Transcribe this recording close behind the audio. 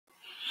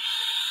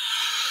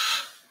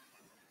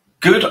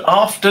Good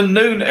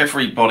afternoon,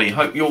 everybody.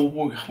 Hope you're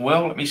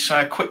well. Let me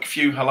say a quick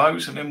few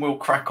hellos and then we'll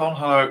crack on.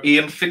 Hello,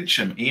 Ian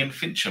Fincham. Ian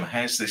Fincham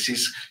has this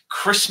is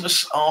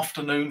Christmas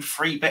afternoon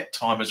free bet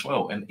time as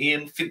well. And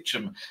Ian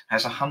Fincham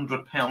has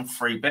 £100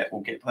 free bet.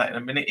 We'll get to that in a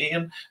minute,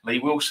 Ian. Lee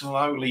Wilson,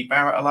 hello. Lee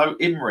Barrett, hello.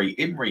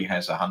 Imri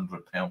has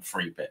 £100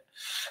 free bet.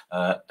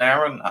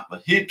 Darren up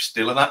the hips,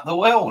 Dylan up the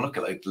well. Look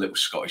at those little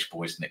Scottish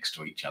boys next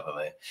to each other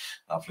there.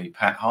 Lovely.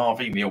 Pat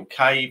Harvey, Neil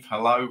Cave,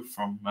 hello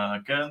from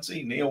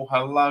Guernsey. Neil,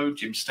 hello.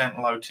 Jim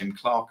Stanton, hello. Tim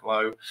Clark,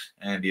 hello.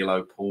 Andy,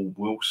 hello. Paul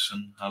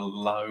Wilson,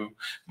 hello.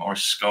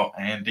 Morris Scott,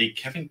 Andy.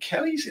 Kevin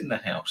Kelly's in the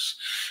house.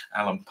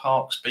 Alan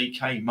Parks,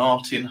 BK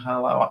Martin,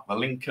 hello. Up the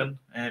Lincoln.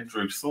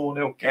 Andrew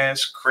Thornhill,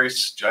 Gaz,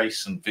 Chris,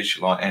 Jason,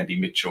 Visualite, Andy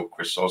Mitchell,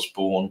 Chris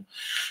Osborne,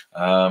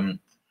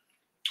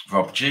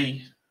 Rob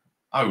G.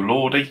 Oh,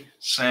 Lordy,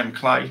 Sam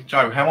Clay,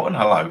 Joe Hamilton,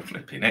 hello,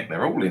 flipping heck,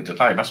 they're all in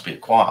today. Must be a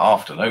quiet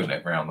afternoon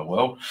around the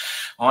world.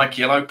 Ike,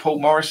 hello, Paul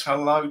Morris,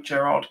 hello,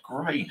 Gerard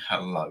Gray,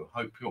 hello.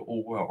 Hope you're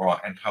all well. Right,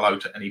 and hello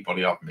to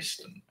anybody I've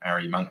missed, and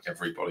Harry Monk,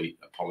 everybody,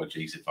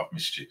 apologies if I've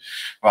missed you.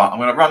 Right, I'm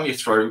going to run you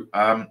through.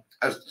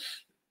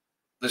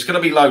 There's going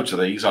to be loads of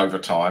these over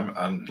time,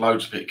 and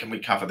loads of it. Can we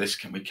cover this?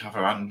 Can we cover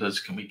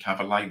unders? Can we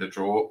cover lay the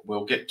draw?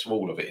 We'll get to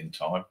all of it in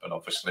time, but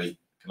obviously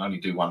can only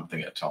do one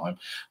thing at a time.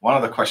 One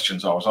of the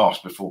questions I was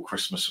asked before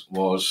Christmas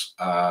was,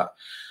 I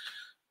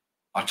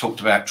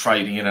talked about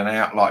trading in and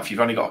out, like if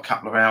you've only got a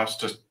couple of hours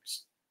to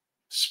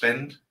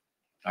spend,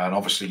 and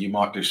obviously you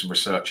might do some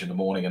research in the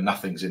morning and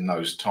nothing's in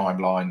those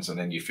timelines and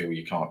then you feel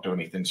you can't do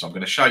anything. So I'm going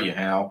to show you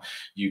how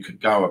you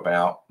could go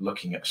about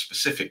looking at a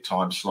specific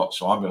time slot.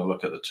 So I'm going to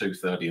look at the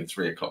 2:30 and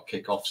 3 o'clock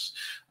kickoffs,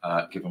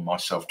 giving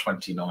myself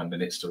 29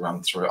 minutes to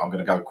run through it. I'm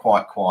going to go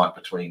quite quiet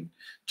between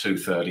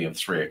 2:30 and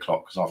 3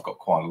 o'clock because I've got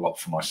quite a lot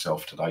for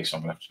myself today. So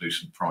I'm going to have to do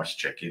some price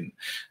checking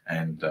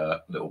and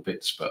little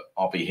bits, but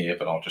I'll be here,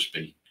 but I'll just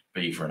be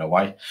beavering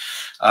away.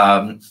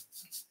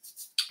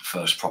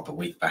 First proper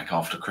week back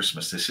after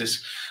Christmas this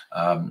is.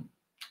 Got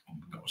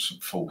some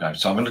full game.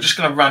 So I'm just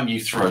going to run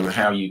you through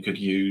how you could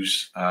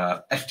use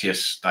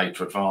FTS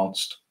Data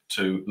Advanced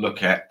to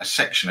look at a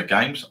section of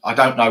games. I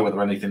don't know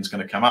whether anything's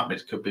going to come up.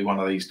 It could be one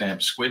of these damn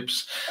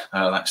squibs.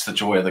 That's the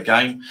joy of the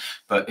game.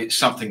 But it's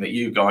something that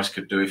you guys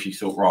could do if you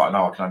thought, right, I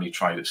know I can only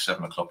trade at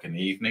 7 o'clock in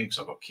the evening because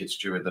I've got kids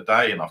during the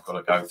day and I've got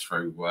to go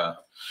through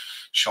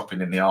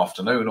shopping in the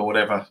afternoon or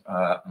whatever.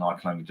 And I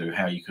can only do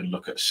how you can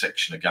look at a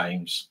section of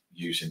games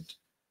using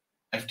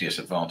FTS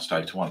Advanced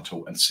Data One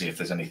tool and see if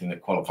there's anything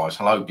that qualifies.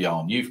 Hello,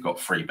 Bjorn, you've got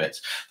free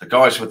bets. The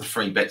guys with the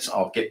free bets,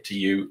 I'll get to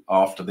you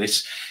after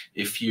this.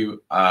 If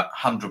you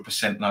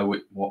 100% know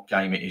what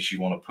game it is you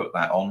want to put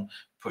that on,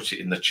 put it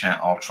in the chat.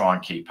 I'll try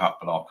and keep up,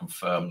 but I'll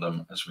confirm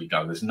them as we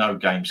go. There's no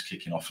games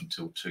kicking off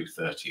until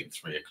 2:30 and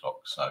 3 o'clock,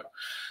 so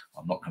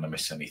I'm not going to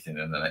miss anything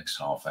in the next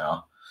half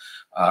hour.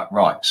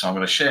 Right, so I'm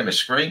going to share my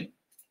screen.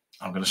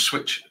 I'm going to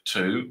switch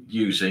to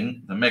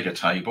using the mega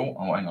table.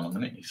 Oh, hang on a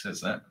minute, he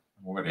says that.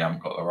 Already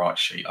haven't got the right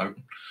sheet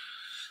open.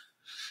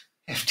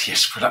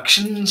 FTS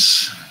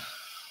Productions.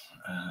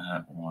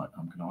 Right,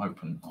 I'm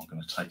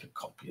going to take a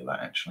copy of that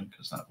actually,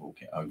 because that will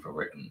get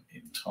overwritten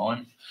in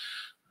time.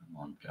 And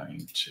I'm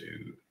going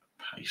to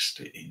paste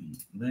it in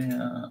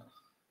there.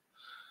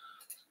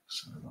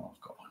 So that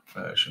I've got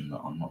a version that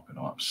I'm not going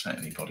to upset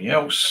anybody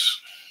else.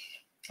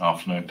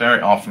 Afternoon,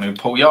 Derek. Afternoon,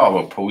 Paul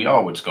Yarwood. Paul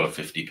Yarwood's got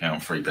a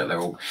 £50 free bet.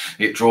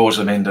 It draws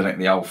them in, doesn't it?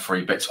 The old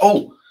free bets.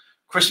 Oh,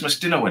 Christmas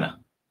dinner winner.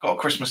 Got a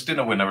Christmas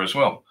dinner winner as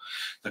well.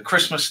 The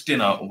Christmas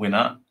dinner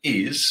winner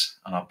is,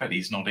 and I bet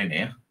he's not in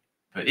here,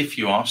 but if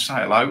you are, say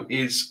hello,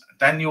 is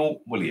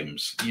Daniel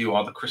Williams. You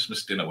are the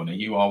Christmas dinner winner.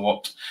 You are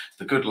what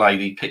the good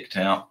lady picked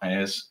out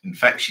as, in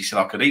fact, she said,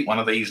 I could eat one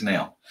of these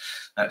now.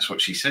 That's what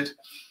she said.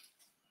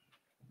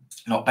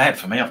 Not bad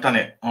for me. I've done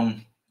it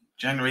on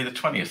January the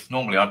 20th.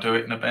 Normally I do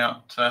it in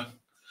about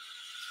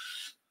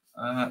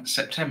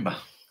September.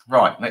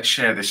 Right, let's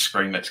share this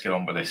screen. Let's get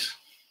on with this.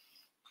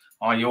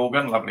 Hi,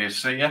 Jorgen. Lovely to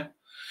see you.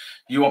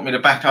 You want me to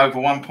back over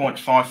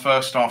 1.5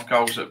 first half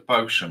goals at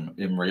Bosham,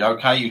 Imri?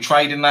 Okay, you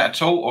trading that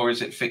at all, or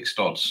is it fixed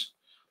odds?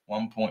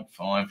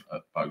 1.5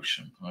 at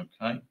Bosham.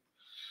 Okay.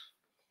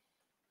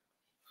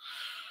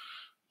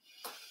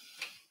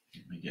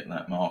 Let me get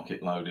that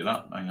market loaded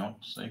up. Hang on.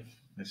 See,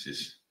 this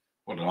is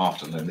what an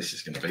afternoon this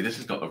is going to be. This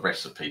has got the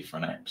recipe for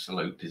an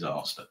absolute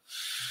disaster.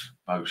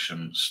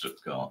 Bosham,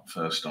 Stuttgart,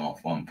 first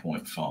half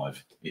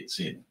 1.5. It's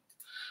in.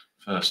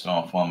 First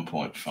half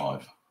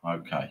 1.5.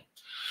 Okay.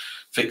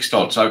 Fixed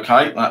odds,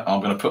 okay.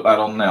 I'm going to put that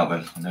on now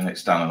then, and then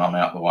it's done and I'm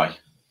out of the way.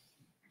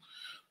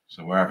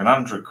 So we're having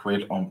 100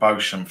 quid on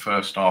Bosham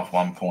first half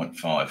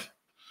 1.5.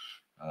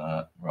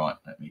 Right,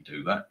 let me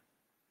do that.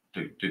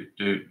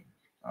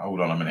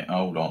 Hold on a minute,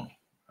 hold on.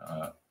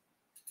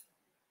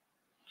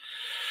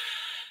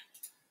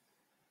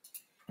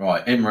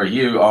 Right, Imri,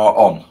 you are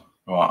on.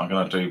 Right, I'm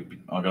going to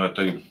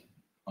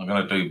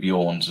do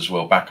Bjorn's as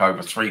well. Back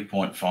over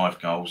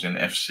 3.5 goals in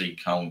FC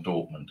Köln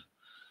Dortmund.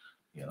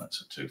 Yeah,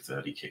 that's a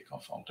 2:30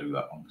 kickoff. I'll do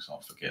that one because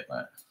I'll forget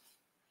that.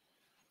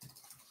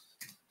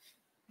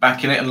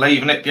 Backing it and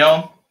leaving it,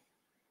 Bjorn?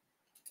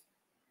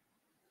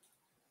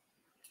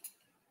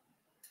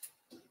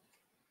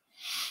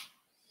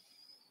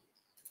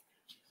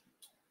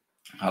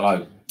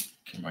 Hello,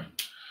 Kimberly.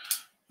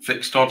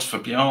 Fixed odds for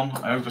Bjorn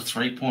over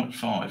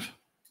 3.5.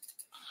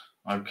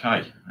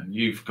 Okay, and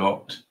you've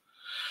got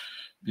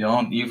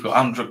Bjorn, you've got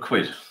 100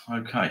 quid.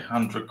 Okay,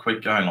 100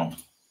 quid going on.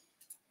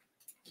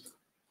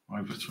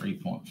 Over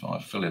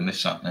 3.5. Filling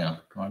this up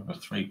now. Over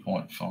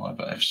 3.5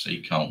 at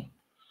FC Colne.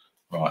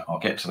 Right, I'll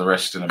get to the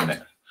rest in a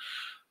minute.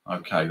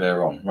 Okay,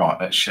 they're on. Right,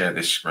 let's share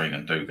this screen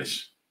and do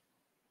this.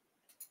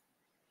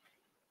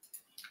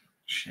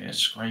 Share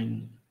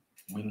screen,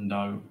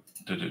 window,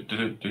 Oh,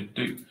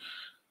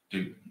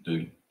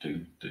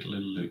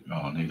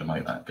 I need to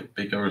make that a bit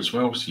bigger as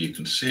well so you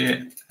can see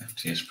it.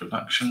 FTS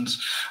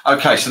Productions.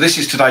 Okay, so this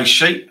is today's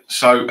sheet.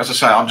 So as I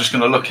say, I'm just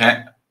going to look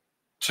at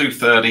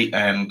 2:30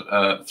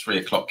 and 3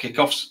 o'clock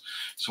kickoffs.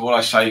 So what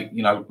I say,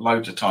 you know,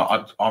 loads of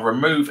time. I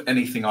remove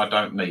anything I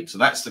don't need. So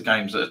that's the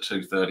games that are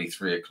 2:30,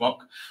 3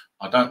 o'clock.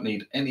 I don't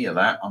need any of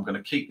that. I'm going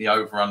to keep the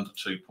over under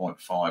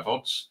 2.5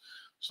 odds.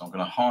 So I'm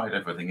going to hide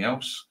everything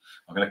else.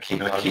 I'm going to keep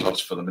the odds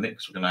for the minute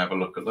because we're going to have a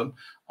look at them.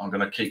 I'm going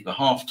to keep the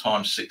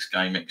half-time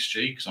 6-game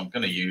XG because I'm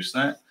going to use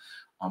that.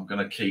 I'm going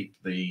to keep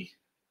the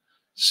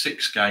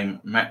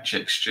 6-game match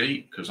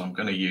XG because I'm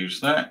going to use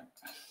that.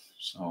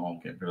 So I'll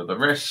get rid of the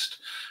rest.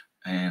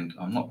 And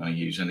I'm not going to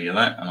use any of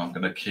that. And I'm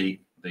going to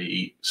keep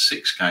the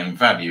 6-game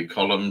value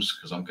columns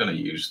because I'm going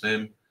to use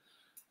them.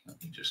 Let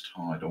me just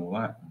hide all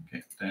that and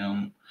get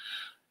down.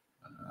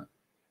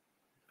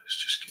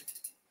 Let's just get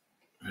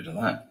rid of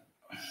that.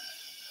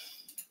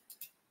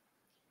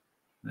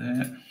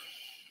 There.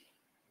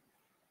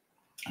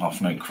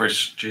 Afternoon,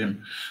 Chris,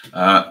 Jim.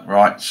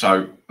 Right,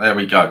 so there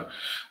we go.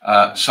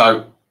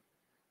 So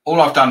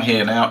all I've done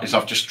here now is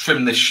I've just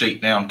trimmed this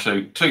sheet down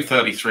to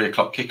 2:30, 3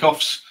 o'clock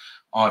kickoffs.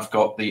 I've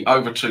got the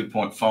over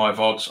 2.5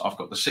 odds. I've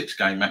got the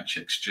 6-game match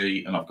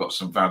XG, and I've got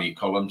some value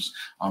columns.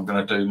 I'm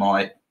going to do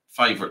my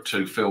favourite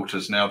 2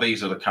 filters. Now,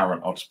 these are the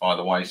current odds, by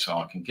the way, so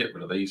I can get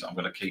rid of these. I'm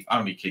going to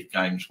only keep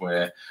games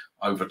where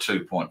over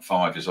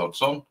 2.5 is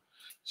odds on.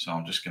 So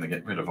I'm just going to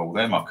get rid of all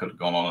them. I could have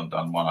gone on and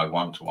done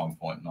 101 to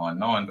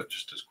 1.99, but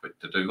just as quick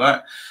to do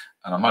that.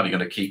 And I'm only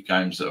going to keep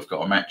games that have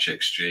got a match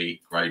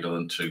XG greater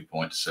than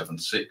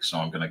 2.76. So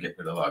I'm going to get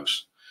rid of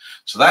those.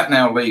 So that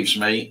now leaves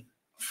me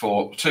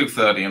for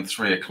 2:30 and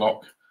 3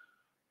 o'clock.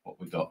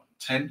 What we got?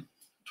 10,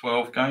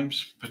 12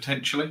 games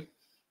potentially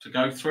to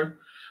go through.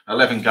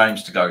 11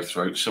 games to go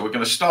through. So we're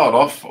going to start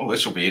off. Oh,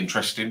 this will be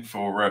interesting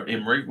for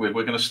Imre. We're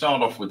going to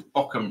start off with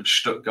Bochum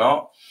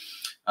Stuttgart.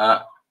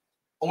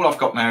 All I've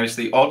got now is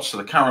the odds, so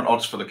the current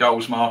odds for the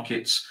goals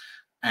markets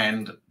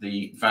and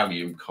the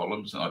value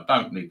columns. And I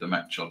don't need the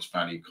match odds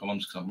value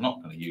columns because I'm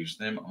not going to use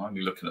them. I'm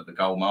only looking at the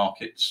goal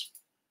markets.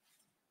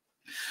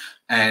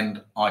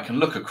 And I can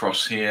look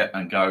across here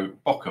and go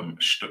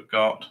Bochum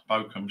Stuttgart,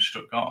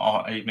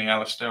 evening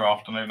Alistair,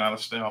 afternoon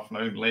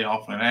Lee,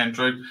 afternoon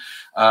Andrew,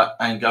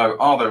 and go,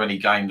 are there any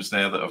games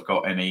there that have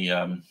got any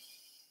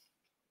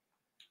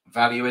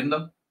value in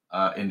them?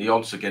 In the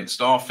odds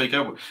against our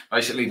figure.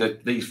 Basically,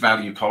 these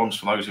value columns,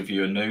 for those of you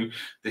who are new,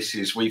 this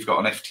is, we've got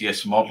an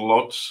FTS model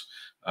odds.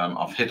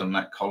 I've hidden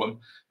that column,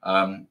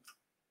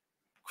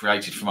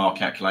 created from our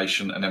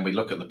calculation, and then we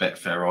look at the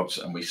Betfair odds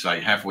and we say,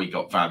 have we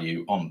got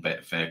value on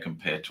Betfair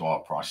compared to our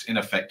price? In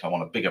effect, I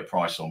want a bigger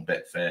price on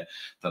Betfair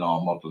than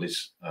our model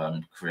is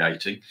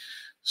creating.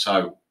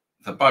 So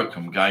the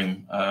Bochum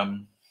game,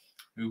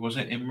 who was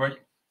it, Imre?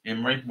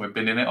 We're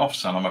binning it off,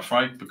 son, I'm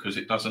afraid, because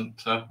it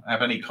doesn't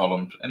have any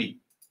columns, anything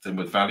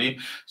with value.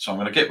 So I'm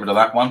going to get rid of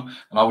that one,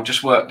 and I will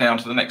just work down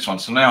to the next one.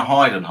 So now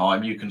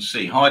Heidenheim, you can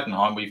see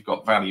Heidenheim, we've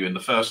got value in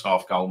the first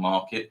half goal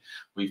market.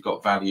 We've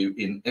got value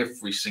in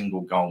every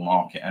single goal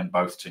market and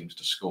both teams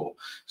to score.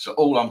 So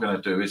all I'm going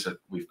to do is that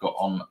we've got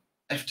on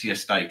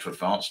FTS Data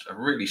Advanced a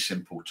really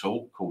simple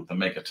tool called the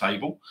Mega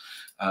Table,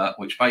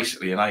 which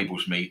basically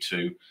enables me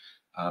to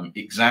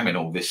examine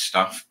all this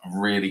stuff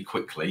really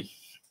quickly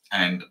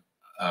and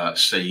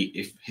see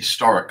if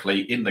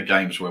historically in the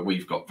games where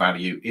we've got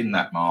value in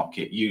that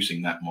market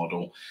using that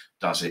model,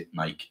 does it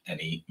make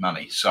any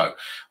money? So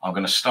I'm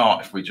going to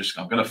start,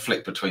 I'm going to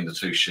flip between the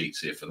 2 sheets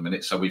here for the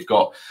minute. So we've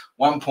got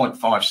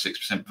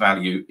 1.56%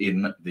 value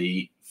in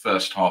the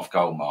first half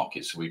goal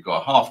market. So we've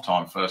got a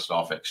half-time first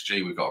half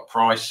XG. We've got a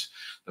price.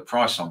 The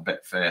price on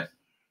Betfair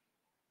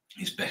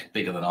is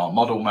bigger than our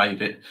model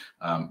made it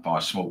by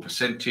a small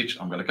percentage.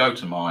 I'm going to go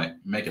to my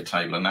mega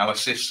table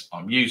analysis.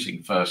 I'm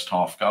using first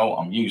half goal.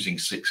 I'm using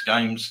 6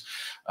 games.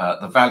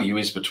 The value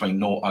is between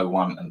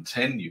 0.01 and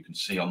 10. You can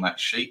see on that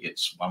sheet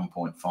it's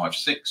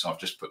 1.56. I've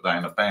just put that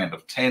in a band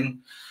of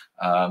 10.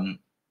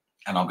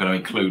 And I'm going to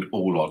include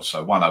all odds.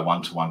 So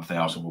 101 to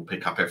 1000 will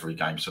pick up every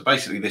game. So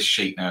basically this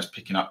sheet now is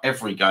picking up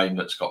every game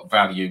that's got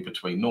value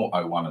between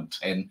 0.01 and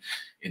 10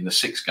 in the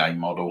 6-game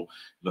model,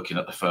 looking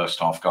at the first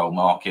half goal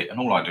market. And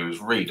all I do is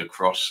read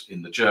across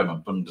in the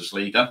German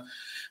Bundesliga.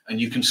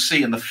 And you can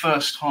see in the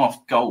first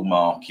half goal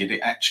market, it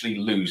actually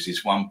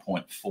loses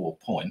 1.4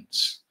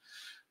 points.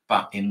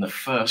 But in the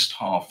first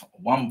half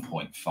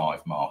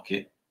 1.5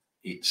 market,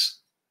 it's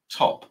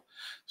top.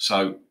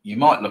 So you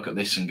might look at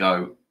this and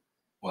go,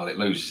 well, it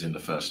loses in the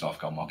first half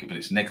goal market, but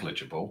it's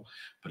negligible.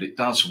 But it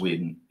does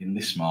win in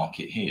this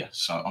market here.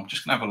 So I'm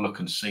just going to have a look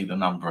and see the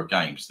number of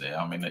games there.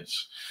 I mean,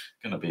 it's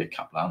going to be a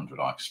couple of hundred,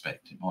 I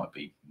expect. It might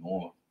be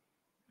more.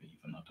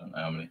 Even, I don't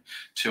know how many,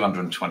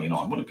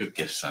 229. What a good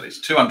guess that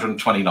is.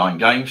 229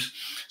 games.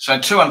 So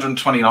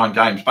 229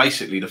 games,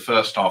 basically the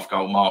first half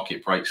goal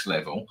market breaks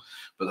level,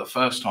 but the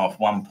first half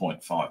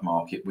 1.5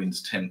 market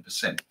wins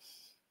 10%,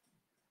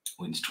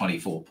 wins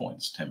 24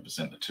 points.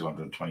 10% of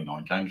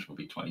 229 games will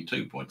be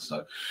 22 points,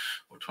 so,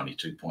 or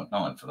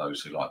 22.9 for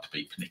those who like to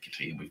be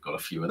pernickety, and we've got a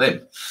few of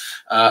them.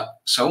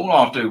 So all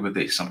I'll do with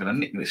this, I'm going to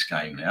nick this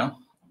game now.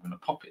 I'm going to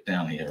pop it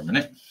down here a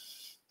minute.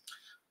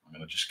 I'm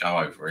going to just go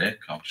over here.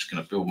 I'm just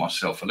going to build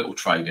myself a little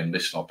trading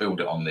list. I'll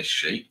build it on this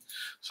sheet.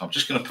 So I'm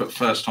just going to put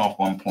first half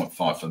 1.5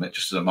 for it,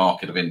 just as a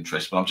market of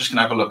interest. But I'm just going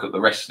to have a look at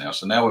the rest now.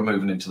 So now we're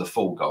moving into the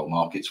full goal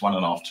markets,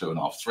 1.5,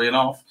 2.5,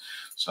 3.5.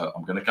 So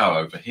I'm going to go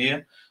over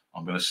here.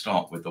 I'm going to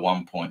start with the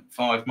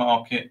 1.5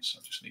 market. So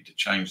I just need to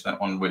change that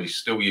one. We're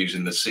still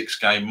using the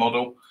 6-game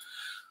model.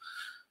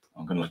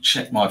 I'm going to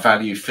check my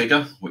value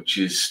figure, which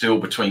is still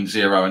between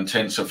 0 and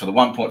 10. So for the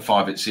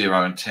 1.5, it's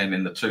 0 and 10.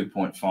 In the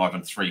 2.5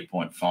 and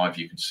 3.5,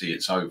 you can see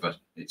it's over.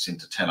 It's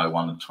into 10,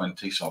 01 and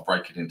 20. So I'll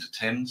break it into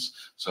 10s.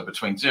 So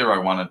between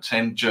 0, 1 and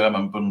 10,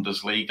 German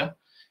Bundesliga,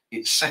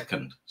 it's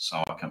second.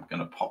 So I'm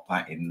going to pop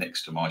that in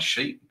next to my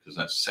sheet because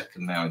that's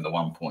second now in the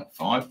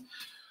 1.5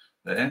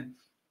 there.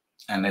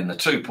 And then the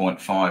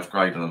 2.5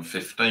 greater than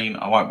 15.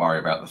 I won't worry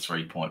about the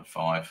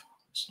 3.5.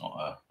 It's not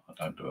a...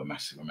 I don't do a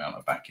massive amount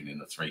of backing in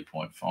the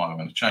 3.5. I'm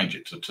going to change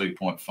it to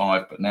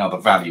 2.5, but now the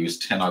value is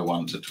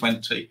 10.01 to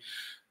 20,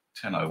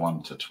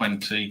 10.01 to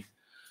 20,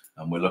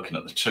 and we're looking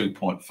at the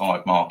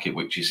 2.5 market,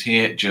 which is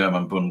here,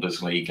 German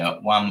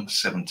Bundesliga,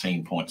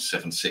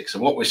 117.76. So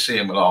what we're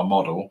seeing with our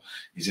model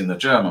is in the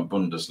German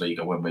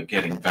Bundesliga, when we're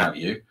getting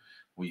value,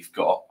 we've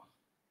got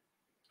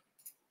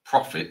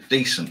profit,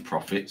 decent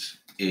profits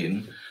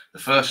in the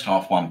first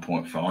half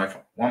 1.5,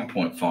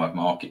 1.5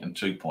 market and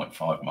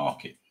 2.5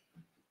 market.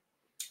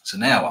 So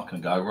now I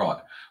can go,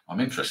 right, I'm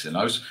interested in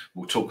those.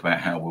 We'll talk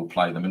about how we'll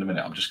play them in a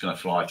minute. I'm just going to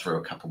fly through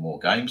a couple more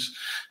games.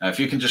 Now,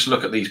 if you can just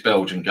look at these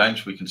Belgian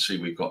games, we can see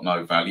we've got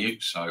no value.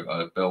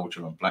 So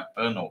Belgium and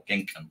Blackburn, or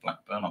Genk and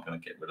Blackburn, I'm going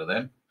to get rid of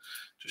them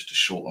just to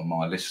shorten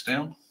my list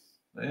down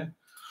there.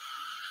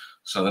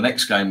 So the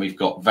next game we've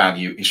got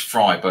value is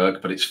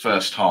Freiburg, but it's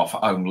first half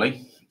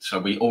only. So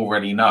we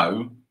already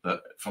know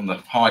that from the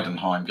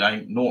Heidenheim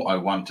game,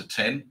 0.01 to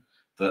 10,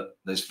 that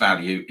there's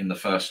value in the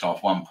first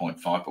half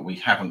 1.5, but we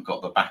haven't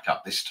got the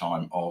backup this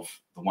time of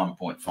the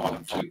 1.5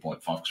 and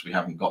 2.5 because we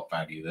haven't got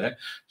value there.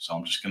 So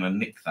I'm just going to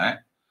nick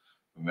that.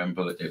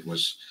 Remember that it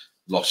was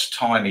lost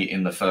tiny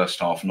in the first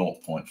half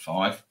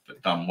 0.5,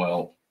 but done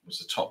well, was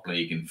the top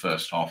league in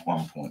first half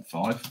 1.5.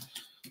 So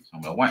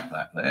I'm going to whack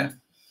that there.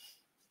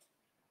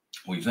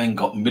 We've then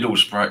got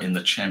Middlesbrough in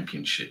the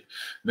Championship.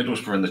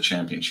 Middlesbrough in the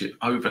Championship,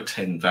 over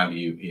 10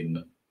 value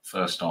in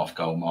first half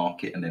goal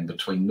market, and then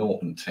between 0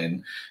 and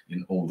 10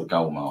 in all the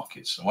goal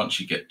markets. So once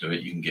you get to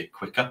it, you can get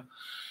quicker.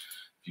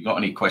 If you've got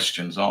any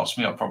questions, ask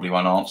me. I probably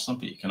won't answer them,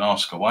 but you can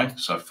ask away.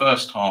 So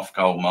first half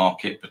goal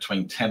market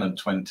between 10 and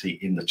 20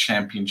 in the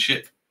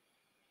Championship.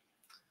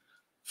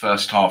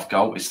 First half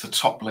goal is the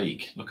top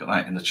league. Look at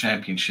that. In the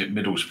Championship,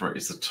 Middlesbrough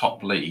is the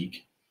top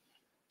league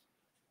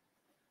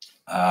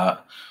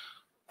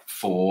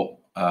for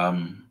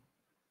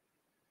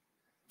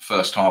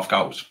first half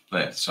goals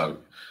there. So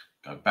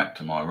go back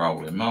to my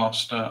rolling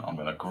master. I'm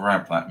going to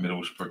grab that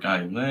Middlesbrough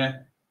game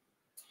there,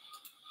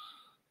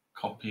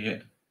 copy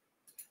it,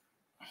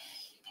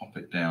 pop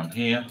it down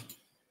here,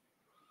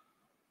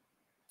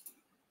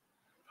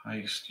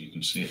 paste. You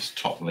can see it's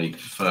top league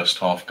first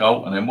half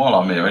goal. And then while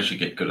I'm here, as you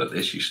get good at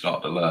this, you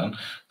start to learn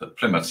that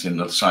Plymouth's in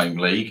the same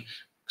league,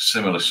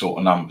 similar sort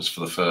of numbers for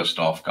the first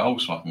half goal.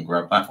 So I can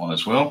grab that one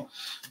as well.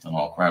 And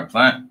I'll grab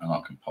that and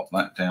I can pop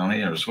that down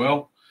here as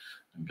well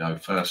and go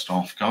first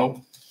half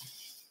goal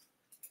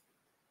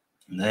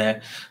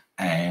there.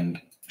 And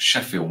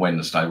Sheffield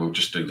Wednesday, we'll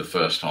just do the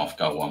first half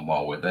goal one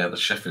while we're there. The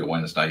Sheffield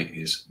Wednesday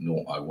is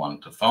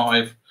 0.01 to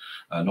 5,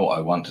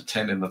 0.01 to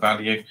 10 in the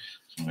value.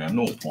 So we have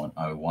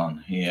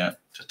 0.01 here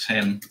to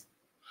 10.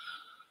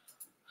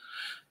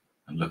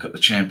 And look at the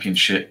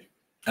Championship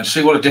and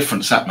see what a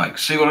difference that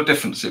makes. See what a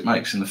difference it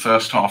makes in the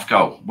first half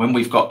goal. When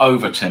we've got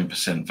over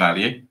 10%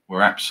 value,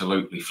 we're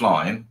absolutely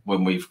flying.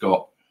 When we've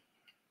got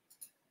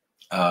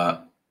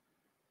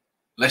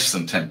less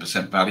than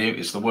 10% value,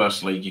 it's the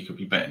worst league you could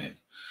be betting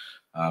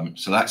in.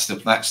 So that's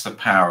the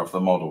power of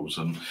the models.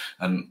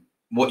 And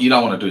what you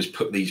don't want to do is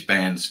put these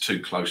bands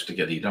too close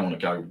together. You don't want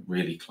to go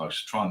really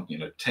close. Try and,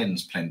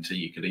 10's plenty.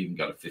 You could even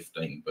go to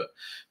 15, but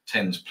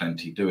 10's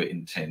plenty. Do it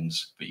in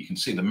 10s. But you can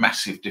see the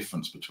massive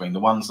difference between the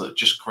ones that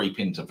just creep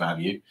into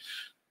value,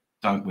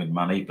 don't win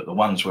money, but the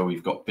ones where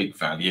we've got big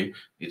value,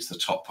 it's the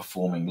top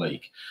performing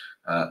league.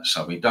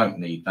 So we don't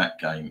need that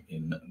game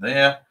in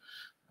there.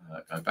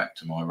 Go back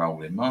to my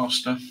rolling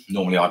master.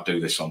 Normally I do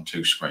this on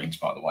 2 screens,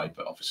 by the way,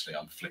 but obviously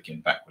I'm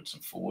flicking backwards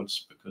and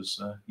forwards because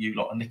you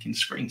lot are nicking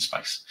screen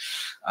space.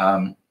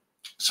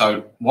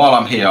 So while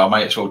I'm here, I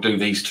may as well do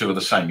these two are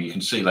the same. You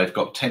can see they've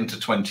got 10 to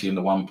 20 in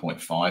the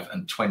 1.5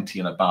 and 20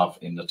 and above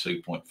in the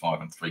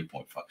 2.5 and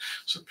 3.5.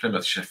 So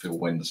Plymouth, Sheffield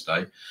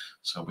Wednesday.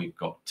 So we've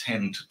got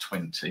 10 to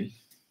 20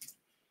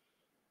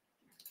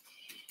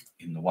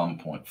 in the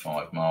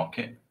 1.5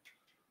 market.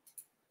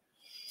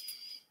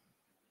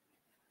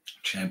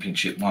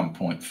 Championship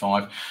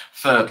 1.5.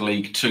 Third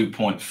league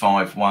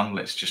 2.51.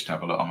 Let's just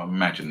have a look. I'm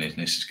imagining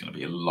this is going to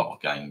be a lot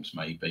of games,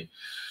 maybe.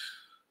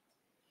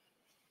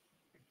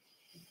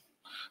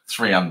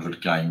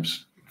 300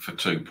 games for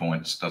 2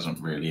 points doesn't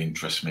really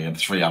interest me, and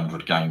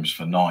 300 games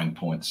for 9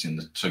 points in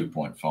the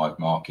 2.5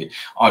 market.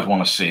 I'd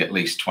want to see at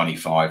least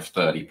 25,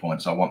 30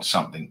 points. I want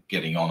something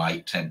getting on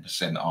 8,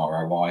 10%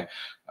 ROI.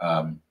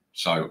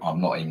 So I'm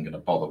not even going to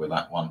bother with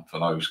that one for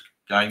those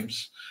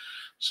games.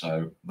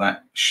 So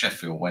that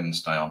Sheffield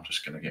Wednesday, I'm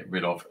just going to get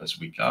rid of as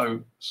we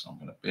go. So I'm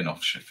going to bin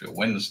off Sheffield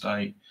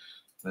Wednesday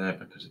there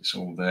because it's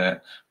all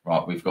there.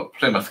 Right, we've got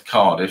Plymouth,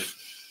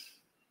 Cardiff.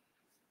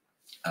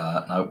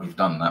 No, we've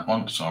done that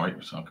one, sorry,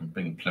 so I can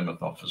bring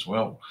Plymouth off as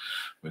well.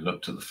 We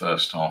looked at the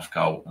first half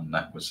goal and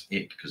that was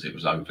it because it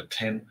was over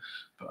 10,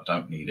 but I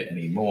don't need it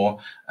anymore.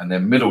 And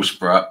then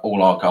Middlesbrough,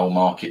 all our goal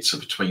markets are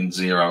between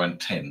 0 and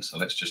 10. So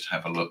let's just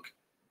have a look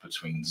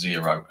between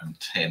 0 and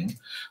 10.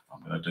 I'm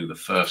going to do the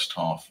first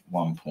half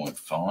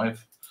 1.5.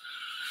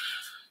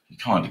 You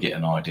kind of get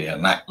an idea,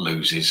 and that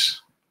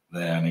loses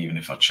there. And even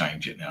if I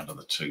change it now to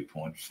the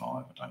 2.5,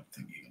 I don't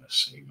think you're going to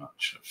see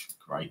much of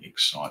great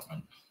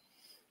excitement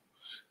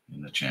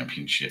in the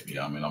championship.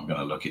 Yeah, I mean, I'm going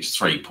to look, it's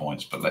 3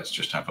 points, but let's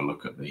just have a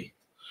look at the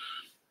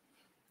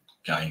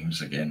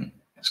games again.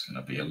 It's going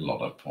to be a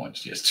lot of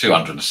points. Yes,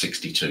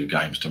 262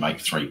 games to make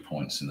 3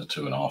 points in the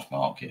 2.5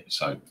 market.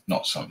 So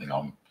not something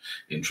I'm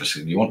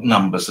interested in. You want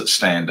numbers that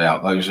stand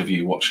out. Those of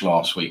you who watched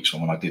last week's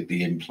one when I did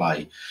the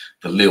in-play,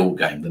 the Lille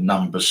game, the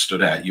numbers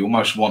stood out. You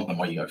almost want them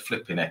where you go,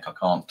 flipping heck, I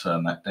can't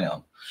turn that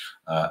down,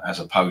 as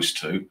opposed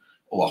to,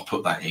 oh, I'll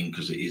put that in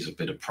because it is a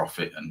bit of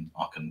profit and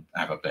I can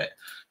have a bet.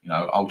 You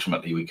know,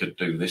 ultimately we could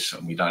do this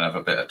and we don't have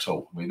a bet at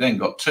all. We then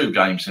got 2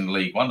 games in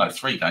League One, no,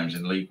 3 games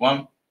in League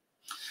One.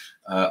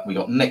 We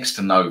got next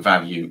to no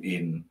value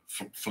in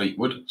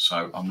Fleetwood,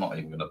 so I'm not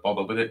even going to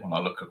bother with it. When I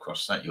look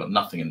across that, you've got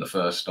nothing in the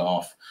first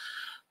half,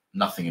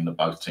 nothing in the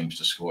both teams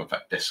to score. In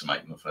fact,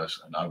 decimating the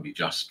first and only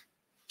just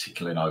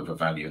tickling over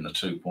value in the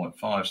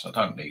 2.5. So I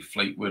don't need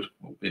Fleetwood.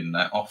 We'll bin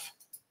that off.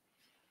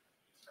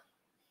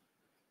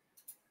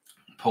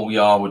 Paul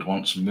Yarwood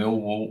wants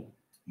Millwall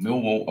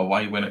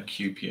away win at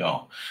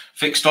QPR.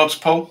 Fixed odds,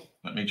 Paul.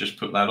 Let me just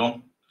put that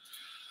on.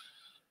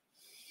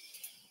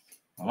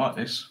 I like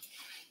this.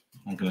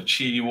 I'm going to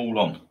cheer you all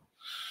on.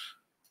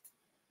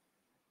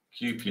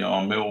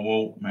 QPR,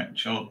 Millwall,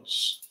 match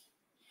odds.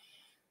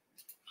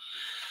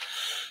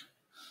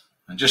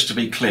 And just to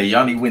be clear, you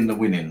only win the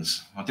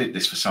winnings. I did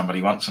this for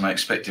somebody once and they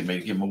expected me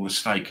to give them all the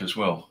stake as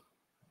well.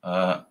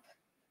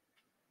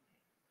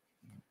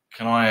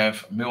 Can I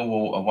have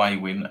Millwall away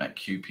win at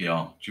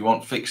QPR? Do you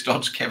want fixed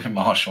odds, Kevin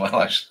Marshall?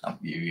 Hello,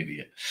 you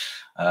idiot.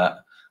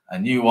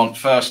 And you want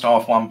first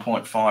half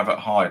 1.5 at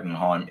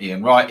Heidenheim,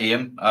 Ian. Right,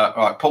 Ian.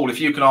 Right, Paul, if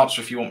you can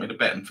answer if you want me to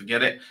bet and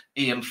forget it.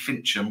 Ian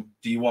Fincham,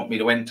 do you want me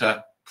to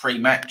enter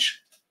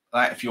pre-match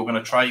that if you're going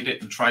to trade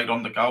it and trade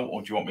on the goal,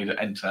 or do you want me to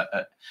enter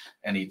at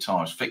any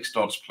times? Fixed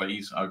odds,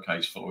 please. Okay,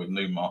 it's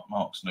following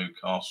Mark's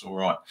Newcastle.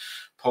 Right,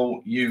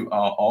 Paul, you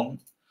are on.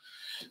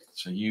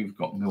 So you've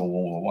got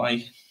Millwall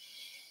away.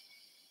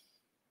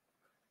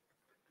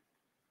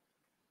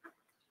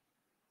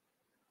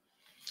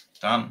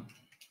 Done.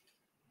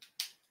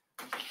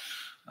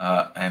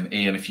 And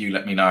Ian, if you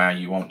let me know how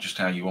you want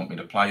me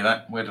to play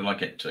that. Where did I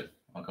get to?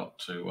 I got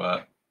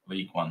to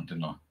League One,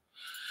 didn't I?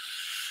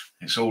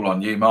 It's all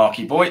on you,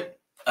 Marky boy.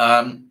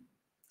 Right,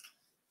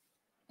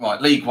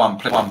 League One,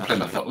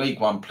 Plymouth. League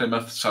One,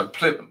 Plymouth. So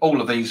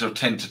all of these are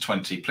 10 to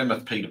 20.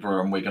 Plymouth,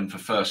 Peterborough and Wigan for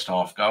first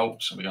half goal.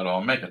 So we go to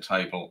our mega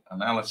table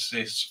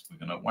analysis.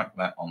 We're going to whack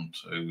that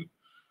onto,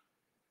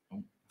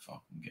 if I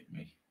can get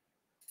me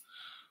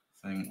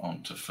thing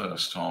onto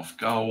first half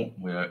goal.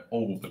 We're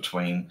all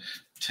between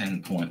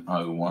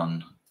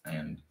 10.01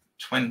 and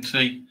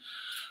 20.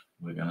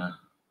 We're going to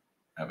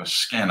have a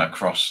scan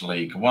across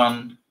League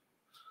One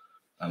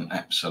and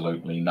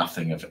absolutely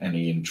nothing of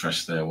any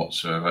interest there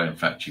whatsoever. In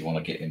fact, you want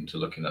to get into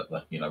looking at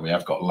the, we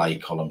have got lay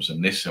columns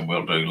in this and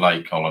we'll do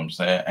lay columns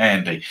there.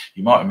 Andy,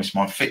 you might have missed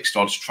my fixed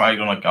odds trade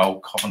on a goal,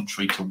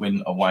 Coventry to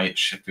win away at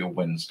Sheffield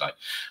Wednesday.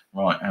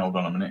 Right, hold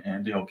on a minute,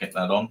 Andy, I'll get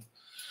that on.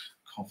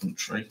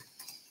 Coventry.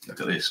 Look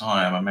at this.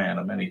 I am a man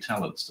of many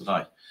talents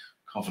today.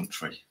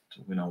 Coventry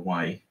to win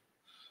away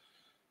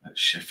at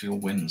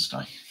Sheffield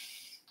Wednesday.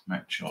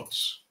 Match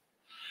odds.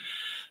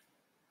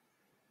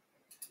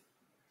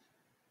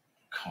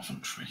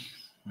 Coventry.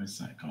 Where's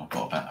that? I've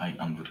got about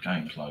 800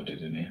 games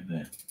loaded in here.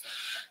 There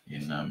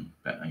in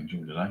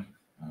BetAngel today.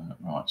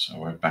 Right, so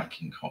we're back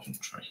in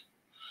Coventry.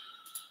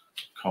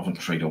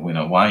 Coventry to win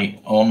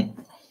away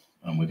on,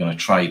 and we're going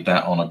to trade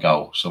that on a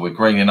goal. So we're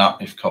greening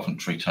up if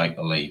Coventry take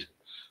the lead.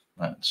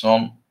 That's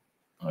on.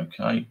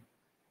 Okay.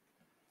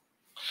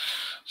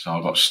 So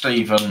I've got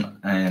Stephen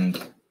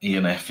and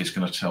Ian F is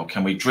going to tell,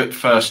 can we drip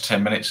first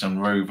 10 minutes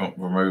and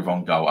remove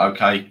on goal?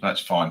 Okay,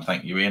 that's fine.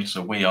 Thank you, Ian.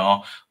 So we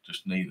are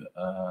just need,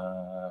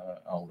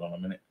 hold on a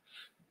minute.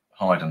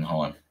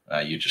 Heidenheim.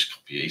 You just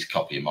copy, he's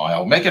copying my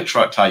old mega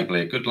truck table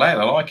here. Good lad,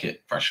 I like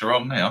it. Pressure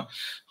on now.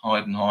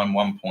 Heidenheim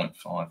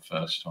 1.5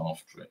 first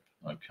half drip.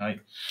 Okay,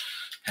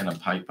 pen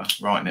and paper,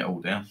 writing it all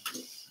down.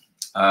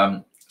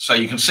 So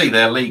you can see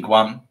there, League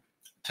One,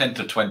 10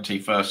 to 20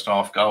 first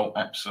half goal,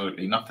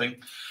 absolutely nothing.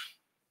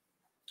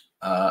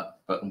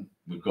 But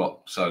we've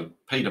got, so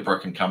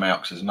Peterborough can come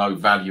out because there's no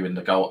value in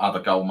the other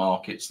goal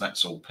markets.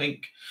 That's all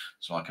pink.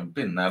 So I can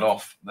bin that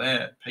off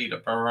there.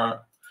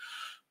 Peterborough,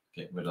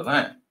 get rid of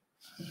that.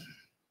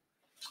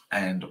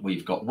 And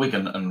we've got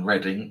Wigan and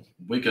Reading.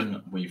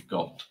 Wigan, we've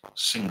got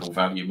single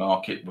value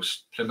market. With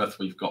Plymouth,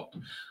 we've got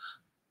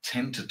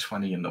 10 to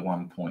 20 in the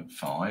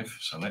 1.5.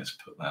 So let's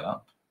put that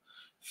up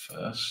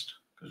first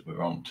because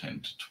we're on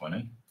 10 to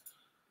 20.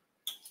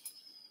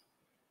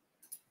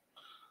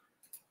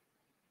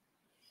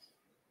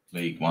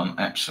 League One,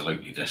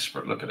 absolutely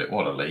desperate. Look at it.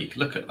 What a league.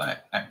 Look at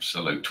that.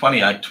 Absolute.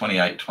 28,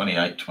 28,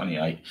 28,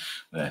 28.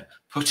 There.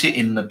 Put it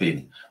in the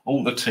bin.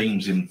 All the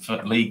teams in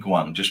League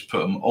One, just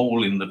put them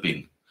all in the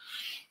bin.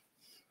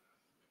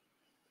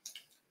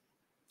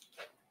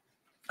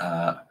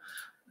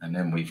 And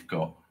then we've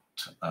got,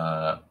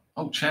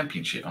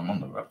 Championship. I'm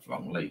on the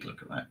wrong league.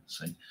 Look at that.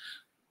 See,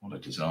 what a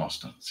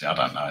disaster. See, I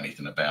don't know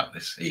anything about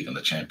this. Even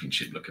the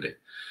Championship. Look at it.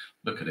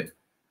 Look at it.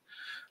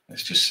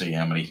 Let's just see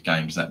how many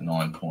games that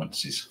 9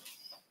 points is.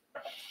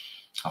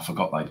 I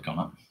forgot they'd gone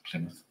up,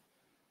 Plymouth.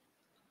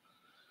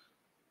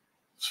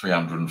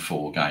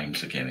 304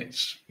 games. Again,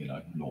 it's,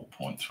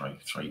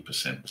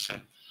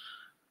 0.33%.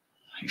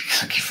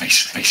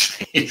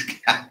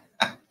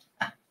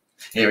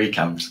 Here he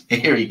comes.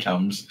 Here he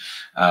comes.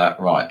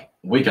 Right.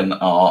 Wigan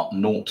are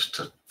 0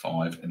 to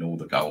 5 in all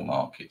the goal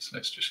markets.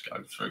 Let's just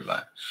go through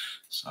that.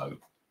 So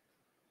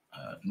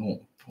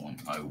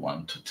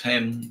 0.01 to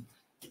 10.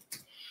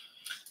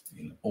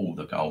 In all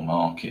the goal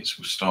markets,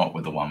 we'll start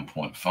with the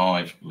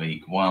 1.5.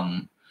 League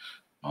One,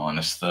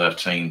 minus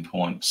 13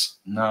 points.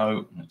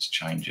 No, let's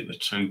change it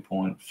to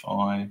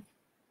 2.5.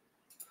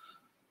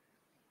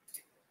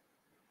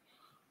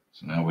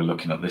 So now we're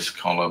looking at this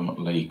column,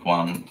 League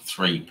One,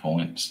 3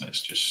 points.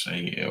 Let's just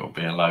see, it'll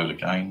be a load of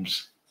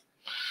games.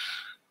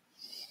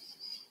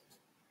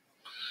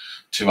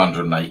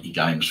 280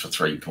 games for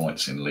 3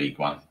 points in League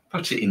One.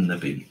 Put it in the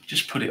bin.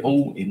 Just put it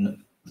all in the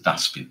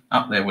dustbin,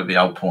 up there with the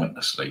old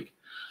pointless league.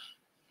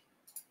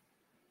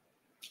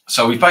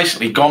 So we've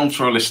basically gone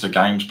through a list of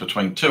games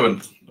between 2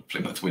 and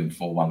Plymouth win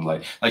 4-1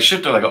 lead. They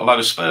should do. They've got a load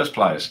of Spurs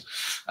players.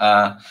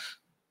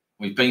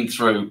 We've been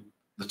through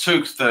the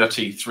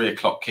 2:30, 3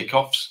 o'clock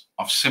kickoffs.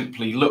 I've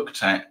simply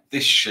looked at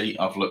this sheet.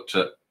 I've looked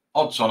at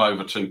odds on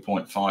over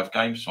 2.5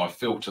 games. So I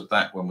filtered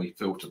that when we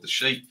filtered the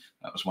sheet.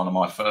 That was one of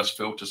my first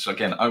filters. So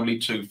again, only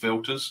 2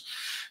 filters.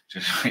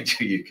 Just wait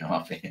till you come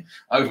up here.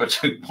 Over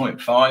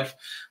 2.5.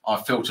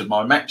 I filtered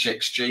my match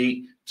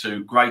XG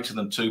to greater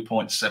than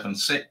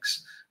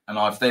 2.76. And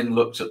I've then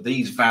looked at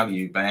these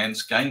value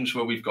bands, games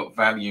where we've got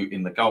value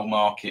in the goal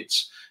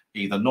markets,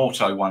 either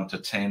 0.01 to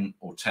 10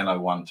 or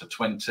 10.01 to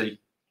 20.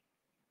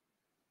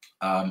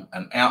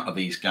 And out of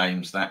these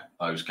games,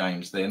 those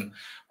games, then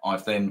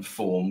I've then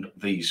formed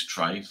these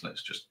trades.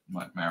 Let's just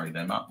marry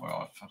them up where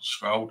I've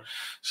scrolled.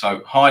 So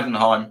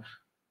Heidenheim,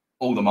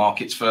 all the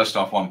markets, first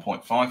half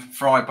 1.5.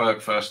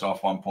 Freiburg, first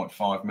half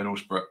 1.5.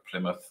 Middlesbrough,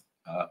 Plymouth,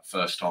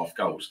 first half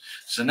goals.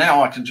 So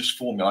now I can just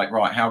formulate,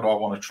 right, how do I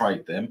want to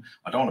trade them?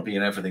 I don't want to be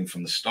in everything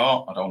from the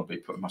start. I don't want to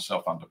be putting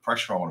myself under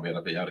pressure. I want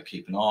to be able to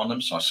keep an eye on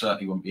them. So I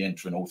certainly wouldn't be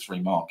entering all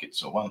 3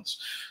 markets at once,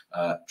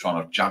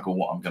 trying to juggle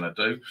what I'm going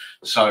to do.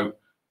 So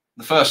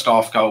the first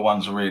half goal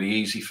ones are really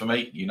easy for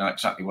me. You know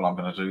exactly what I'm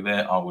going to do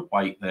there. I would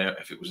wait there.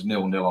 If it was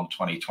 0-0 on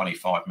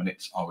 20-25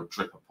 minutes, I would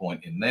drip a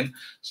point in then.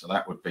 So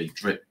that would be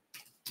drip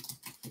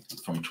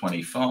from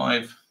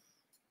 25,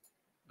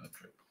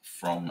 drip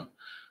from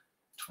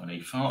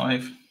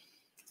 25.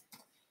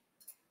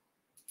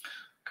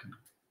 Can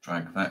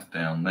drag that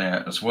down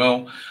there as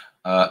well.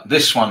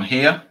 This one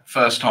here,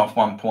 first half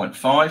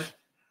 1.5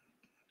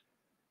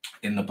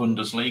 in the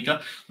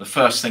Bundesliga. The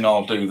first thing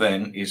I'll do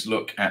then is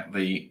look at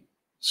the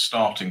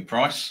starting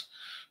price.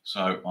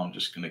 So I'm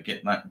just going to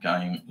get that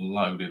game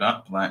loaded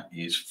up. That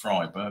is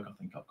Freiburg. I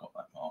think I've got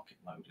that market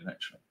loaded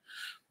actually.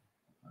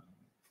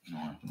 No,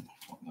 I haven't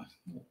got the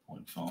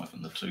 0.5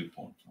 and the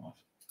 2.5.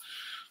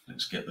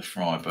 Let's get the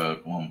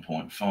Freiburg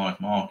 1.5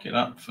 market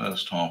up.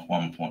 First half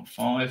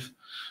 1.5.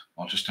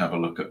 I'll just have a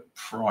look at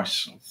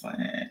price of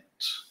that.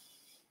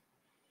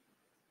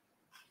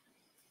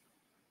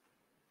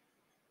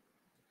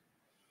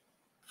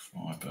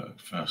 Freiburg,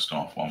 first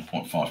half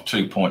 1.5,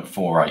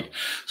 2.48.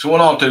 So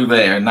what I'll do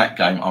there in that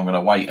game, I'm going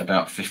to wait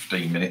about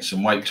 15 minutes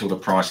and wait till the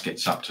price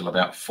gets up till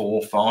about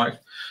 4 or 5.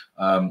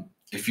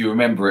 if you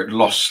remember, it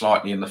lost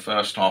slightly in the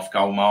first half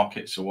goal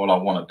market. So what I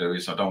want to do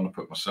is I don't want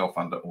to put myself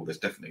under, oh, there's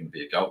definitely going to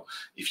be a goal.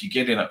 If you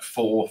get in at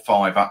 4,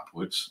 5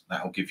 upwards,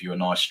 that'll give you a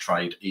nice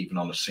trade even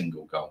on a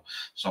single goal.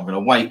 So I'm going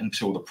to wait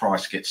until the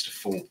price gets to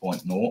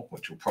 4.0,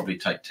 which will probably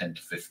take 10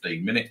 to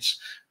 15 minutes.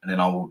 And then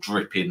I will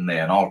drip in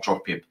there, and I'll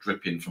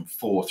drip in from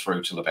 4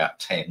 through till about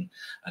 10.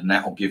 And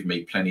that will give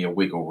me plenty of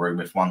wiggle room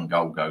if one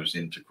goal goes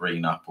into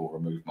green up or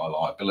remove my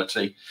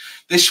liability.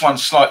 This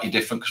one's slightly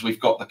different because we've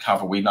got the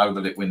cover. We know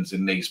that it wins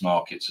in these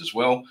markets as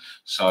well.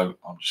 So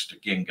I'm just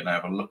again going to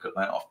have a look at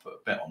that. I've put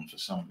a bet on for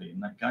somebody in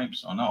that game,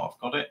 so I know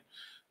I've got it.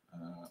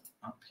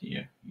 Up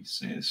here, he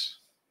says.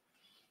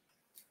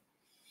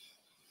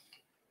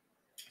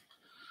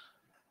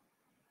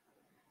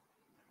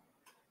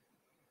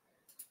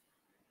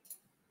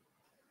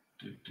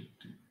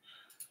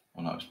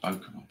 Oh no, it's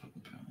Bochum. I put the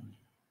bet on.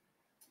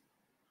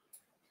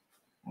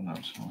 Oh no,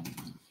 it's fine.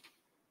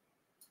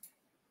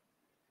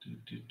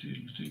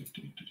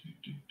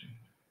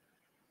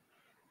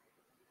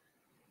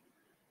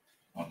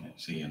 Oh,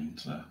 it's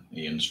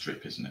Ian's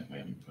drip, isn't it? We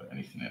haven't put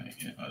anything in it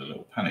yet. I had a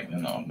little panic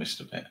then. I missed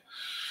a bit.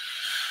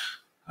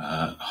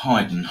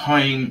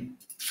 Heidenheim,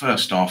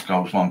 first half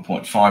goal was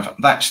 1.5.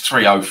 That's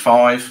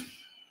 3.05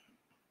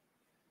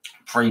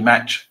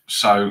 pre-match.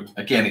 So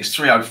again, it's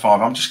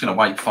 3.05. I'm just going to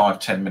wait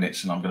 5-10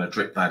 minutes, and I'm going to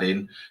drip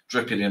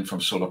it in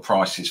from sort of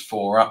prices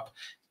 4 up.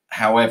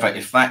 However,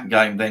 if that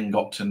game then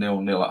got to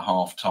 0-0 at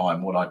half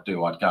time, what I'd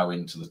do, I'd go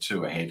into the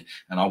 2 ahead,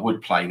 and I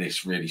would play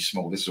this really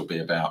small. This will be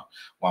about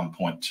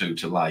 1.2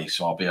 to lay,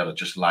 so I'll be able to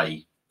just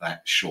lay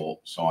that short.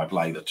 So I'd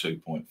lay the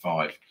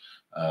 2.5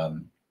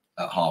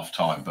 at half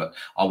time, but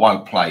I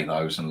won't play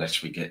those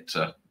unless we get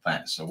to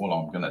that. So what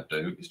I'm going to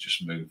do is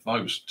just move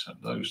those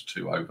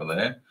 2 over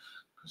there,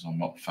 because I'm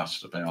not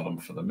fussed about them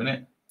for the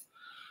minute,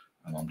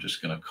 and I'm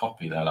just going to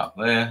copy that up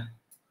there.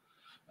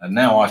 And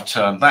now I've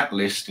turned that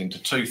list into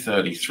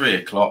 2:30, 3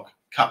 o'clock,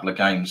 couple of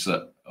games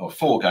or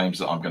 4 games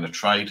that I'm going to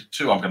trade.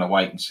 2 I'm going to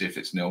wait and see if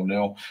it's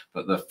 0-0.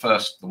 But the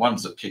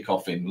ones that kick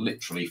off in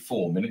literally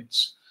 4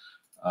 minutes,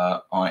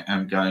 I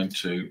am going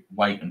to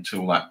wait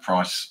until that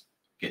price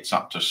gets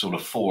up to sort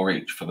of 4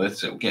 each for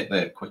this. It'll get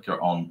there quicker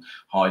on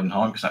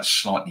Heidenheim because that's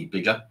slightly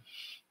bigger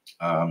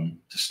to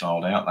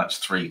start out. That's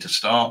 3 to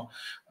start.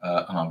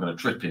 And I'm going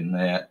to drip in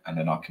there, and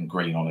then I can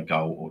green on a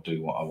goal or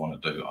do what I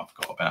want to do. I've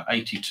got about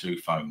 82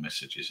 phone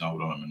messages.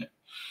 Hold on a minute.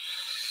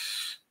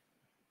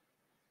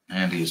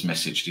 Andy has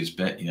messaged his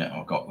bet. Yeah,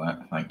 I've got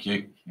that. Thank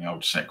you. The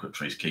old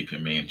secretary's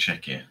keeping me in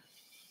check here.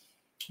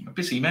 I'm a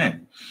busy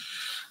man.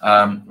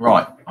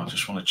 Right, I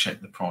just want to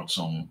check the prods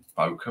on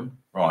Bochum.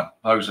 Right,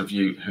 those of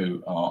you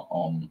who are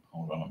on,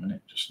 hold on a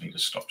minute, just need to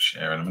stop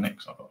sharing a minute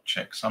because I've got to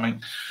check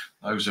something.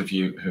 Those of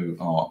you who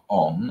are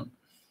on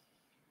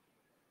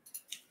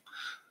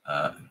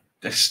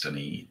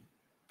Destiny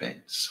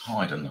bets,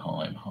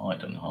 Heidenheim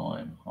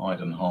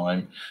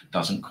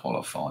doesn't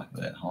qualify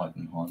there.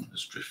 Heidenheim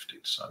has drifted,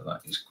 so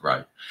that is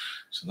great.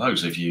 So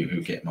those of you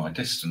who get my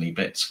Destiny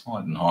bets,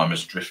 Heidenheim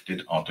has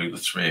drifted. I'll do the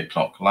 3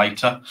 o'clock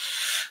later.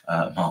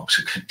 Mark's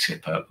a good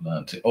tipper,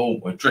 learned it all.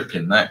 We're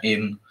dripping that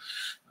in.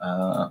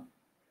 I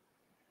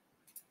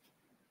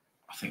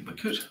think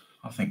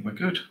we're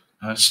good.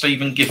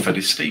 Stephen Gifford.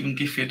 Is Stephen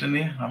Gifford in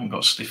here? I haven't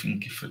got Stephen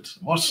Gifford.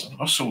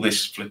 What's all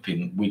this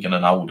flipping Wigan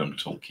and Oldham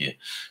talk here?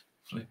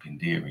 Flipping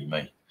dearie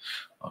me.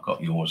 I've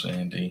got yours,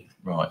 Andy.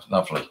 Right,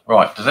 lovely.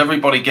 Right, does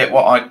everybody get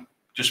what I've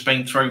just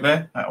been through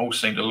there? That all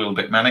seemed a little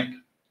bit manic.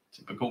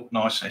 Typical,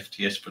 nice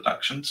FTS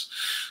productions.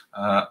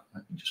 Let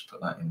me just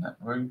put that in that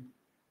room.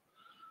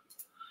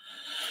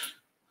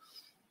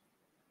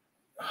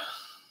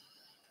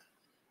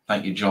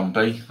 Thank you, John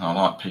B. I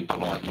like people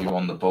like you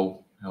on the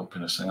ball,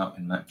 helping us out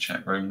in that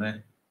chat room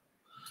there.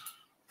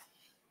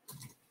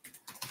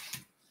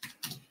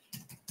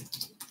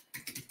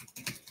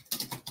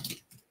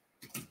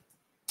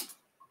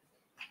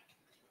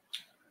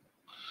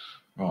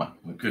 Right,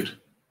 we're good.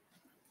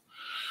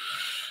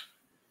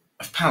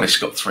 Have Palace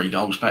got 3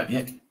 goals back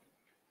yet?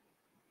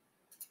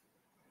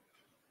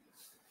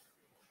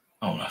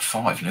 Oh no,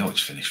 5-0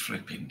 it's finished.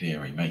 Flipping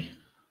dearie me.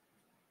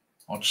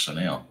 Hodgson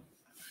out.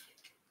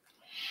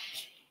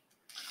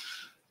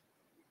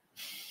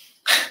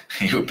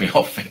 He would be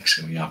off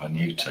fixing the other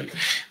new 2,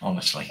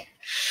 honestly.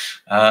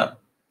 Right.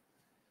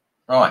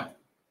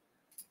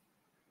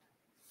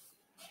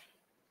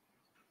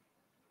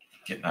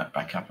 Get that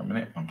back up a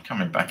minute. I'm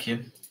coming back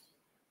in.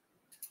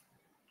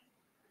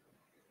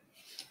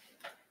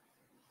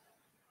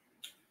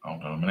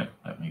 Hold on a minute.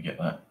 Let me get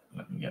that.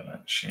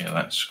 Share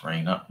that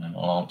screen up, and then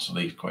I'll answer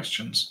these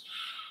questions.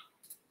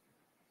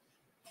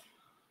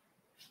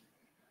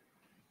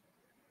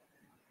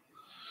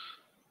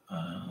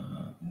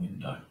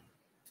 Window.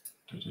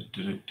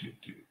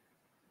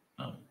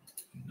 No,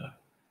 window.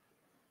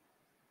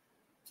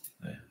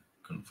 There.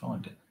 Couldn't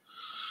find it.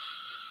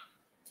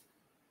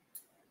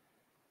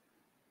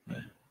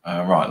 There.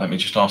 Right. Let me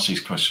just ask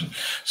these questions.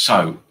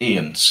 So,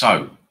 Ian.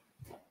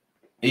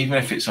 Even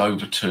if it's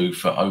over 2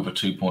 for over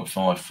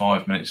 2.5,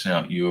 5 minutes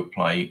out, you will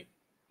play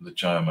the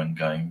German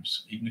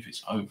games, even if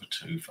it's over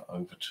 2 for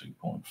over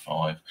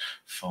 2.5,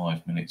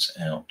 5 minutes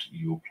out,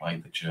 you'll play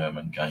the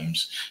German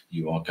games.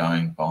 You are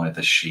going by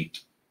the sheet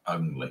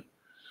only.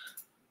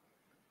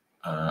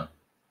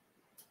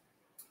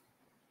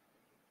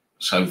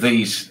 So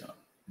these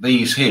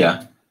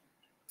here,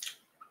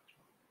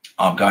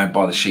 I'm going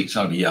by the sheets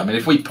only. Yeah, I mean,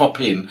 if we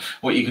pop in,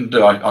 what you can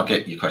do, I'll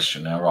get your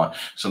question now, right?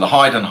 So the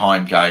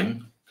Heidenheim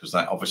game, because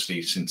that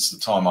obviously since the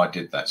time I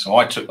did that, so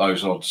I took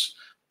those odds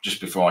just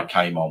before I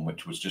came on,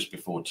 which was just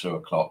before 2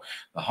 o'clock.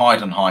 The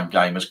Heidenheim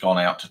game has gone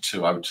out to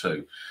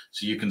 202.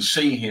 So you can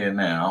see here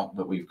now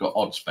that we've got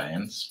odds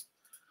bands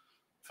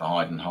for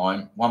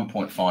Heidenheim,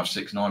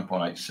 1.56,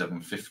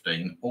 9.87,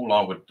 15. All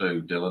I would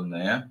do, Dylan,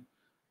 there,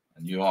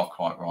 and you are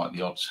quite right,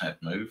 the odds had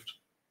moved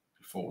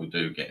before we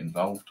do get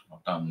involved.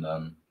 I've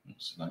done,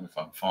 what's the name, if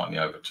I can find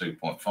the over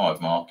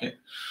 2.5 market,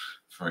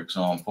 for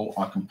example,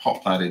 I can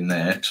pop that in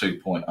there,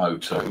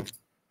 2.02,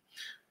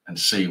 and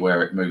see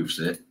where it moves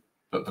it.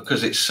 But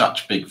because it's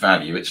such big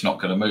value, it's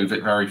not going to move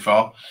it very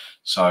far.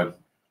 So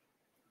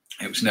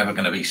it was never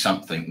going to be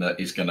something that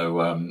is going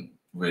to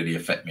really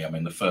affect me. I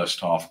mean, the first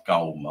half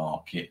goal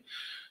market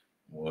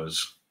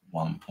was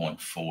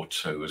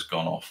 1.42, has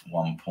gone off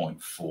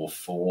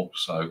 1.44.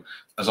 So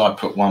as I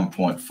put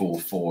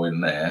 1.44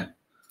 in there,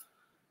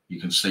 you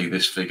can see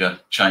this figure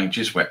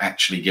changes. We're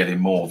actually getting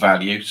more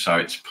value, so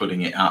it's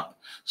putting it up.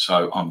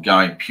 So I'm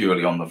going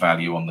purely on the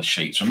value on the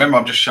sheets. Remember,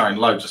 I'm just showing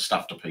loads of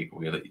stuff to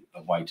people here,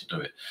 the way to do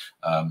it.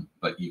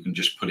 But you can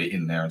just put it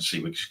in there and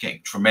see we're just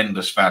getting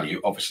tremendous value.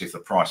 Obviously, if the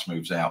price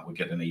moves out, we're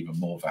getting even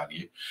more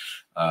value.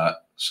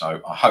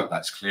 So I hope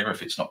that's clear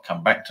if it's not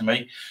come back to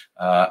me.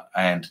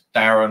 And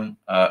Darren,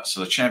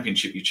 so the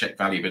championship, you check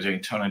value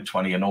between 10 and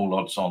 20 and all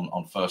odds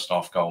on first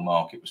half goal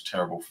market was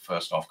terrible for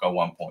first half goal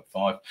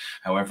 1.5.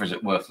 However, is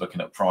it worth looking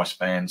at price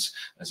bands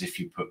as if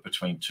you put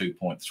between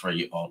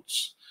 2.3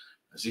 odds?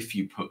 As if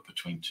you put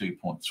between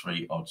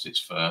 2.3 odds, it's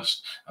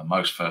first and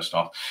most first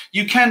half.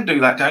 You can do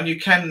that, Dan. You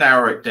can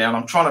narrow it down.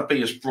 I'm trying to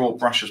be as broad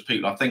brush as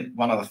people. I think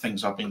one of the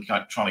things I've been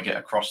trying to get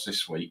across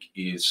this week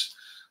is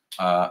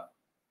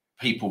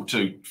people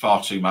do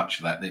far too much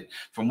of that.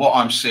 From what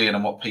I'm seeing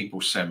and what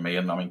people send me,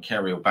 and I mean,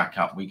 Kerry will back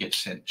up, we get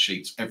sent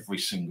sheets every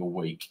single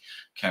week.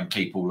 Can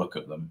people look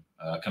at them?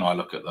 Can I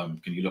look at them?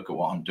 Can you look at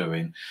what I'm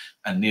doing?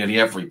 And nearly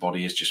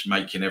everybody is just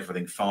making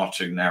everything far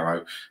too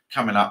narrow.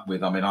 Coming up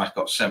with, I mean, I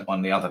got sent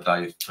one the other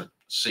day for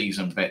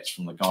season bets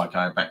from the guy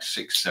going back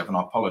 6, 7.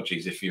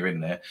 Apologies if you're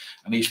in there.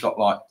 And he's got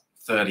like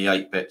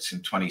 38 bets in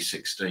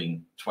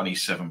 2016,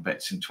 27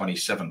 bets in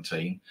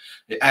 2017.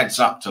 It adds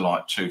up to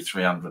like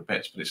 200-300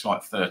 bets, but it's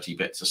like 30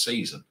 bets a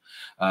season.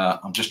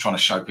 I'm just trying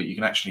to show people you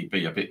can actually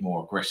be a bit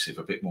more aggressive,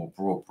 a bit more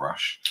broad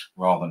brush,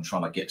 rather than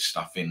trying to get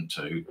stuff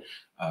into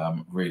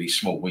really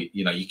small.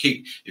 You know, you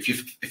keep if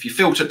you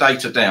filter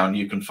data down,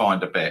 you can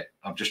find a bet.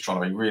 I'm just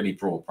trying to be really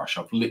broad brush.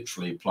 I've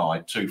literally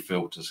applied 2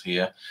 filters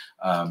here.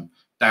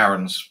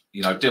 Darren's,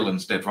 you know,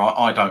 Dylan's dead right.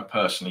 I don't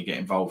personally get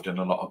involved in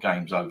a lot of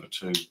games over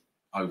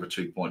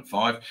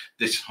 2.5.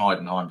 This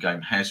Heidenheim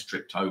game has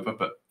tripped over,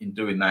 but in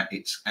doing that,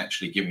 it's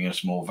actually giving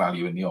us more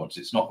value in the odds.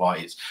 It's not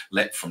like it's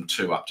let from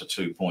 2 up to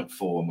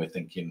 2.4 and we're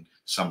thinking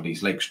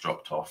somebody's legs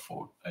dropped off,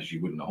 or as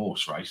you would in a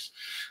horse race.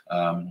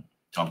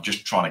 I'm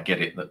just trying to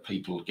get it that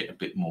people get a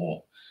bit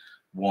more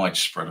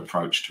widespread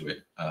approach to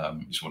it,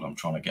 is what I'm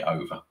trying to get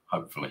over,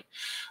 hopefully.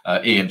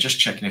 Ian, just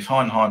checking, if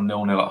Heidenheim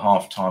 0-0 at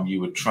half time,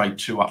 you would trade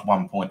 2 up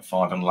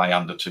 1.5 and lay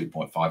under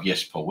 2.5.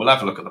 Yes, Paul, we'll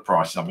have a look at the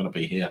prices. I'm going to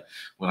be here.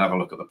 We'll have a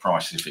look at the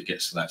prices if it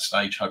gets to that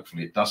stage.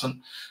 Hopefully it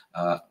doesn't,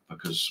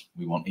 because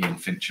we want Ian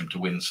Fincham to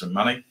win some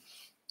money.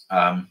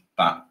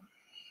 But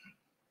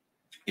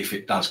if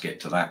it does get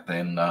to that,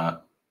 then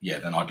yeah,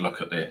 then I'd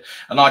look at it.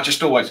 And I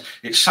just always,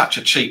 it's such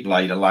a cheap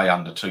lay to lay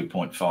under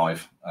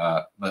 2.5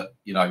 that,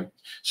 you know,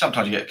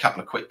 sometimes you get a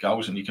couple of quick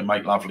goals and you can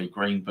make lovely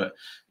green, but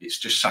it's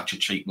just such a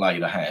cheap lay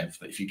to have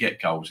that if you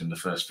get goals in the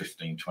first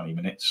 15, 20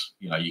 minutes,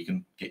 you know, you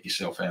can get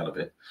yourself out of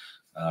it.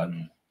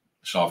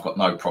 So I've got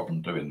no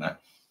problem doing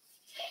that.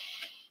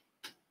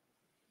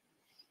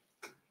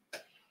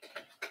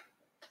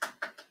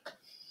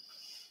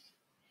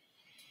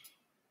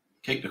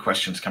 Keep the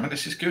questions coming.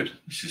 This is good.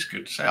 This is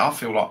good to say. I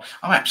feel like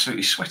I'm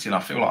absolutely sweating. I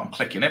feel like I'm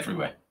clicking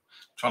everywhere.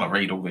 I'm trying to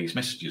read all these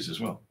messages as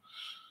well.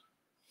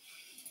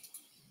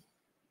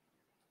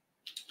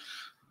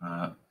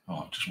 I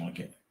just want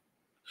to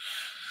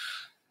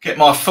get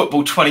my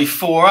football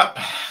 24 up.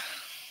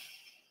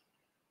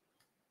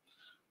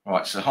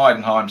 Right, so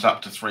Heidenheim's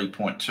up to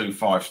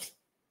 3.25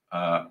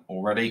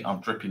 already.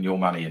 I'm dripping your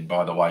money in,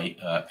 by the way,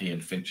 Ian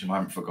Fincham. I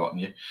haven't forgotten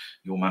you.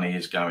 Your money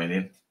is going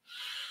in.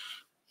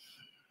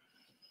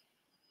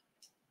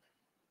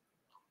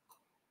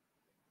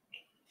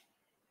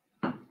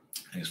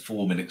 There's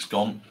 4 minutes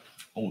gone.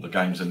 All the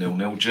games are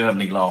 0-0.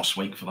 Germany last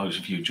week, for those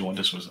of you who joined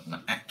us, was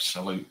an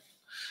absolute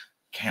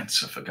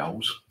cancer for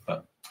goals.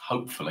 But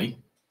hopefully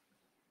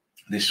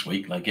this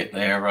week they get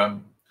their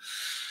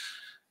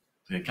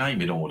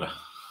game in order.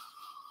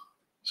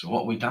 So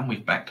what we've done,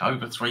 we've backed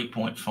over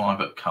 3.5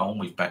 at Cole.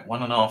 We've backed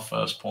 1.5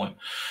 first point,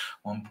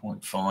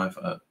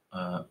 1.5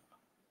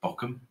 at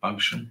Bochum,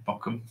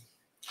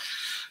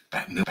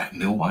 back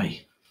Mill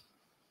Way.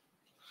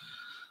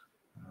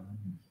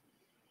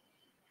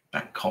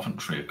 Back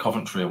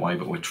Coventry away,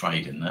 but we're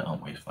trading that,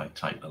 aren't we, if they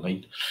take the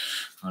lead?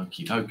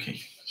 Okie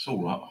dokie. It's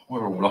all right.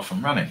 We're all off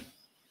and running.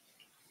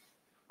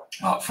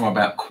 From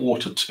about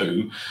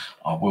 1:45,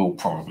 I will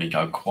probably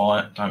go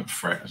quiet. Don't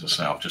fret, as I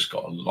say, I've just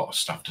got a lot of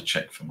stuff to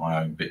check for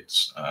my own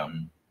bits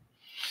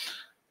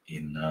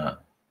in the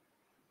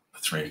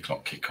 3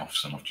 o'clock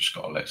kickoffs, and I've just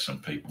got to let some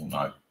people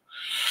know.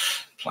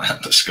 Play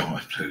under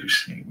Sky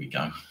Blues. Here we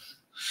go.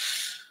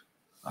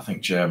 I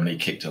think Germany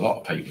kicked a lot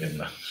of people in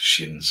the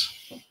shins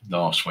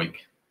last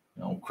week.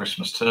 The old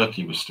Christmas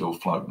turkey was still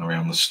floating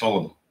around the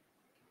Stollen.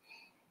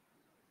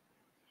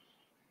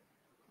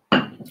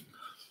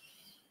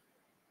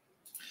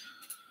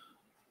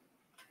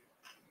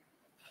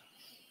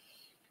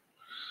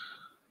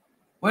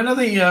 When are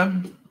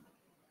the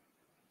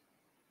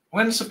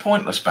when's the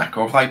Pointless back,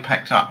 or have they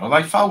packed up? Are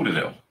they folded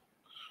it?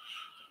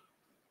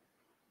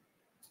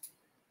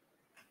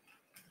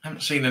 I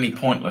haven't seen any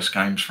Pointless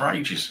games for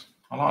ages.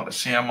 I like to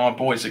see how my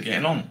boys are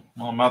getting on.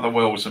 My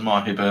Motherwells and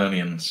my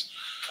Hibernians.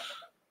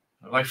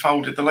 They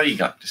folded the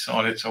league up,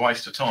 decided it's a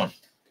waste of time.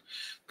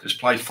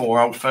 Just play 4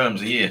 old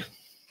firms a year.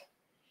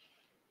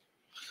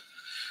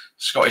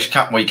 Scottish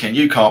Cup weekend,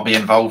 you can't be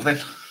involved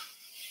then.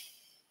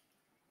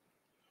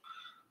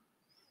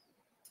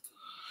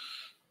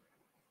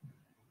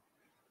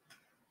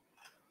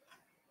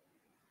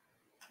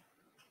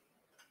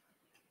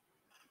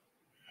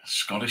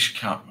 Scottish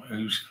Cup,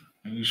 who's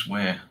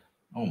where?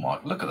 Oh my!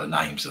 Look at the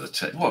names of the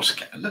team.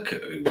 Look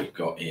at who we've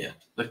got here.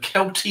 The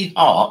Kelty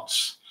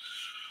Hearts,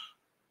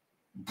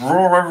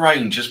 Brora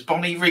Rangers,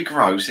 Bonnie Rig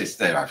Rose.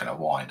 They're having a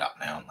wind up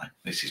now, aren't they?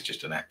 This is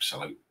just an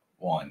absolute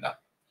wind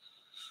up.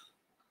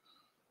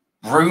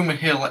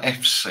 Broomhill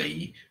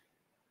FC,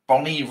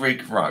 Bonnie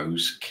Rig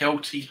Rose,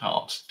 Kelty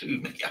Hearts. Do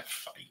me a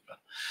favour.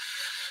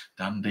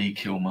 Dundee,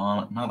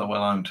 Kilmarnock,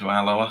 Motherwell home to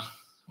Alloa.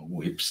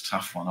 Whibs,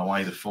 tough one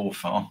away the 4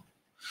 farm.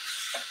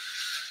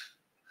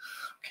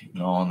 Keep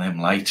an eye on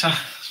them later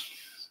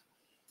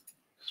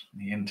for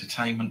the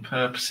entertainment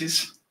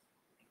purposes.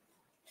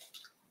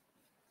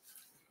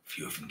 A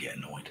few of them get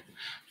annoyed.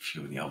 A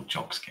few of the old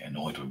jocks get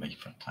annoyed with me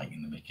for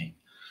taking the mickey.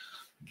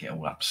 Get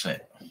all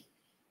upset.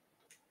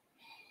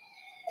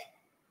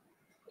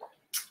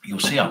 You'll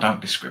see I don't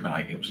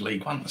discriminate. It was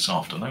League One this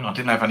afternoon. I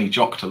didn't have any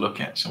jock to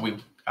look at, so we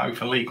go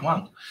for League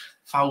One.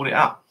 Fold it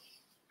up.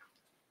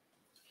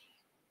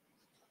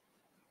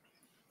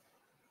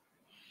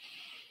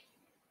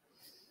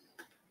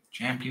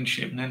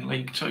 Championship and then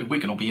League Two.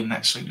 We're going to be in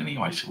that soon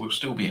anyway, so we'll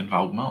still be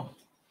involved, Mark.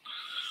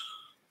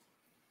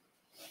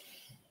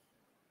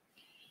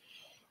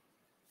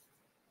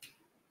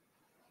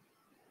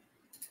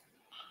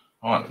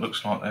 All right,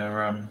 looks like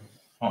there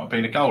might have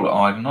been a goal at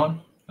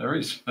Heidenheim. There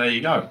is. There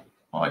you go.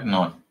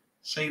 Heidenheim.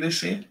 See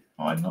this here?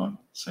 Heidenheim.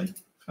 See?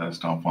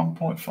 First half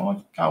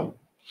 1.5. Goal.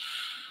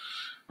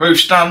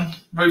 Roof's done.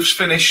 Roof's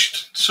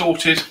finished.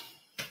 Sorted.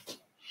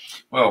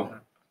 Well,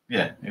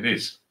 yeah, it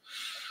is.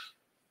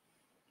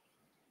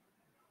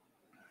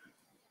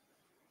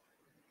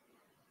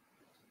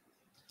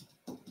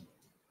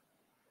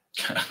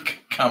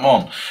 Come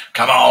on.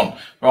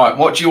 Right,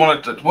 what do you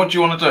want to do?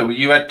 Well,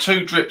 you had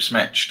 2 drips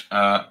matched,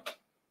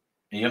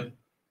 Ian.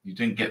 You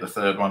didn't get the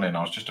 3rd one in.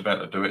 I was just about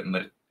to do it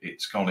and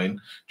it's gone in.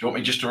 Do you want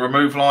me just to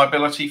remove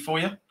liability for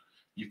you?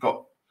 You've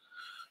got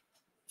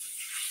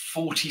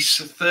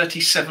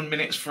 37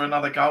 minutes for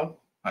another goal.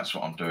 That's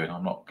what I'm doing.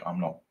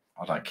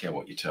 I don't care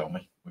what you tell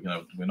me.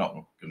 We're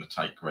not gonna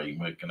take green.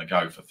 We're gonna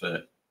go for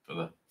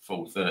the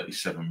full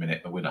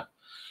 37-minute, the winner.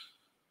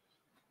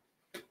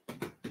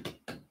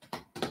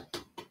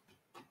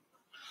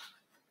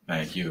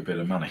 Bag you a bit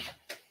of money.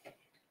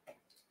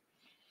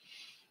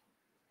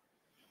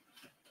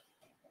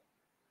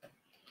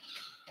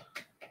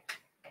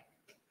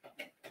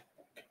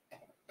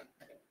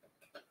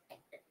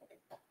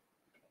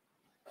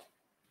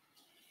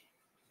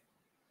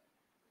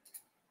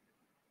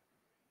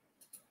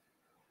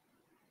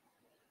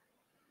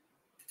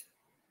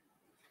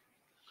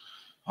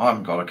 I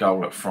haven't got a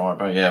goal at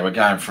Friday. Yeah, we're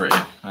going for it.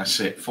 That's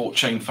it.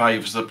 Fortune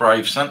favours the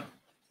brave, son.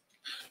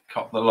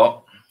 Cop the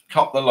lot.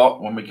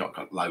 When we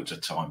got loads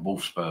of time.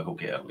 Wolfsburg will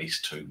get at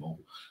least 2 more.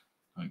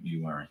 Don't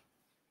you worry.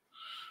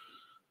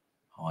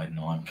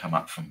 Heidenheim come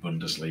up from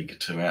Bundesliga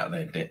 2 out of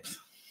their depth.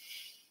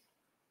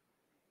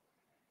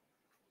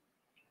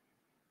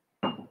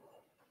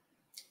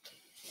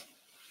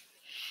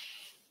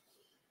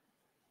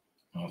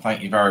 Well,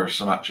 thank you very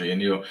much, Ian.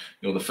 You're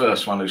the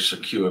first one who's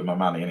secured my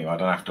money anyway. I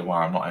don't have to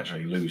worry. I'm not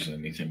actually losing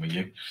anything with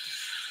you.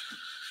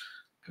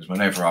 Because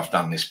whenever I've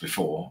done this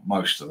before,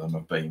 most of them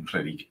have been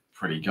pretty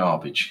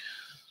garbage.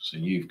 So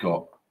you've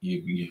got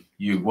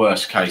you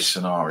worst case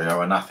scenario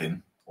are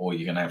nothing, or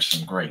you're going to have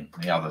some green.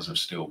 The others have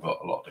still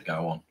got a lot to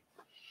go on.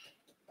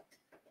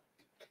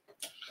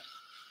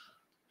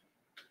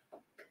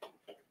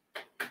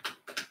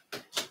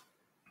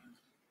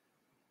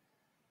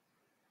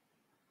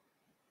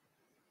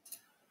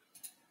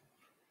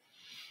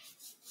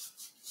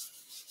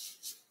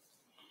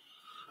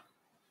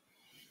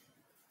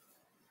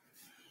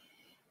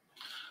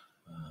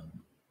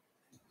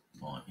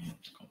 Right, yeah,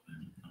 it's got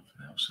them,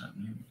 nothing else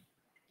happening.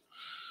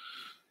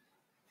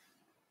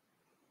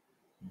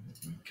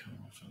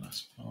 For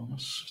Las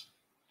Palmas.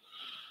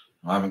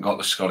 I haven't got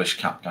the Scottish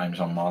Cup games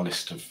on my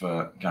list of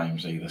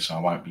games either, so I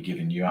won't be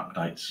giving you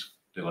updates.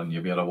 Dylan,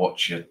 you'll be able to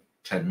watch you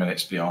 10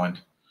 minutes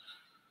behind.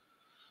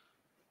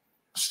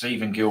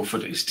 Stephen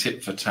Guildford is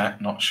tit for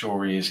tat. Not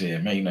sure he is here.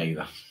 Me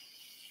neither.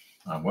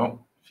 Oh,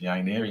 well, if he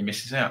ain't here, he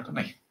misses out,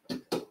 doesn't he?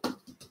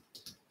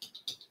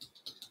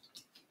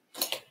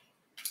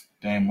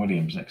 Dan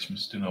Williams,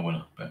 Xmas dinner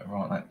winner. Better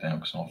write that down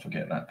because I'll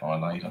forget that by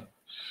later.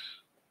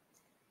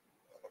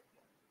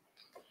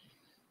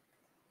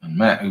 And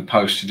Matt, who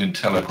posted in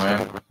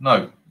Telegram,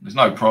 no, there's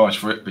no prize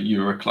for it, but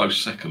you were a close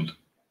second.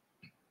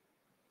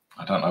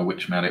 I don't know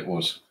which Matt it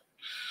was.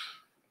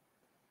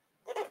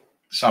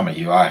 Some of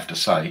you, I have to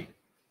say,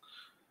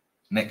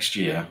 next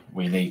year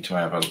we need to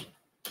have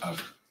a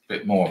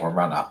bit more of a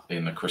run-up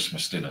in the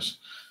Christmas dinners,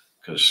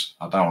 because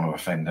I don't want to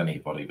offend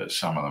anybody, but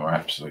some of them are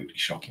absolutely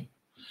shocking.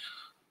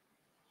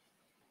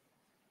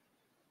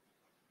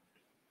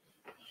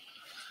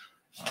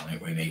 I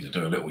think we need to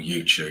do a little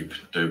YouTube,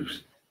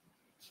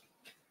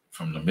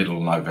 from the middle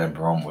of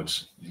November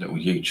onwards, a little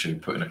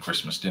YouTube putting a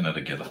Christmas dinner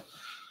together.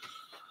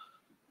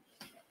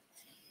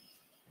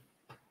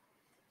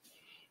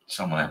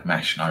 Someone had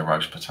mashed, no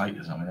roast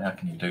potatoes. I mean, how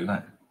can you do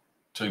that?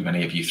 Too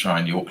many of you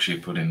throwing Yorkshire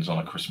puddings on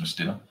a Christmas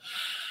dinner.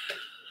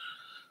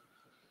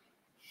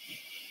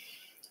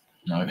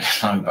 No,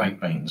 no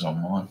baked beans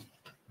on mine.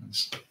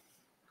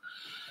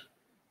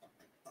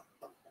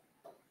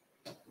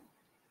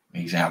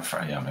 He's out for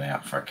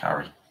a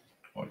curry.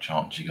 What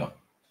chance you got?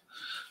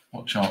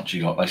 What chance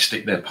you got? They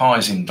stick their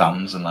pies in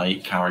duns and they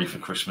eat curry for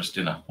Christmas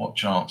dinner. What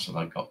chance have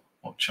they got?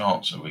 What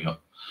chance have we got?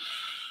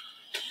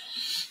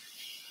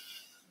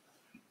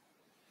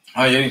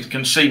 Oh, you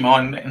can see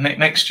mine.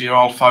 Next year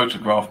I'll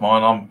photograph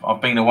mine.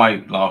 I've been away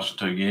the last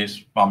 2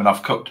 years. I mean,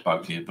 I've cooked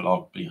both years, but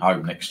I'll be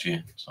home next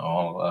year.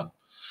 So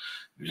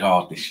it was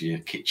hard this year.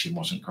 Kitchen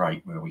wasn't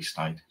great where we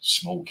stayed.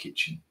 Small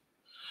kitchen.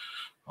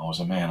 I was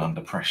a man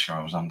under pressure.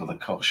 I was under the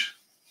cosh.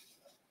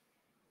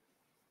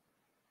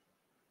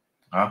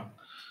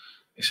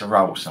 It's a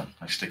roll, son.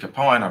 They stick a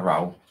pie in a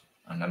roll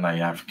and then they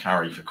have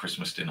curry for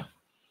Christmas dinner.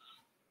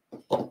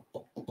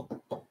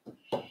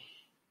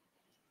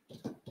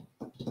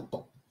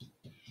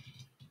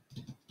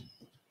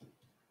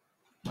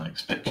 I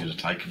expect you to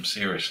take them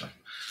seriously.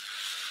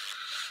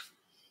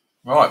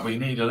 Right, we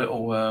need a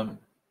little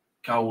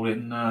goal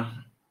in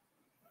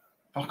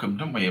Bochum,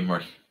 don't we,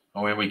 Imri?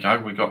 Oh, here we go.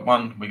 We got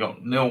 0-1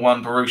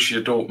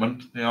 Borussia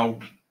Dortmund. The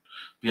old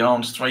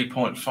Bjarne's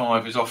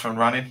 3.5 is off and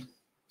running.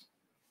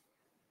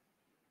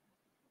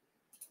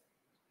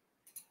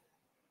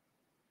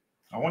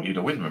 I want you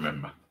to win,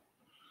 remember.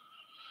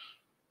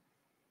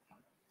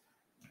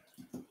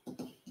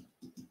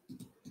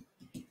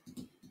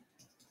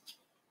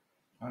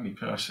 Only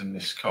person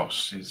this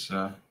costs is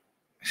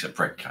it's a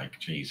bread cake.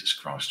 Jesus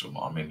Christ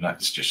almighty. I mean,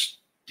 that's just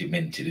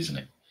demented, isn't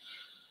it?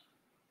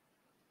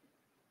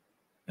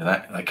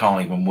 They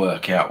can't even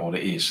work out what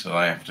it is, so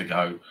they have to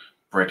go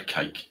bread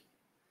cake.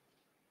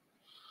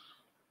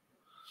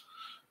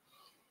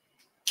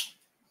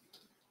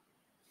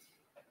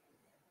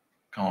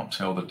 Can't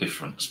tell the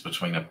difference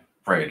between a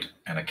bread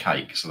and a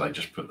cake, so they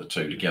just put the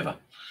two together.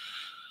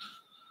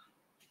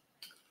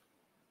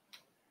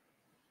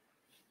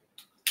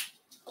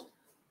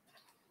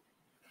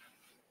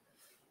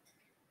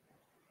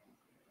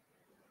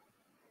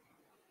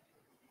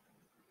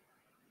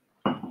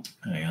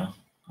 There you are.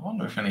 I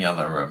wonder if any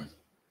other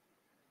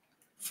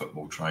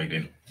football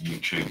trading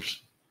YouTubes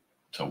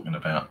talking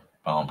about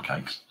barm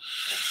cakes.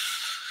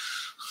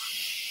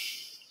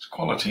 It's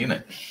quality, isn't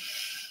it?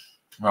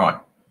 Right.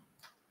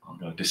 I'm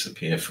going to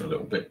disappear for a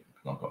little bit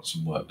because I've got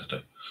some work to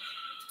do.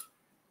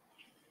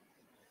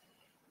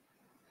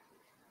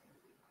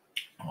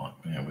 All right,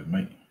 bear with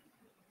me.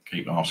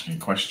 Keep asking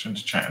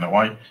questions, chatting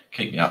away.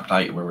 Keep me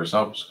updated with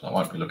results. I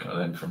won't be looking at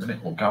them for a minute,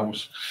 or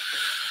goals.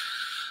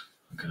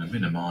 I'm going to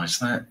minimise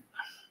that.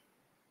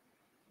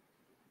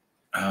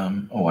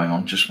 Oh, hang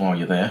on, just while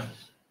you're there.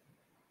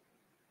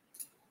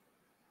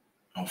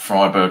 Oh,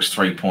 Freiburg's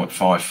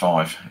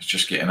 3.55. It's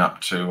just getting up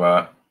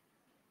to.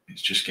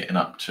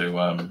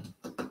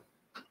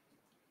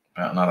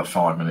 About another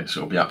 5 minutes.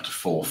 It'll be up to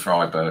 4.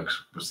 Freiburg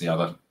was the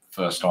other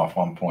first half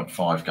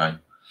 1.5 game.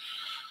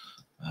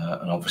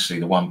 And obviously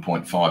the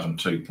 1.5 and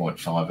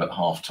 2.5 at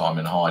half time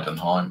in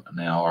Heidenheim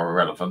now are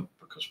irrelevant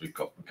because we've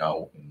got the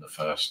goal in the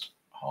first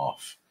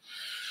half.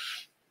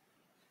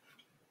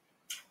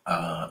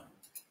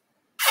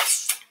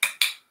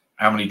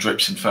 How many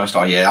drips in first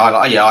half?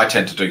 I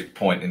tend to do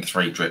point in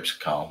 3 drips,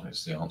 Carl,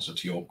 is the answer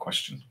to your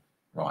question.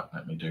 Right,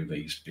 let me do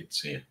these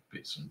bits here,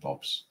 bits and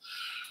bobs.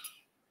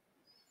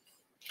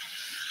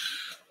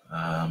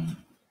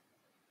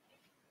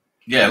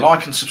 Yeah,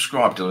 like and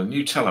subscribe, Dylan.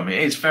 You tell them it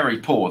is very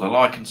poor, the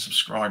like and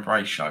subscribe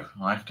ratio,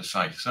 I have to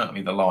say.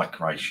 Certainly the like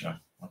ratio.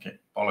 I get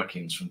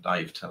bollockings from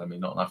Dave telling me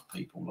not enough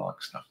people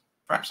like stuff.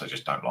 Perhaps they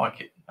just don't like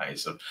it.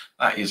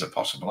 That is a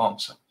possible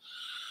answer.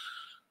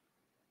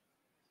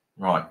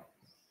 Right.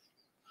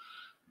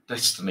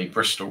 Destiny,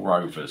 Bristol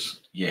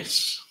Rovers.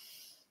 Yes.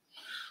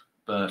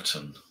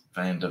 Burton,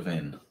 Van der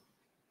Ven.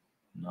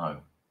 No.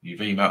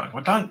 You've emailed.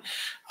 I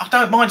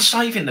don't mind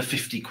saving the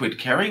 50 quid,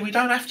 Kerry. We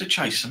don't have to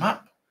chase them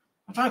up.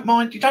 I don't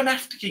mind. You don't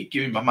have to keep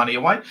giving my money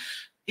away.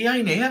 He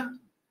ain't here.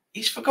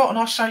 He's forgotten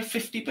I saved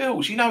 50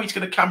 bills. You know he's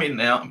going to come in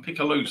now and pick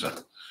a loser.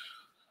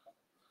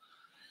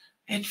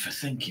 Head for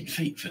thinking,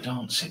 feet for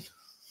dancing.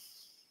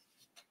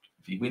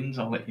 If he wins,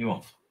 I'll let you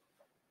off.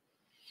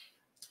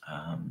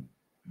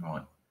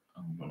 Right.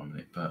 Hold on a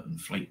minute. Burton,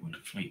 Fleetwood.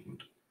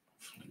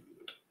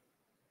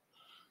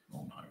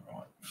 Oh no,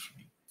 right.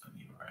 Fleetwood,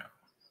 you were out.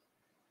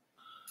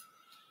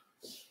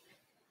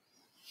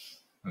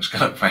 I was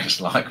going to press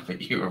like,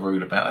 but you were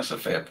rude about. That's a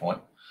fair point.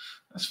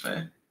 That's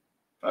fair.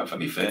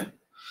 Perfectly fair.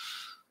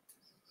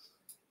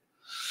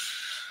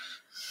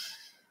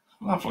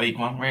 Love League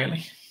One,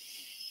 really.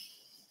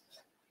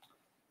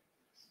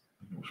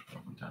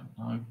 Probably don't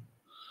know.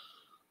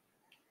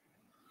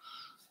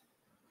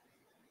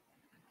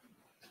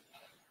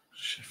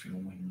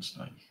 Sheffield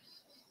Wednesday.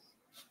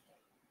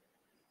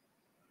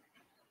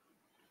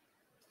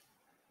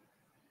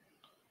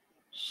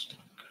 Stoke.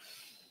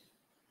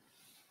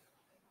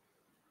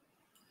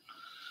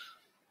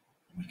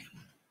 Wigan.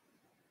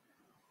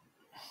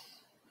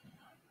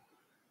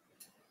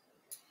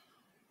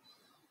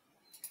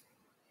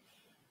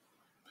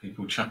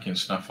 People chucking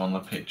stuff on the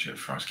pitch at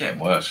first. It's getting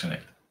worse, isn't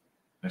it?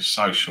 There's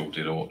social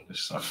did all this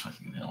stuff.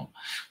 You know,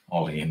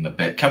 Ollie in the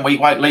bed. Can we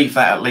leave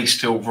that at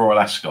least till Royal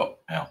Ascot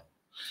now?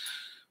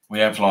 We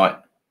have like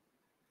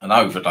an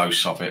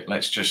overdose of it.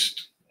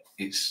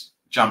 It's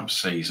jump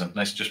season.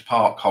 Let's just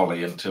park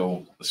Holly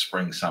until the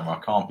spring, summer. I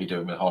can't be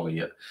doing with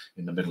Holly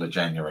in the middle of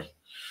January.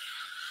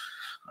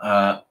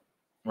 Right,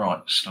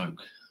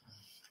 Stoke.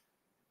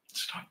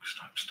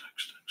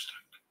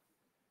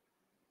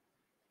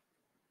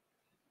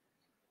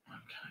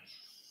 Okay.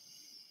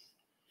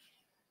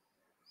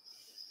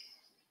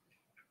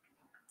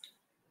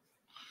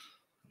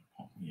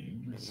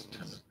 Let's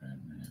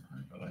Telegram there.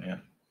 I've got it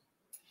here.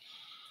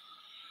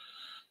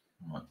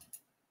 Right.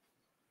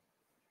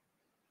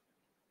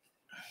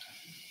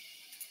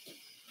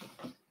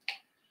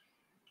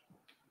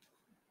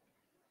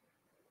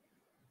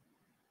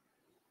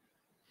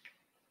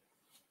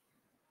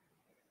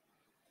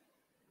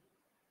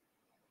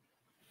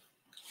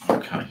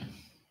 Okay.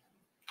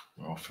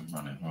 We're off and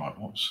running. Right,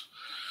 what's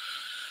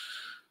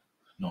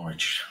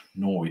Norwich?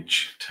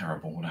 Norwich.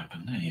 Terrible what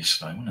happened there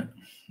yesterday, wasn't it?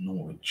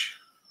 Norwich.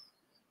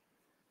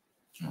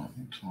 Right,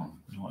 what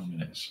time? 9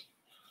 minutes.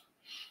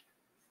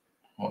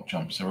 What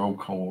jumps? They're all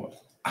called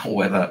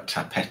all-weather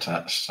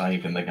Tapeta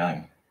saving the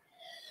game.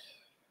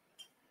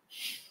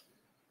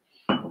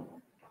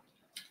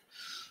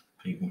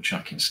 People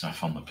chucking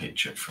stuff on the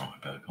pitch at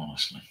Freiburg,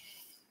 honestly.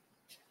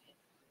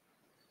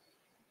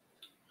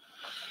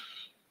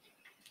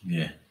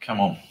 Yeah,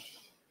 come on.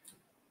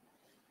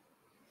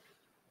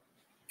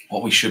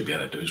 What we should be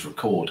able to do is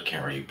record,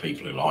 Kerry,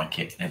 people who like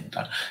it, and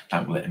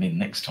don't let them in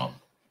next time.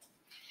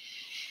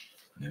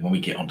 And then when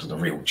we get onto the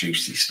real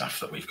juicy stuff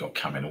that we've got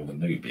coming, all the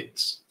new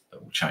bits that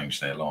will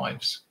change their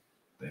lives,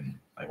 then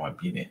they won't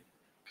be in it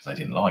because they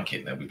didn't like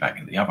it. They'll be back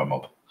in the other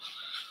mob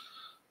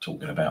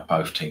talking about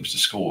both teams to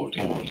score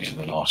in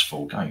the last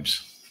 4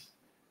 games.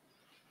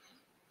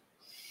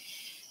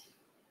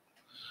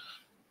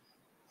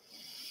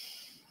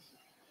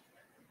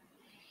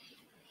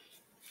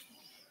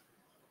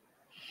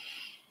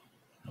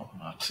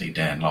 I see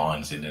Dan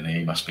Lyons in, and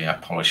he must be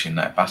out polishing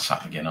that bus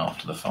up again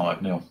after the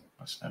 5-0.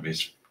 Must have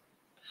his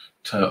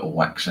turtle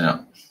wax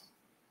out.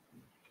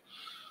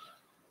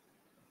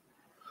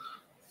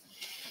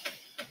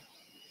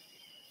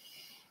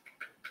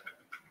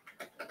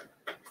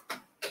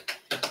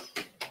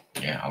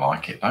 Yeah, I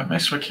like it. Don't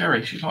mess with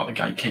Kerry. She's like the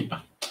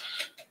gatekeeper.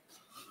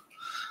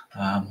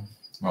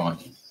 Right.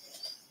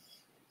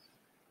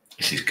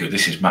 This is good.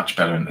 This is much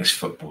better than this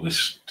football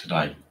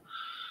today.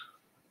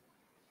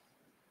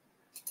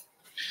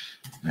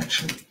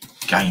 Actually,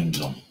 games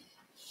on.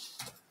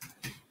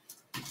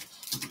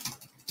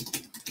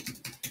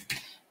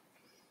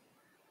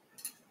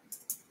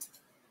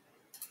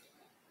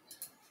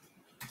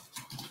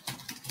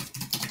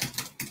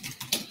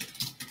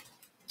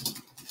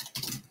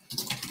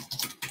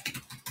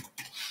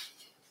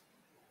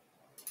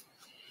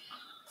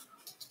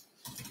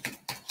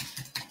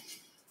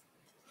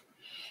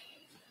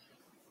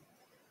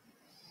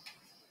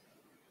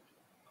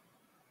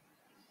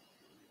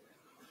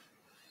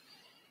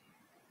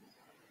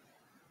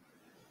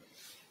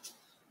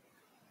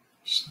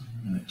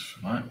 Minutes for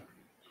that.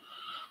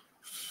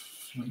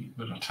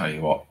 But I'll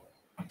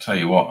tell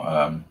you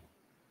what,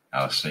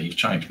 Alistair, you've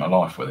changed my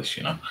life with this,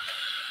 you know.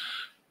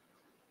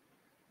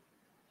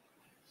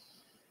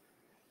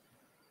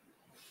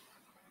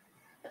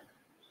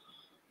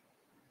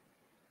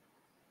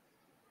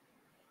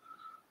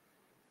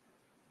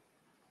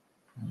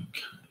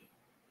 Okay.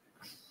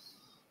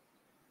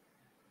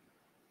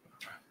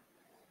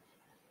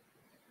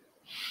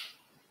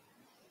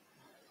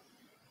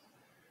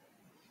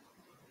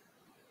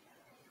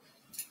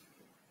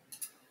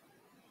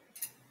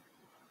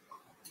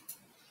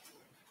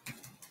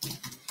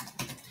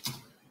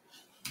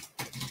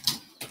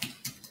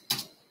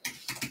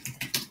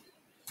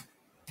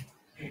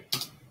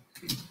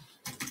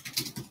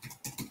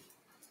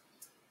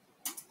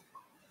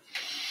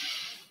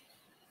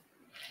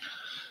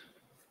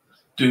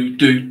 Do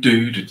do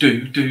do do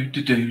do do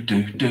do do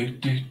do do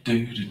do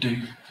do do.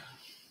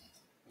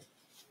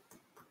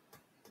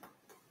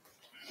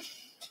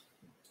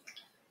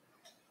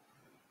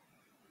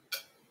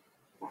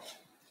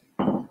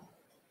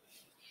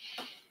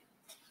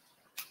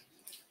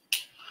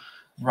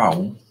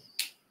 Roll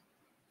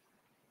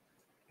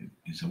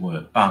is a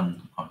word.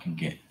 Bun, I can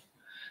get.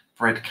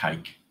 Bread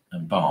cake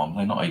and balm,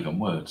 they're not even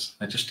words.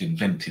 They're just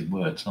invented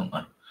words, aren't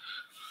they?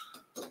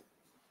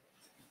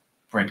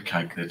 Bread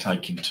cake, they're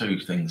taking two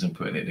things and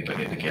putting it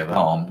together.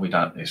 Balm,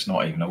 it's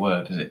not even a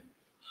word, is it?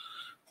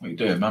 What are you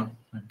doing, Mum?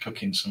 I'm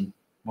cooking some,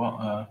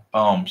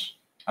 balms.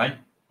 Hey?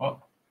 What?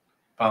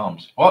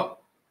 Balms. What?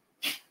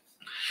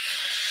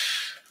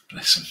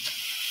 Bless him.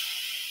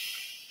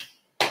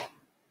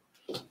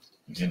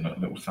 He's in a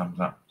little thumbs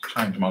up.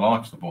 Changed my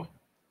life, the boy.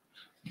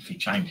 If he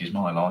changes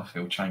my life,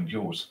 he'll change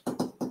yours.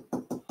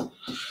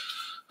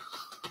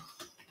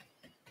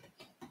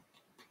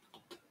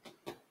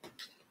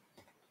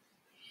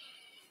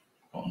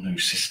 Got a new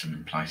system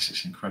in place,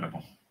 it's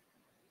incredible.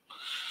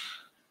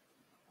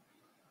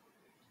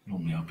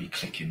 Normally I'll be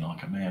clicking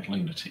like a mad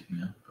lunatic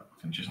now, but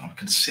I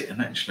can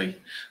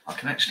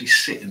actually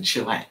sit and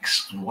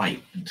chillax and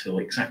wait until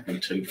exactly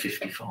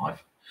 2:55.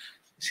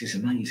 This is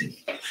amazing.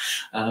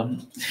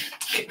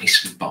 Get me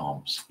some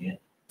balms, yeah.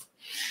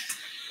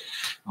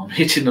 I'm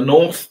hitting the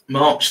north,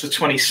 March the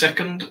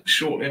 22nd,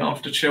 shortly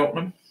after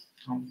Cheltenham.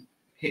 I'm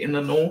hitting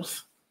the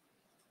north.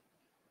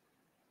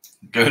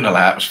 Goonal,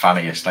 that was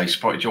funny yesterday.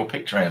 Spotted your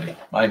picture, Andy.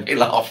 Made me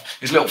laugh.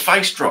 His little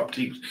face dropped.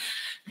 He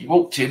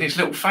walked in, his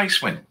little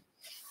face went.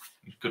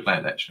 He was a good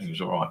lad, actually. He was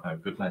all right, though.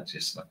 Good lads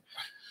yesterday.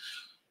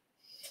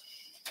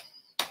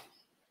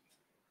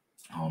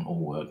 On all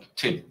work.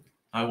 Tim,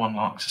 no one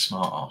likes a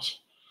smart ass.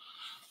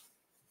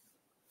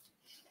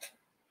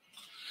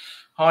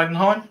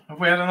 Heidenheim, have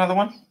we had another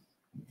one?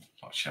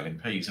 It's like shelling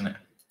peas, isn't it?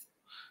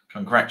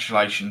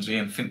 Congratulations,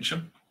 Ian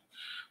Fincham.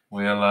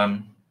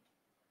 We'll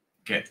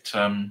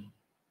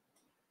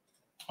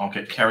I'll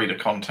get Kerry to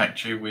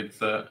contact you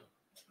with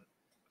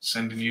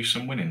sending you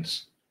some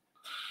winnings.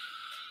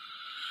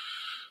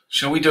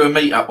 Shall we do a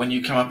meet-up when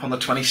you come up on the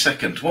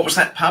 22nd? What was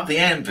that pub? The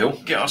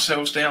Anvil? Get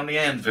ourselves down the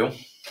Anvil.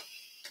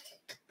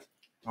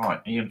 Right,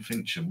 Ian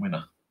Fincham,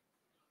 winner.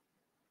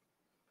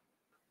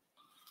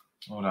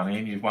 Well done,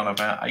 Ian. You've won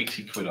about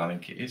 80 quid, I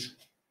think it is.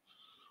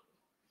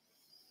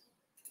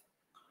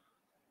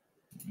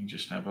 Let me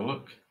just have a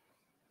look.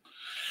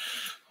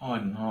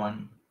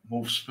 Heidenheim,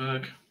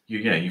 Wolfsburg.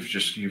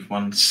 You've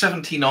won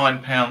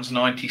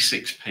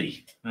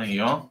 £79.96p. There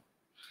you are.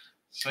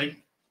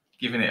 See,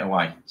 giving it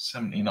away.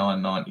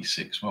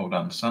 79.96. Well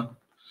done, son.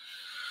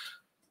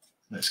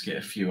 Let's get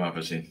a few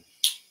others in.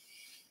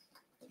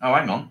 Oh,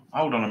 hang on.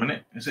 Hold on a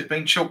minute. Has it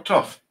been chalked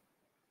off?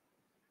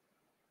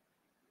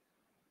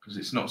 Because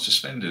it's not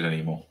suspended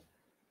anymore.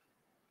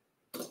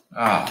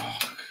 Ah,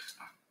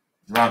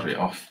 rub it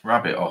off.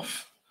 Rub it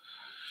off.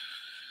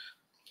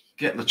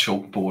 Get the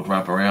chalkboard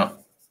rubber out.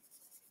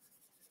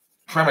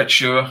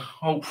 Premature,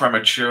 all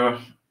premature.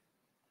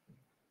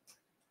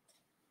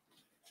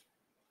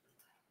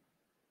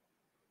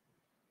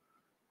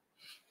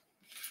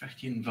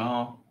 Fucking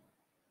VAR.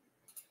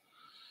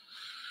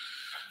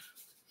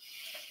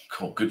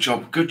 Cool, good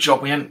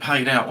job we hadn't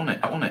paid out,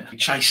 wasn't it? Be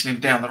chasing him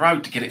down the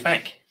road to get it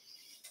back.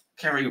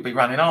 Kerry will be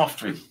running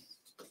after him.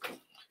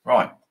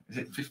 Right, is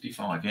it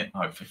 55 yet?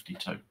 No,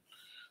 52.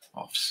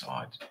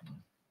 Offside.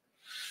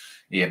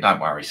 Yeah, don't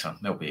worry, son,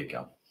 there'll be a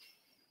goal.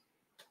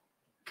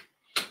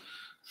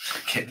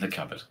 Get in the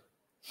cupboard.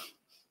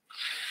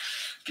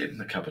 Get in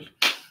the cupboard.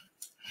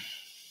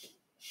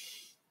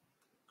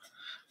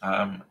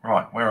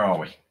 Right, where are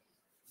we?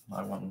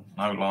 No one,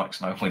 no likes,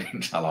 no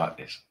winnings. I like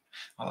this.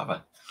 I love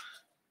it.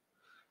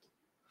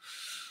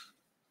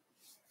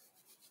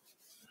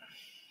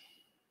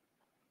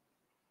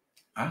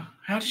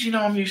 How did you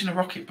know I'm using a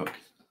rocket book?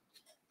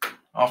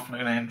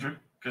 Afternoon, Andrew.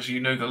 Because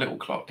you knew the little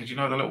cloth. Did you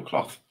know the little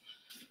cloth?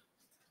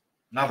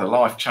 Another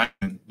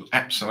life-changing,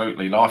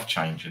 absolutely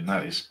life-changing,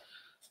 that is.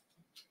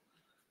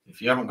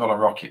 If you haven't got a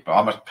rocket book,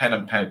 I'm a pen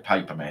and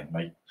paper man,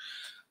 mate.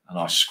 And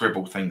I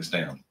scribble things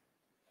down.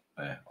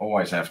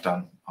 Always have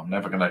done. I'm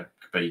never going to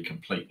be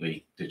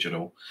completely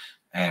digital.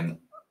 And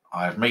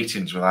I have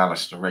meetings with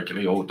Alistair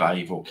regularly, or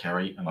Dave or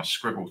Kerry, and I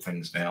scribble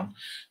things down,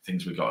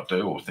 things we've got to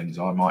do or things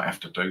I might have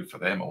to do for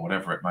them or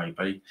whatever it may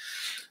be.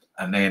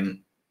 And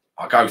then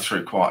I go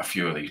through quite a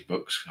few of these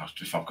books.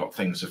 If I've got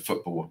things of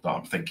football that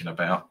I'm thinking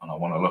about and I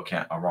want to look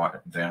at, I write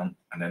them down,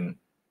 and then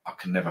I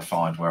can never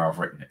find where I've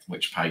written it,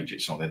 which page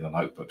it's on in the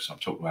notebook. So I've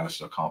talked to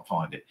Alistair, I can't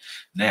find it.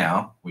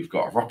 Now we've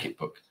got a rocket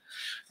book.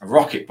 A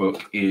rocket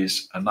book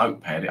is a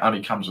notepad. It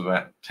only comes with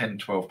about 10,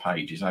 12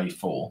 pages,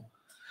 A4,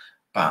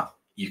 but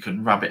you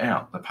can rub it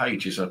out. The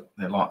pages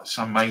they're like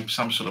some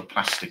sort of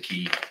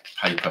plasticky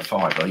paper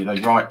fibre.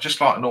 They write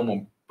just like a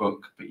normal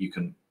book, but you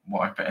can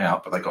wipe it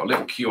out. But they've got a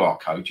little QR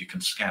code. You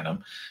can scan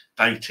them,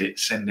 date it,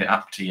 send it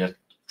up to your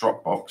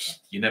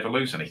Dropbox. You never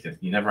lose anything.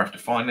 You never have to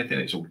find anything.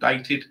 It's all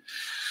dated.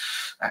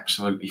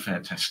 Absolutely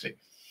fantastic.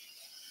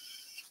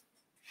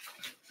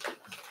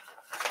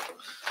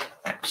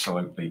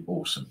 absolutely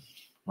awesome.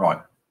 Right,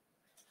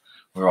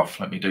 we're off.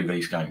 Let me do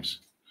these games.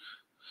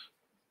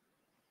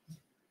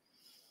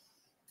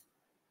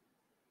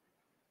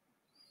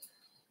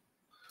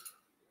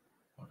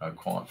 I'll go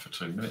quiet for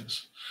 2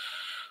 minutes.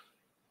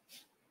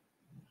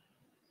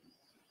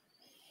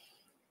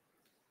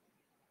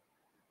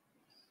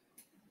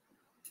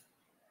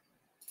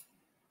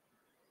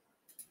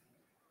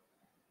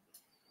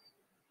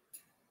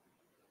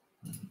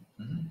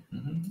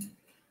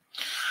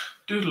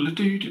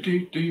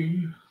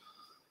 Doodle-doo-doo-doo-doo.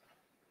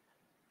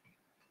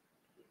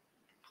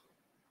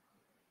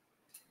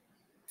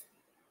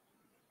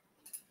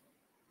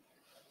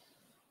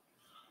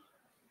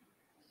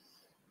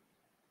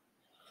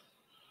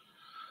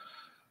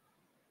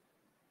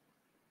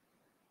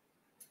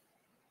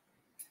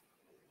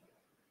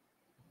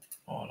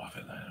 Oh, I love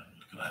it there.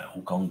 Look at that,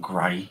 all gone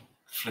grey.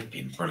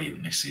 Flipping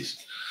brilliant this is.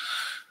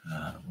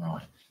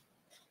 Right.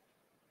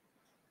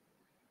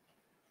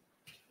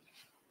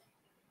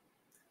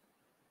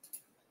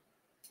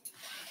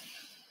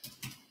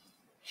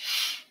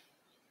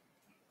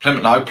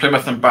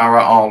 Plymouth and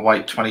Borough, I'll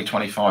wait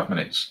 20-25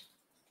 minutes.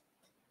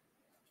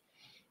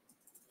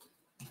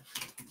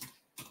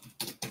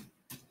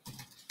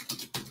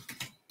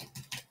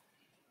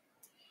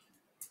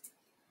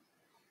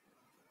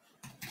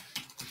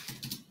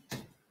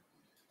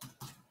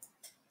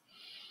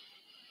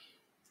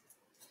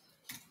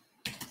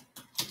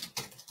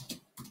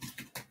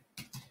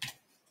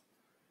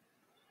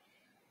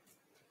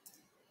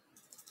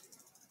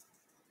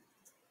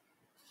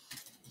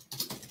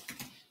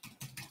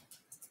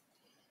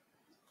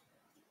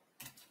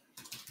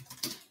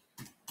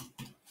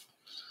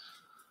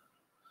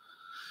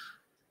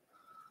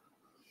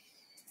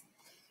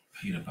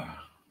 Peterborough.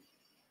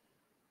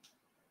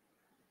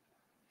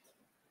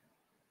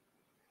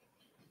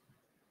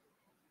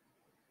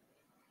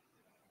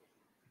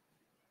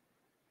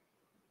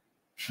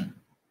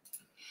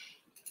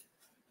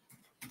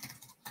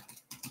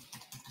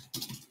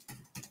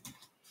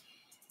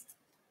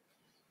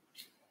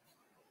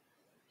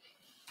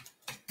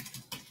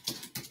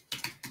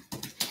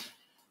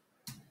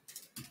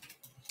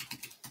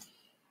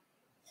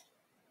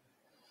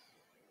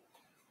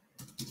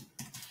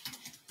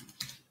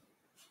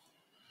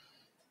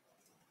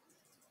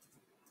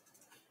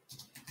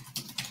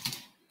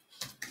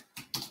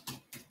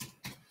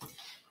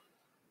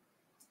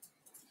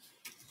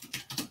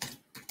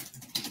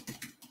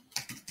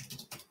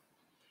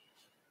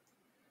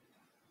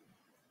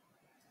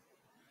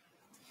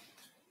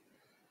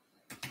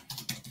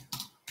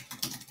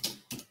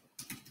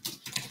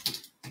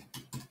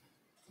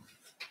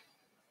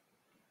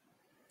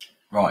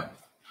 Right,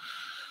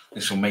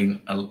 this will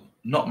mean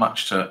not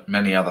much to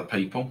many other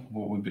people.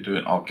 What we'll be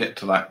doing, I'll get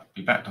to that,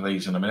 be back to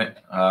these in a minute.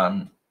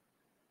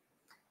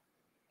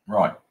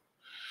 Right,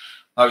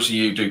 those of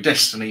you who do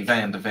Destiny,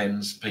 Van der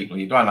Ven's, people,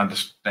 you don't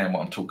understand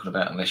what I'm talking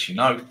about unless you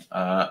know.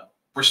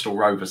 Bristol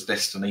Rovers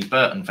Destiny,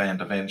 Burton Van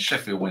der Ven,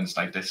 Sheffield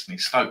Wednesday Destiny,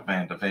 Stoke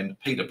Van der Ven,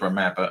 Peterborough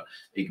Mabbott,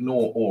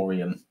 Ignore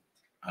Orient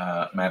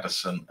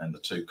Madison, and the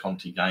 2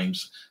 Conti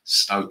games.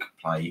 Stoke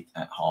play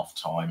at half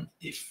time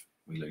if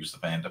we lose the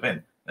Van der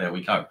Ven. There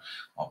we go.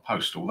 I'll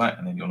post all that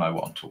and then you'll know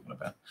what I'm talking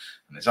about.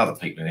 And there's other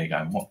people in here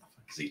going, what the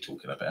fuck is he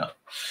talking about?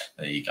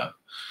 There you go.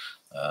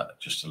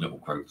 Just a little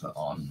group that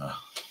I'm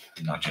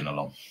nudging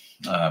along.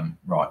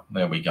 Right,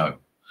 there we go.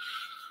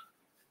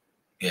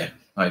 Yeah,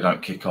 they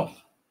don't kick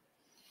off.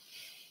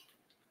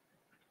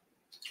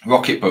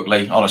 Rocketbook,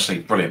 Lee, honestly,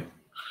 brilliant.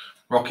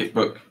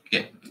 Rocketbook,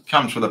 yeah,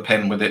 comes with a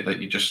pen with it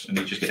that you just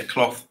get a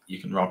cloth, you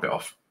can rub it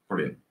off.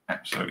 Brilliant,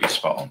 absolutely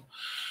spot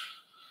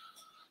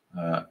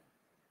on.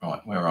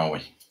 Right, where are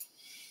we?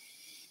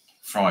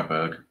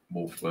 Freiburg,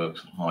 Wolfsburg,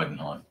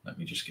 Heidenheim. Let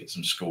me just get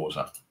some scores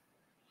up.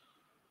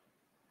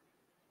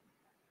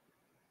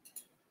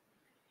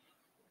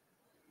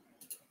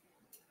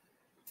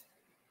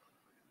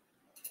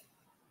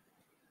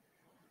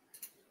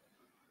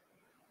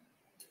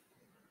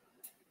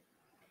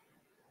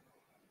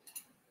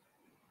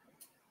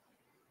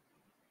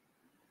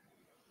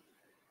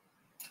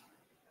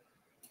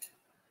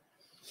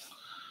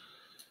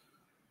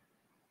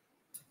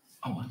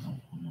 Oh, I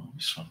know,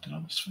 this one, did I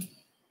miss one?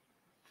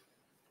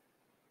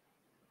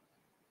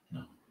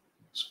 No,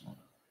 that's one.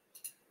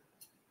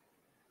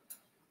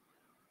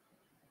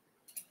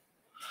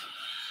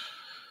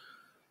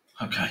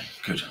 Okay,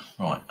 good.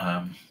 Right,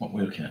 what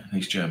we're looking at,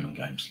 these German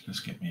games.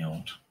 Let's get me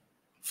old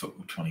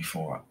Football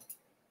 24 up.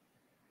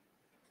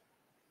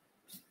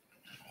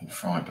 Oh,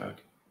 Freiburg.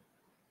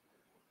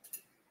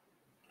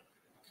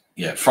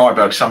 Yeah,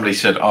 Freiburg, somebody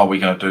said, are we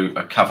going to do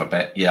a cover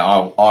bet? Yeah,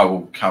 I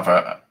will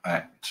cover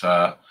at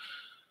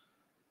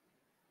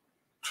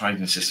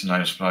trading system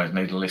owners players.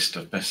 Need a list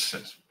of best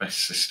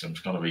systems.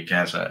 Got to be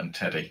Gaza and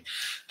Teddy.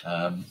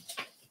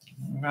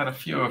 We've had a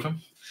few of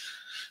them.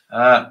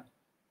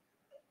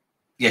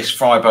 Yes,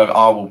 Freiburg,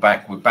 I will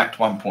back. We've backed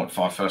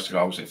 1.5 first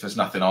goals. If there's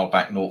nothing, I'll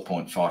back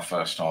 0.5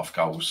 first half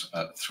goals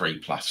at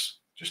 3+,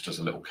 just as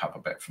a little cover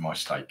bet for my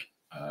stake.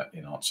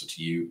 In answer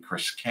to you,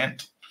 Chris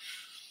Kent.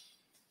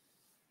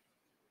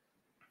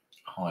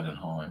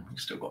 Heidenheim, we've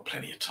still got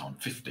plenty of time,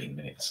 15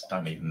 minutes,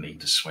 don't even need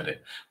to sweat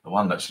it. The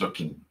one that's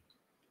looking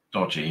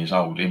dodgy is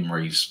old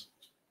Imre's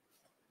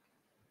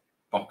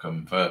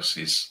Bochum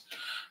versus,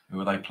 who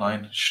are they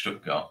playing?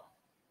 Stuttgart.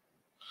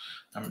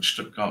 Haven't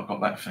Stuttgart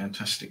got that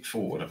fantastic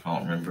forward? I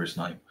can't remember his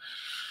name.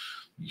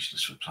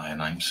 Useless for player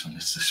names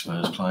unless the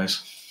Spurs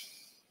players.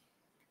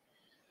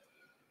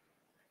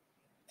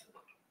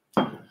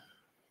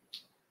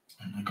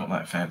 And they got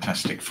that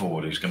fantastic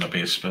forward who's going to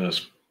be a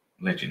Spurs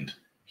legend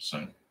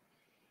soon.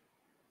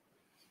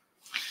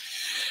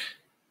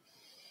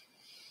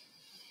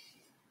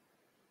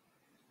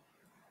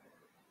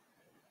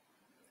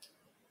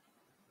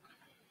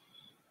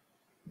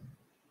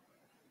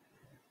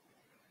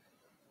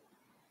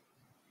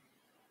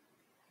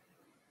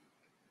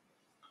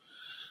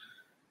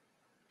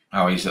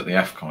 Oh, he's at the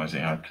AFCON, is he?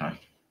 Okay.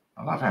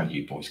 I love how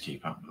you boys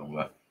keep up with all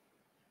that.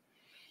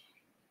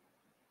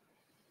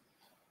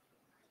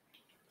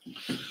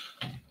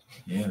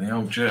 Yeah, the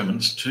old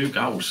Germans, 2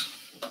 goals.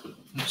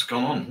 What's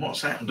gone on?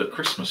 What's happened at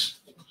Christmas?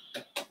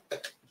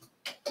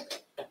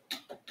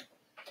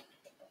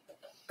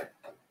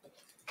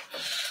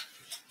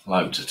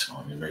 Loads of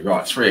time.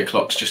 Right, 3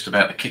 o'clock's just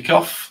about to kick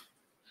off.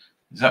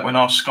 Is that when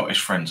our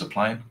Scottish friends are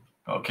playing?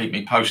 Got to keep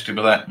me posted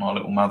with that, my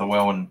little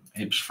Motherwell and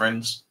Hibs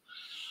friends.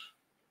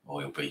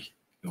 Or he'll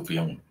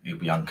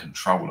be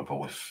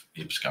uncontrollable if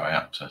Hibs go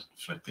out to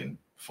flipping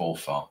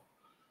forfeit.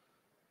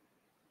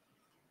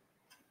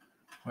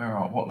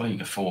 What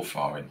league are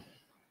forfeit in?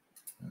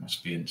 It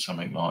must be in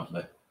something like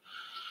the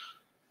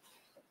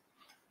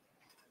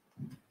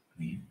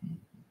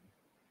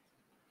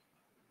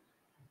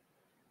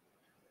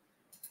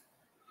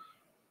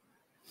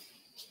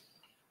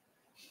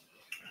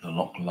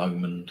Loch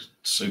Lomond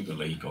Super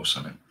League or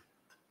something.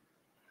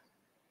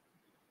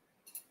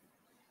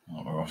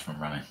 Oh, we're off and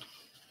running.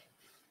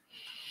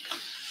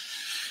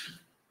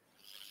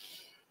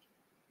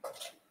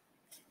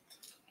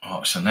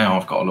 Right, so now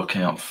I've got to look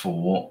out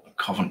for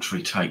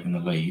Coventry taking the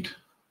lead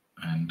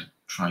and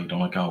trade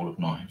on a goal of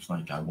 9 if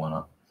they go 1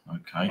 up.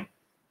 Okay.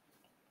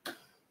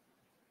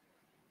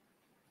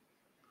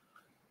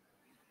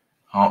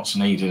 Hearts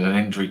needed an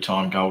injury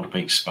time goal to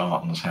beat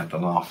Spartans. Had the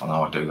laugh. I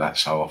know I do that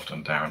so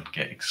often, Darren, to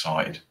get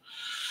excited.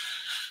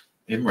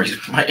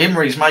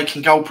 Imre's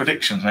making goal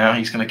predictions now.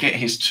 He's going to get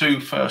his 2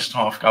 first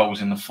half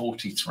goals in the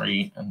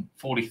 43rd and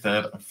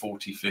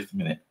 45th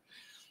minute.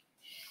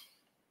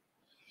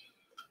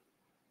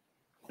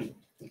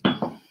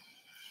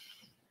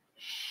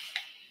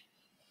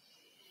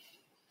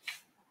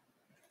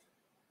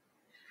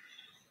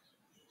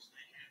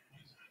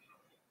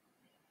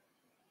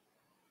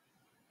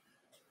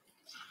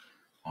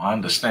 I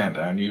understand,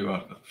 Aaron, you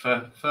are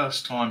the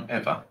first time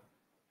ever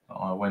that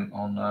I went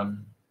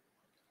on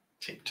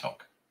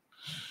TikTok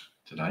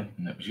today,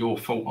 and it was your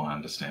fault, I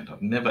understand.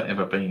 I've never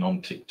ever been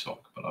on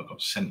TikTok, but I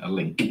got sent a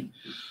link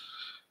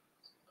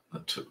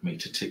that took me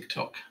to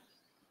TikTok.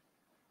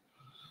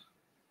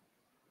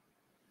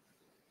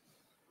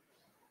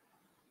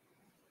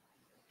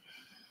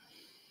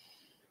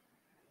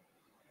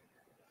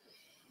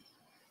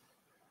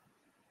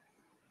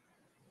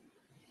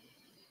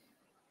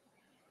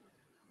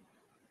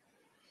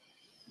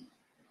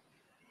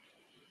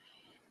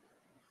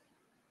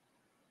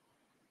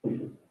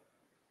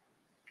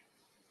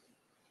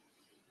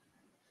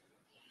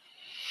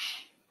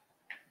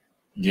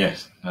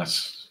 Yes,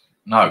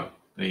 no,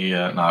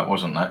 it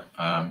wasn't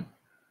that.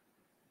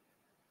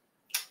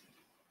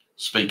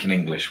 Speaking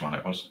English one,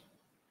 it was.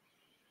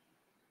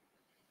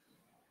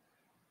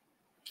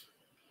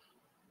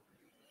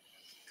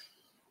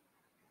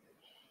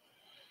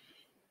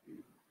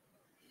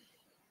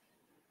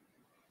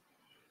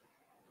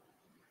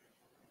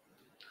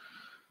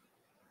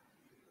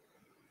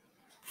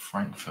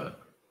 Frankfurt.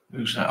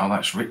 Who's that? Oh,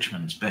 that's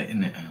Richmond's bet,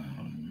 isn't it?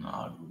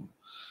 Oh,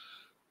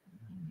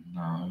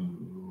 no.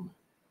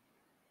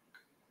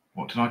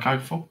 What did I go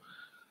for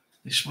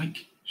this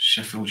week?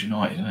 Sheffield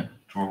United, isn't it?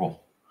 Draw.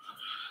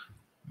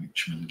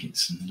 Richmond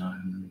gets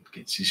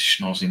his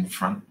schnoz in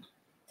front.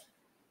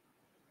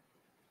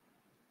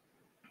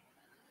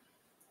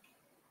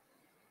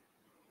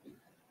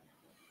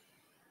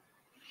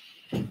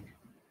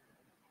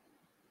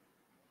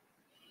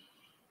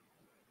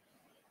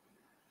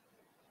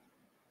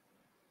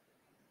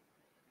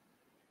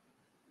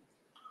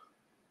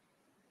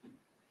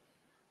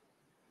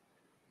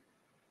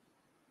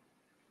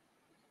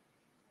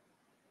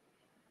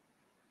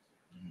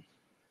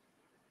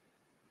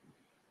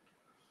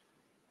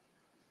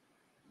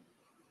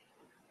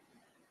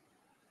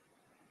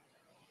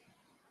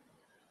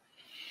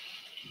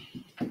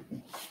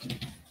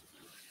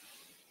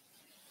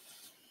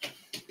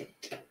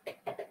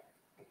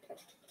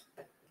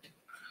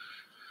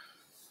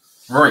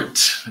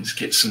 Right, let's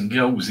get some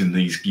goals in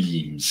these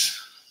games.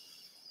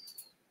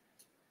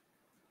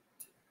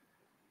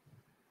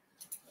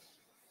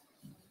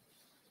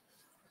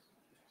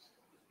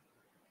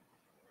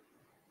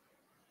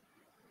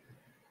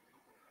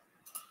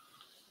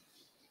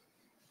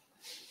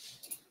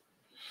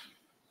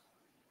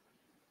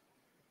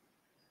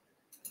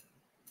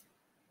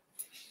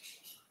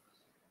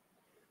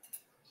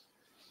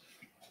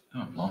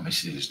 Oh, my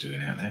missus is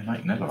doing out there,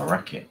 making a lot of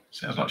racket.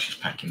 Sounds like she's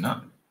packing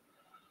up.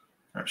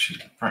 Perhaps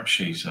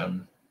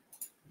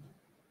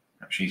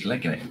she's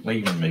legging it,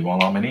 leaving me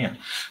while I'm in here.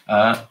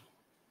 I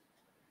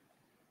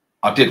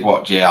did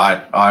watch. Yeah,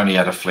 I only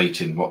had a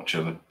fleeting watch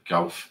of the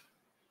golf.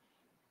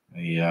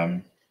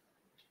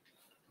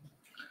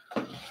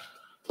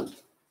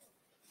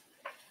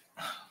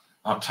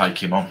 I'll take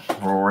him on,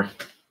 Rory.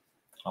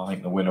 I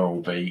think the winner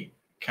will be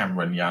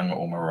Cameron Young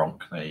or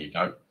Maronk. There you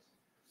go.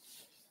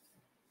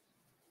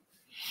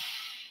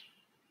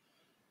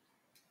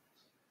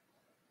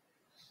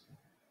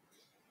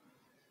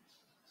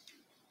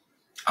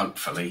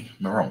 Hopefully,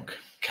 Maronk.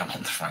 Come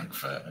on, the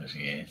Frankfurters.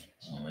 Yeah.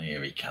 Oh,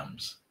 here he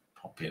comes.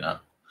 Popping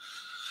up.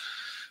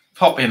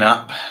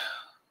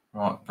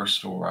 Right,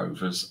 Bristol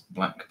Rovers,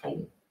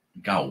 Blackpool,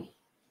 goal.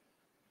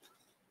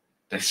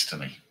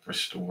 Destiny,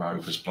 Bristol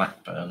Rovers,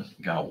 Blackburn,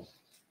 goal.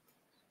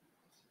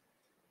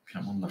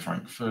 Come on, the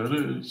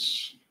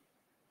Frankfurters.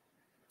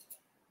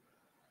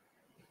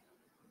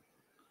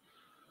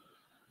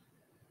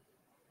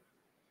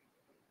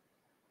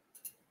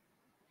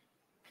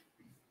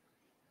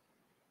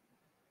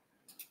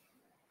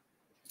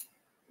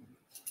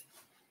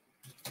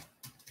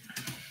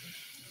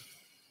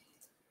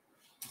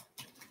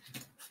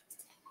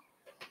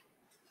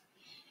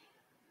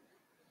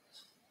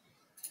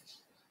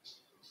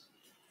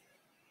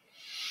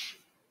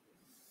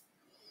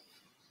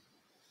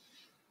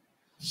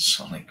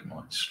 Sonic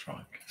might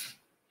strike.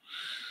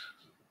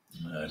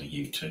 Murder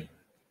you two.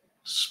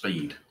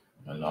 Speed.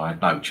 Well, I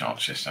had no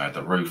chance yesterday. I had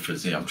the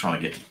roofers here. I'm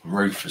trying to get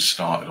roofers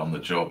started on the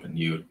job, and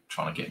you were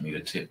trying to get me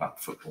to tip up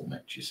football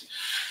matches.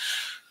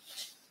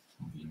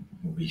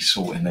 We'll be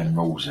sorting them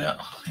rules out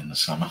in the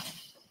summer.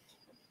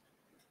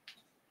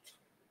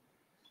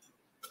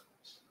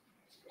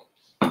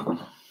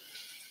 I'll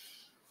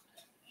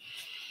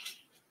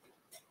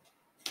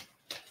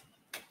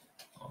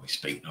be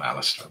speaking to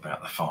Alistair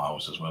about the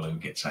files as well, who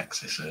gets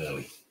access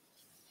early.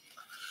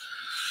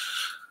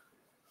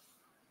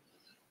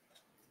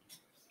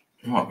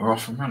 Right, we're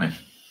off and running.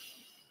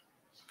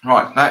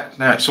 Right,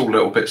 now it's all a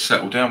little bit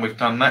settled down. We've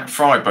done that.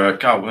 Freiburg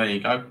goal, there you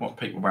go. What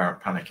people were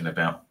panicking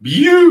about.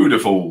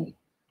 Beautiful.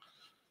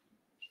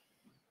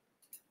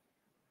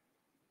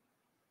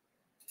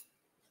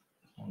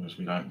 As long as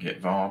we don't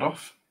get VAR'd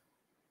off.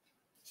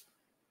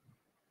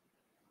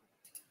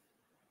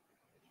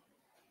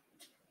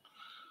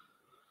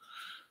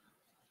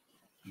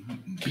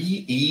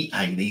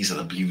 BEA, these are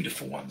the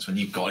beautiful ones. When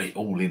you've got it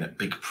all in at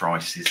big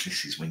prices,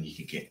 this is when you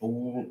can get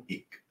all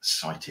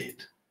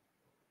excited.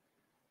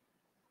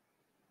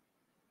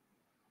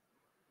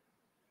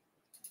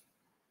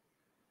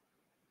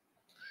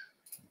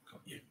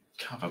 Got your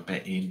cover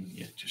bet in.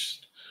 You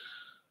just,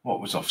 what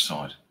was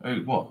offside? Oh,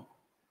 what?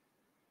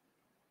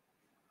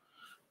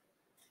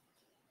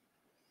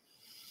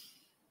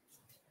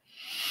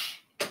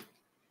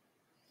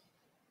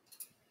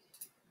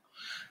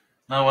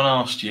 No one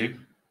asked you.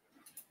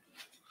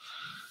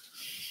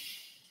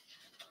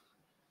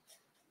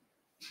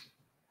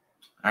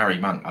 Harry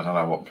Monk, I don't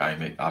know what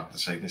game it. I can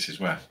see this is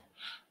where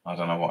I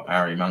don't know what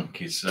Harry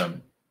Monk is.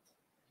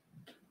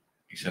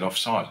 He said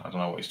offside. I don't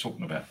know what he's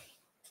talking about.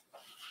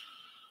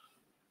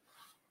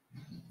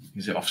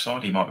 Is it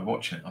offside? He might be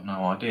watching it. I've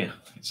no idea.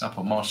 It's up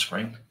on my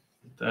screen.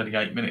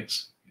 38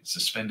 minutes. It's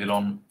suspended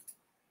on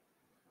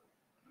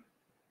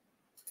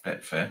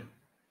Betfair.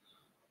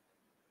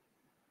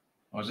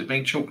 Or is it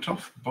being chalked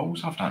off?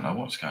 Balls? I don't know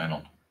what's going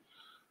on.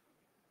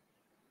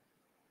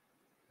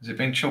 Is it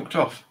being chalked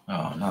off?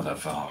 Oh, another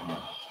VAR.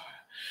 Oh.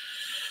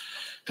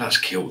 Does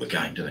kill the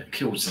game, doesn't it?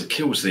 Kills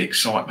the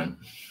excitement.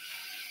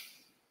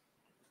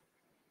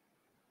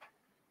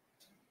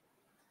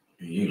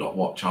 You lot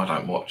watch. I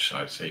don't watch, so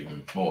it's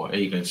even more.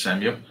 Evening,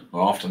 Samuel.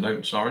 Or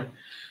afternoon, sorry.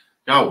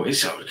 Oh,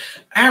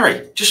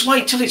 Harry, just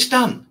wait till it's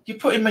done. You're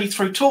putting me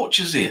through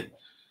tortures here.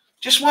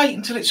 Just wait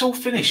until it's all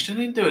finished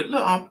and then do it.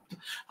 Look,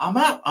 I'm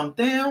up, I'm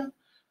down.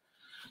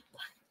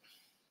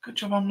 Good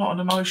job I'm not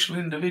an emotional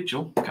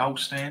individual. Gold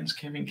stands,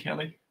 Kevin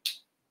Kelly.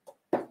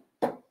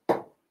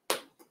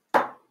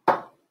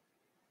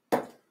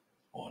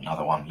 Or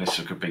another one. This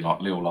could be like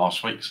Lil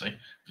last week, see?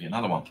 Be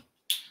another one.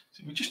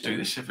 So we just do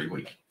this every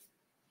week.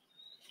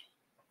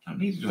 Don't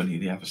need to do any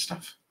of the other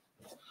stuff.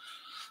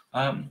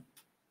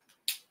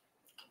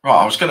 Right,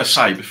 I was going to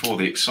say before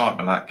the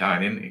excitement of that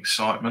going in,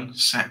 excitement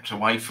sapped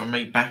away from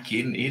me, back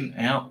in,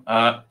 out.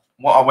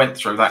 What I went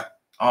through that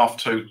half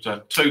two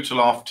to 2 till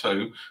half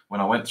 2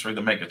 when I went through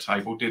the mega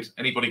table, did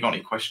anybody got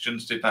any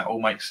questions? Did that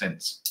all make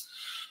sense?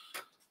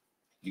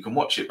 You can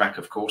watch it back,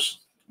 of course.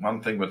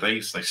 One thing with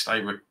these, they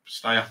stay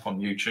up on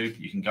YouTube.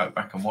 You can go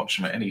back and watch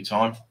them at any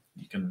time.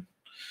 You can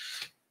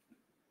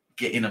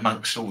get in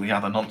amongst all the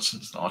other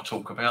nonsense that I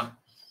talk about.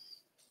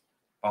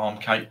 Farm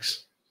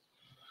cakes.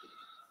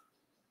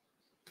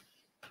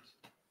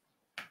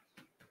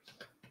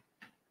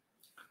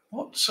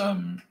 What's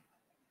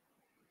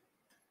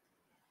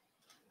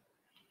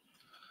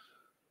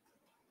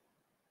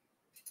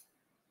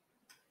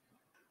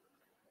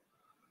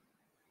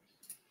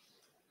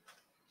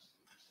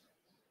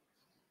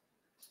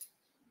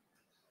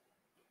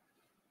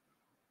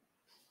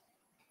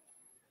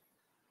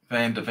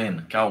Van der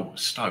Ven, goal,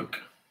 Stoke.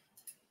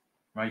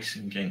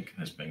 Racing Gink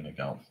has been a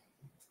goal.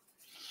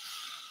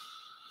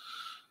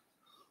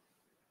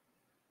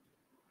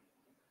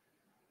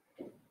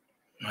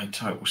 Made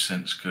total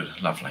sense.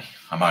 Good, lovely.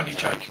 I'm only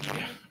joking with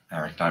you,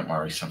 Harry. Don't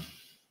worry, son.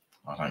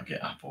 I don't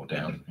get up or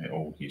down.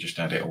 You just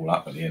add it all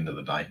up at the end of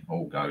the day. It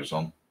all goes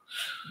on.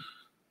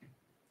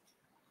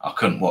 I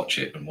couldn't watch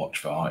it and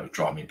watch VAR. It would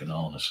drive me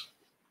bananas.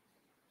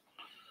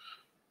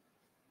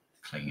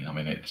 Clinging. I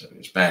mean,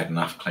 it's bad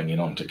enough clinging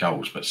on to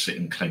goals, but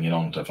clinging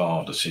on to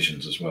VAR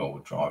decisions as well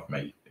would drive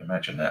me.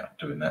 Imagine that,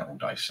 doing that all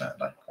day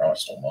Saturday.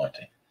 Christ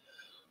almighty.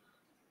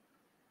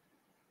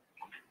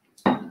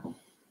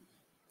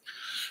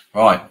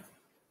 Right,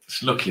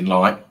 it's looking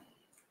like,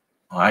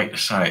 I hate to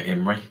say it,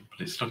 Imri, but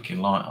it's looking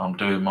like I'm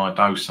doing my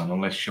dose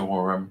unless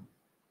your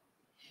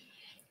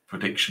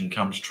prediction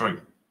comes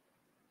true.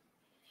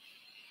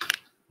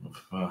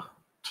 Of,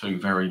 two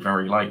very,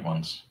 very late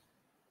ones.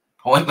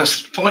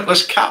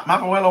 Pointless cut,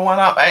 Motherwell one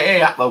up,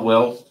 hey, up the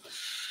will.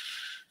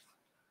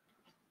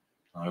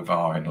 No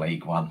VAR in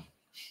League One.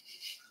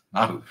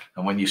 No,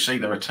 and when you see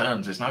the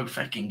returns, there's no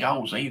fucking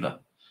goals either.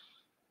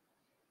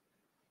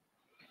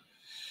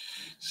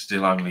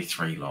 Still only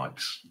 3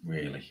 likes,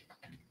 really.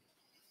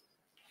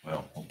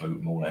 Well, I'll boot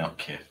them all out,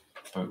 Kev.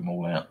 Boot them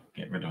all out.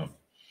 Get rid of them.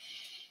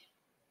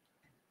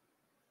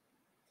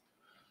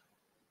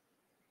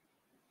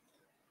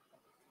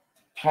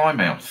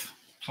 Plymouth,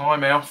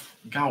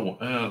 goal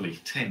early,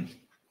 10.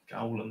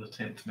 Goal in the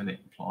 10th minute,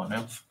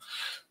 Plymouth.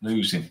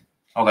 Losing.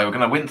 Oh, they were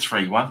going to win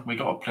 3-1. We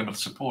got a Plymouth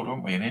supporter,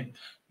 haven't we, in here?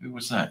 Who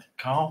was that?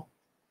 Carl?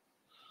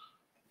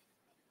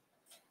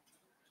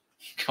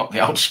 Got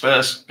the old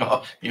Spurs.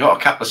 You got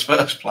a couple of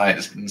Spurs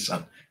players in,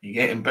 son. You're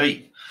getting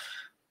beat.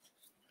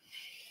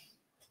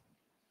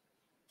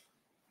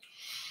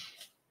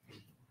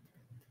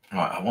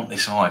 Right, I want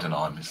this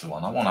Heidenheim is the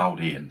one. I want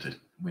old Ian to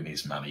win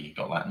his money. He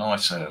got that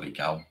nice early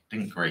goal.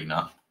 Didn't green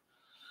up.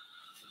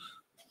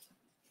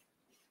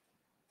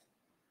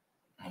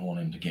 I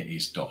want him to get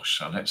his dosh.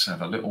 So let's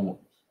have a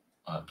little,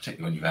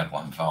 particularly when you've had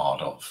one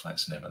VAR'd off.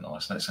 That's never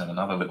nice. Let's have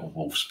another little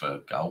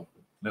Wolfsburg goal.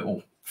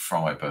 Little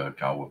Freiburg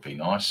goal would be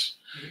nice.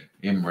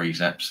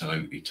 Imri's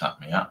absolutely done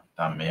me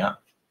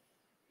up.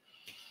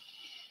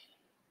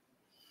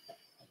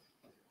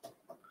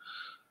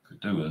 Could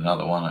do with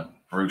another one at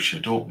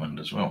Borussia Dortmund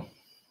as well.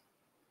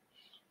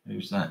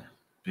 Who's that?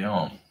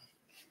 Bjorn.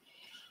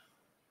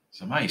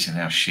 It's amazing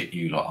how shit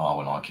you lot are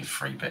when I give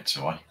free bets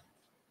away.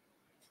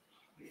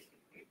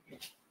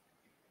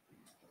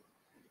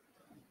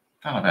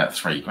 Done about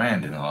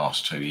 $3 in the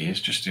last 2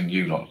 years just in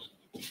you lot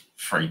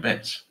free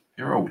bets.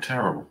 You're all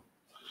terrible.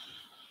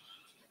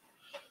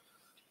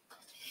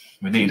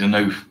 We need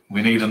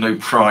a new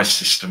prize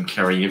system,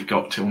 Kerry. You've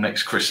got till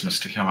next Christmas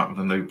to come up with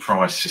a new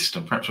prize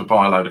system. Perhaps we'll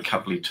buy a load of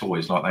cuddly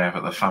toys like they have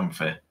at the fun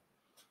fair.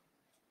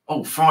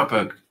 Oh,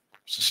 Freiburg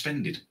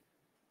suspended.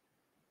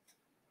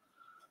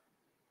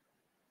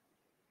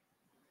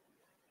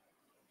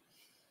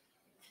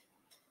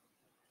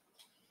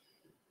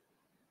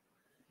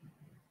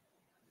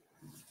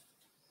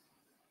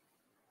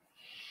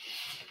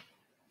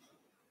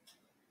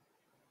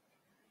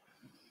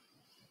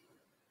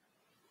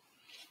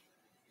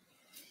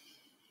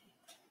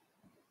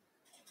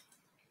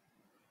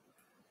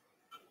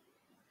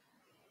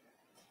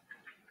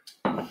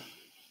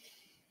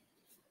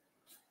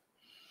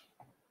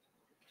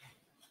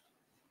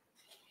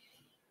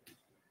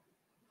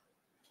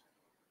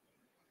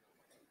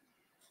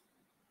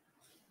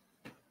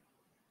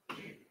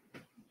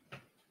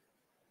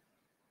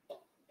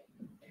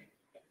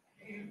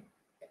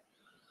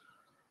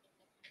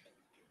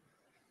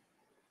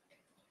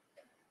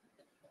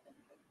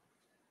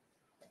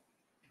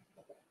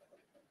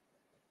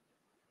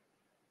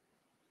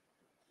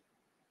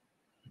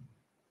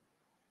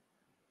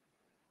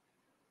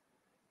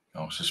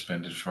 Oh,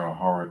 suspended for a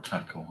horrid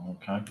tackle.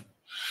 Okay.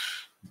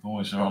 The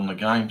boys are on the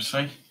game,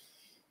 see?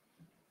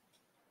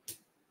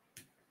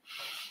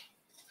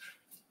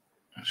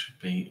 That should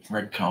be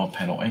red card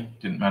penalty.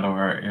 Didn't matter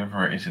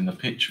wherever it is in the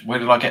pitch. Where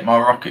did I get my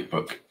Rocket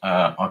book?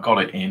 I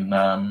got it in.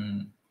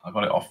 I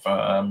got it off.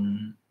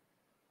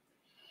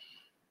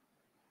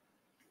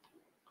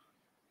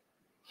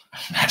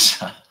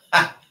 NASA.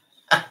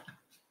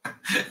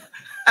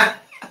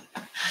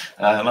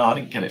 No, I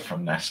didn't get it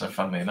from NASA.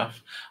 Funnily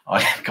enough,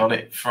 I got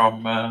it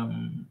from.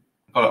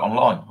 Got it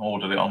online. I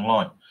ordered it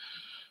online.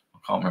 I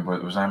can't remember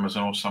if it was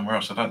Amazon or somewhere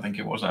else. I don't think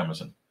it was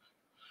Amazon.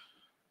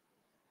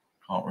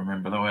 Can't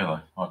remember though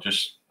either.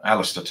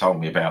 Alistair told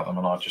me about them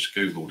and I just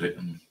Googled it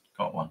and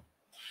got one.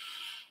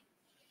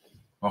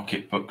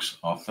 Rocket books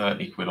are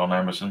 30 quid on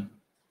Amazon.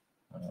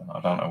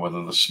 I don't know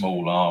whether the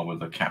small R with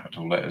the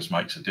capital letters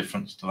makes a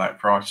difference to that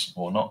price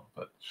or not,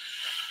 but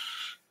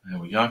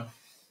there we go.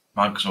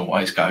 Mugs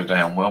always go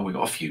down well. We've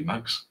got a few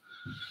mugs.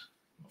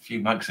 A few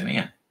mugs in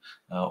here.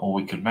 Or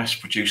we could mass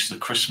produce the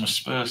Christmas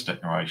Spurs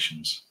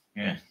decorations.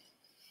 Yeah.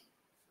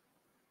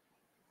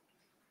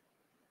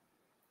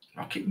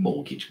 Rocket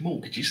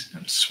mortgages.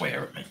 Don't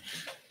swear at me.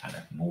 Don't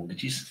have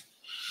mortgages.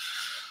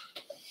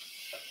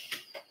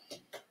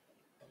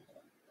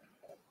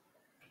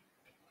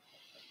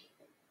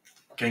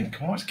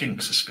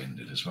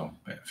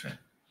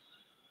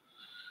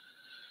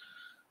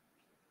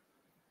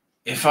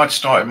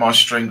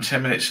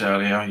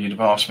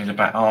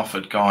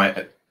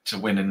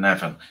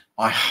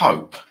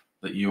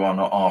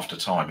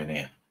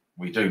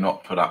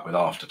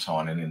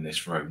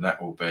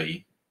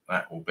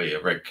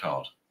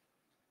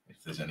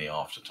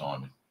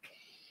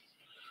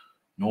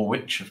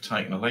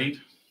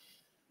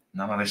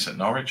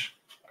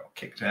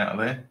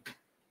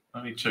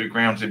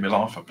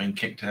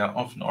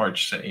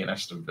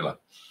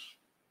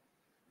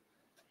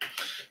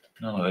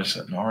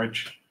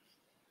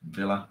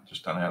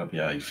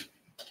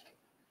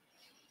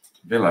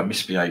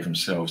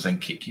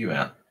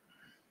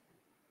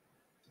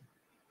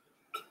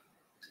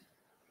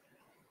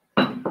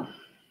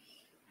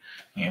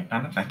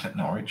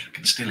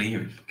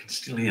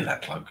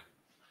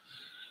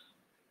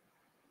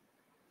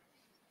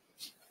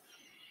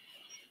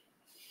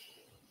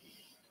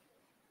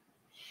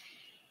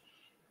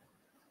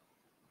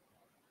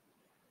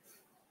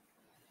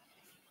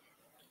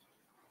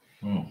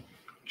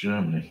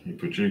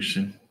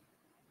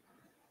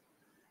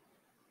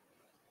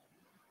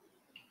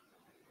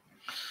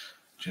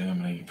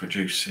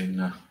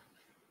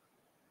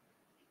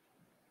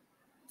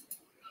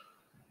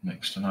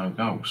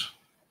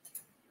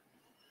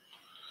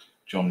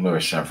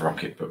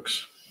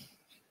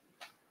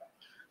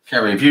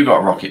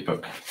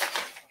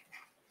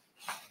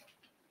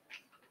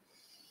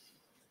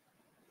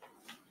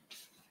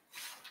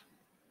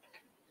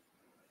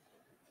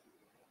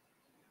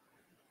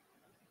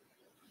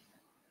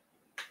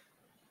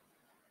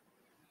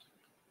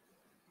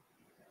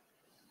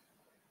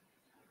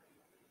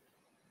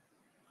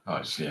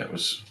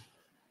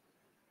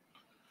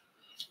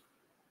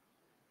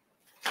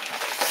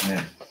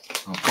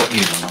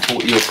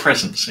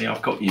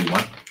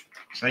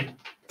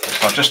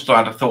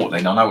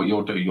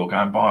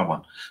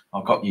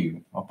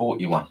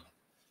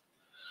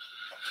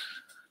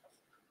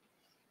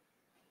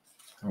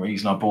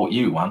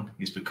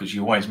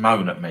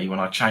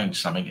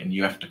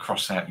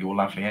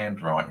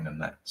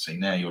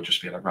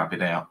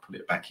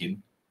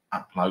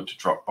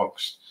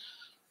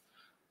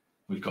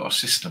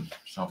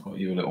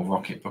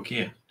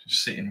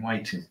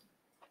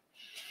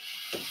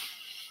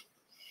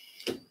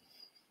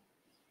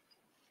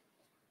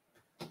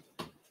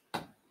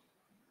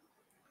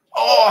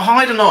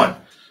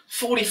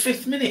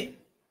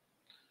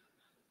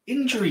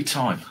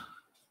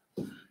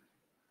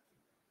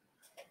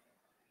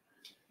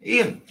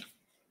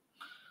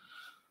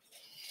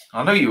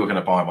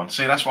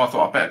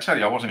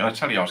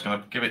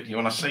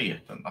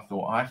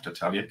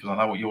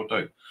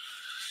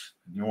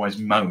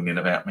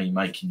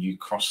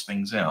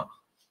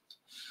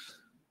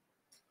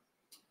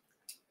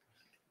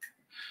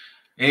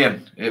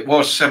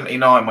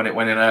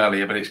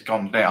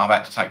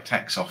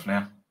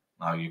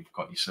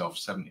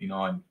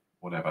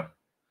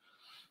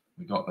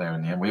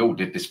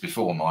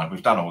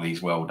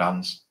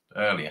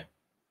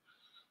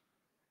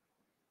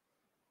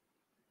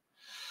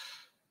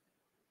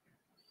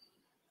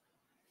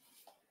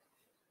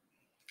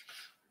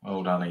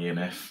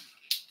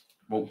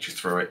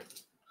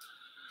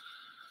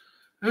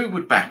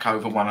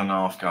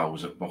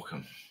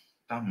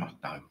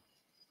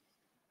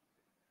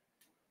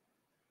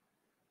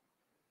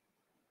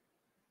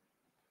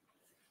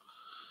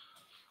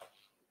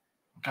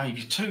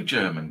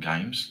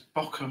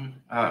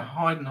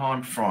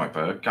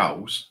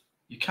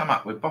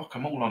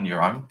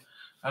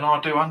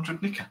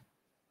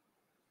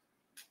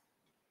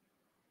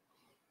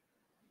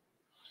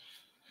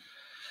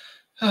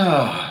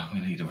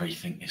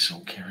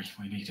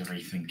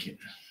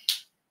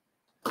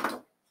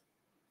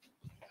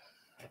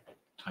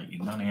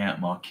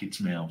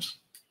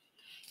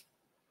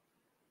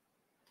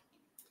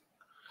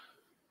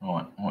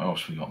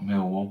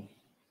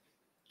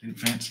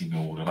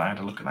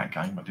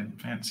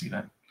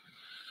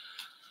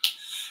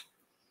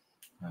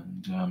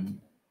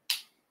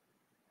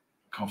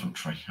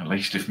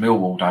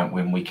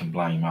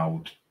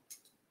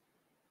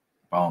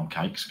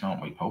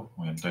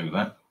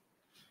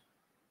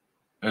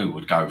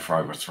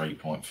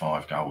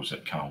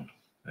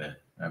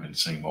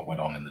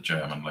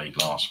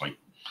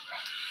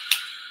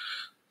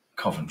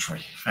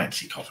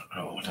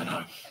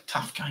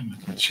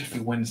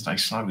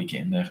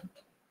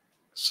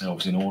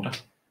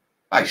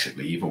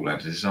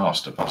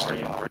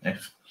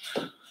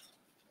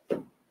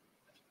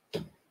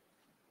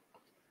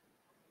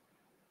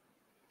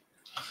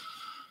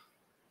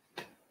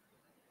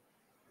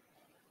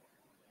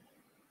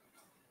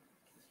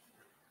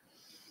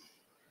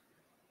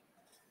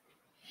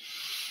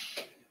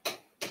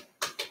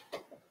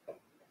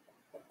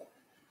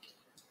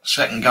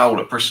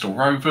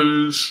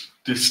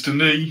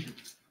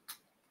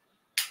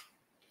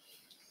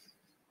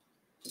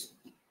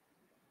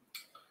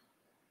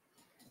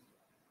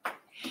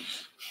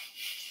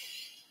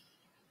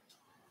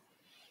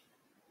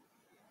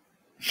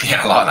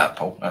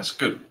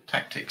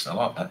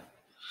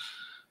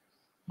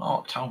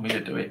 Mark told me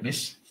to do it,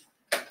 miss.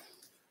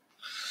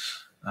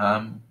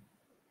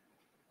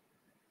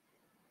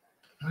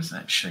 Where's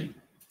that sheet?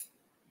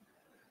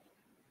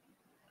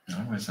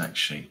 Oh, where's that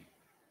sheet?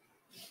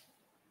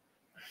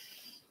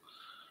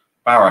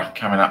 Barra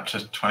coming up to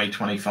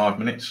 20-25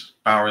 minutes.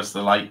 Barra's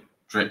the late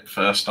drip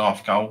first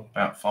half goal,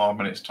 about 5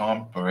 minutes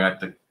time. But we had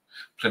the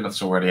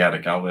Plymouth's already had a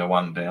goal, they're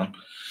 1 down.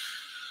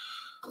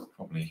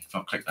 Probably, if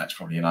I click, that's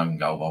probably an own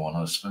goal by one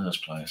of the Spurs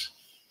players.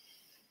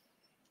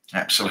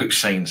 Absolute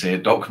scenes here.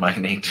 Dog may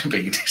need to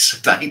be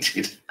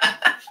sedated.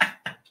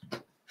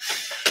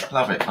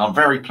 Love it. I'm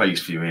very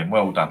pleased for you, Ian.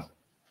 Well done.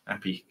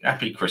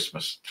 Happy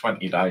Christmas.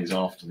 20 days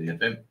after the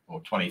event,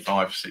 or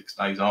 25, 6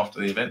 days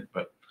after the event,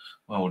 but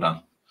well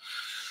done.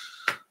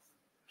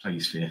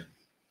 Pleased for you.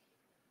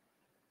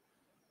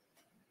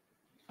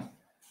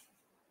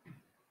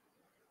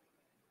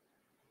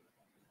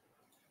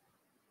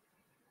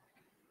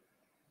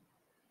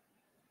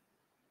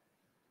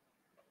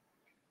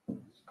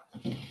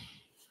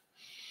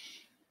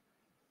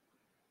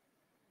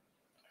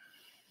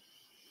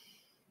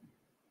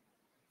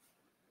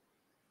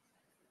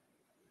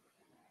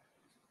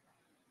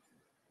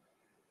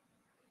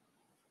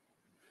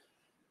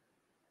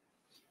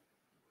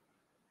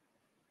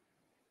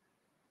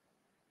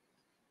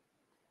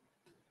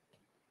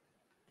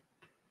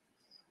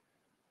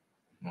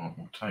 Right,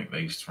 we'll take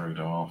these through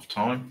to half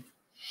time.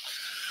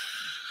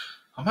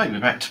 I may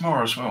be back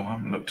tomorrow as well. I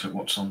haven't looked at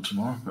what's on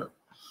tomorrow, but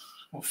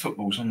what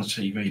football's on the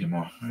TV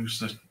tomorrow? Who's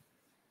the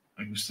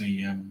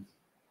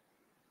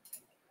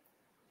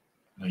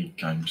league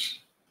games?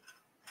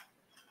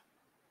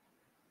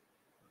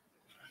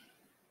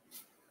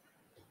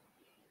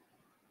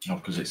 Oh,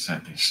 because it's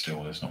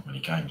still, there's not many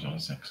games on,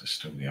 is there? Because it's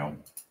still the old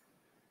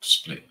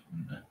split,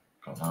 isn't there?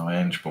 Got no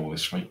handball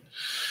this week.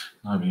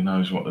 Nobody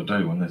knows what to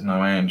do when there's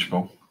no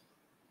handball.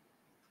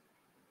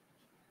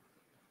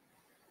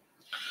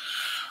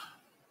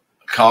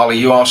 Carly,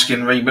 you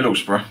asking Reed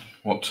Middlesbrough,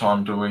 what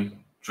time do we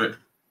drip?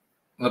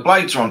 The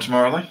Blades are on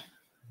tomorrow, are they?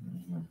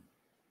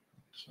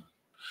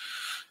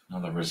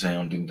 Another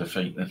resounding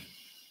defeat then.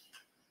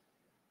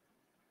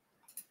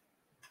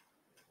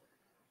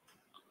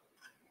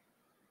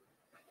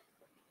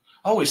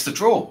 Oh, it's the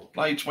draw.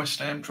 Blades West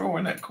Ham draw,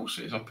 isn't it? Of course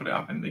it is. I put it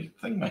up in the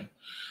thing, mate.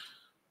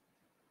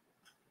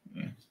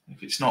 Yeah.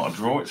 If it's not a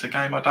draw, it's a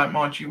game I don't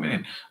mind you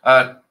winning.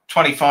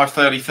 25,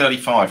 30,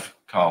 35,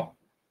 Carl.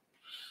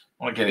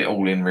 I want to get it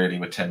all in really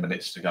with 10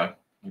 minutes to go.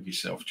 Give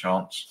yourself a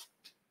chance.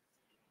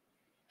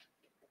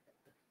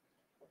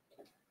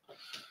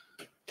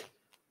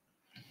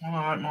 Well,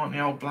 I don't mind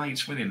the old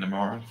Blades winning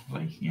tomorrow.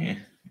 Yeah,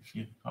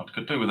 I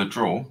could do with a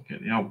draw,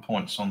 get the old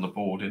points on the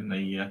board in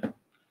the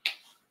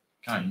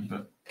game,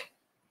 but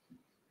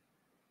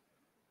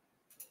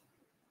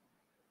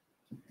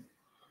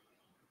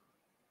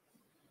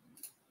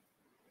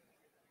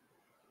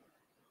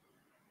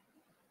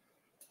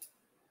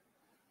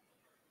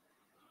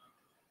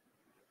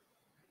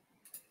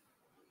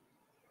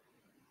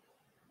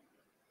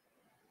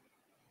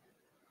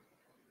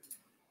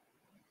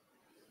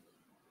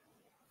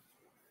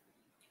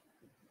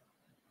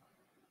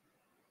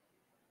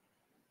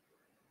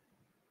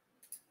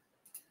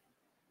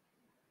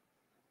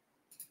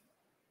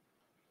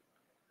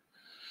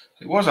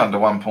it was under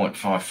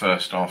 1.5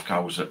 first half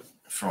goals at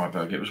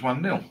Freiburg. It was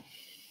 1-0.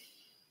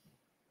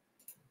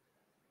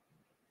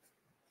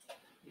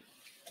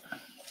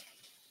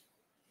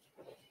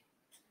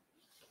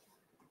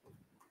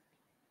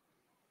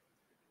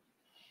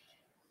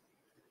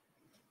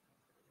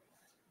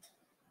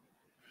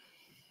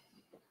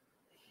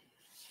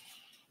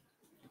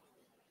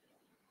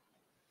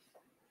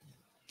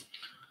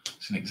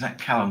 It's an exact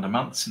calendar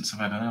month since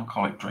I've had an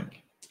alcoholic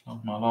drink.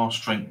 My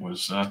last drink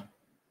was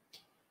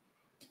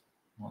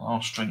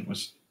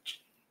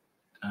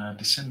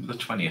December the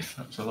 20th.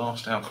 That was the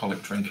last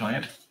alcoholic drink I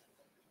had.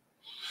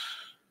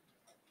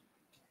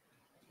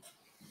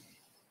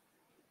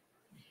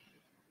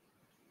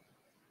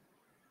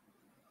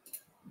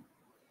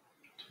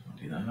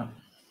 Tidy that up.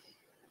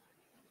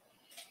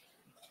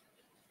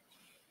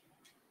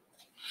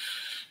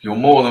 You're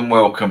more than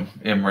welcome,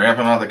 Imre. Have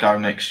another go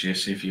next year,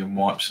 see if you can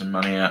wipe some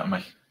money out of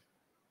me.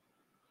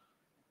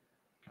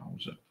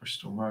 Goals at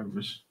Bristol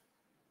Rovers.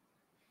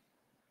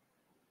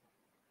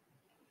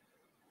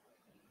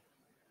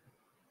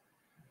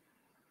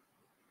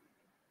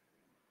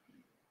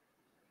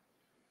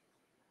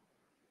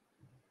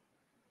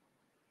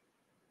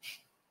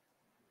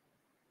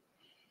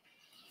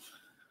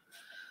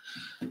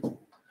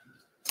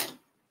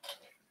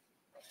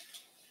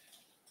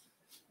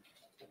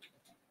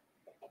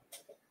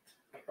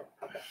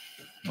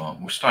 Right,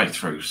 we'll stay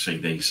through, see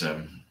these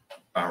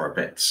Borough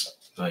bets.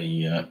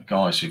 The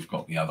guys who've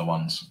got the other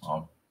ones,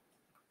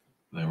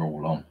 they're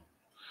all on.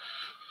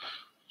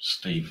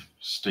 Steve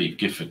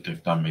Gifford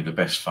have done me the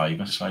best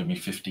favour, saved me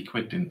 50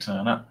 quid, didn't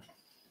turn up.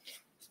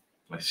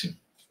 Bless him.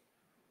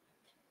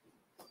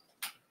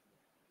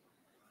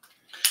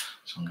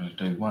 So I'm going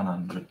to do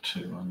 100,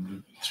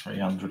 200,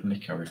 300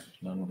 nicker if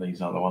none of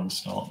these other ones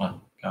start to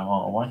go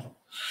our way.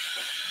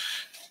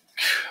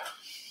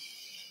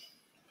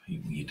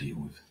 deal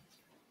with.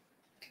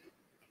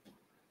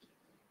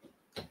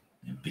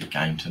 Yeah, big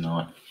game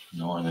tonight.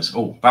 Niners.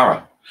 Oh,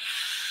 Barra.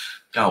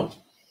 Goal.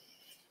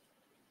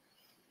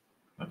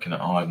 Looking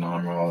at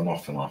Idenheim rather than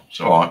Offenheim. It's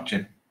all right,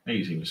 Jim.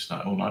 Easy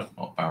mistake. Oh, no,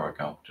 not Barra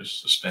goal.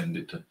 Just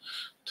suspended to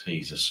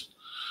tease us.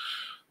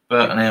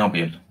 Burton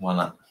Albion won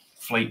up.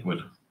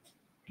 Fleetwood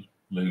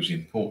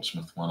losing.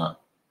 Portsmouth won up.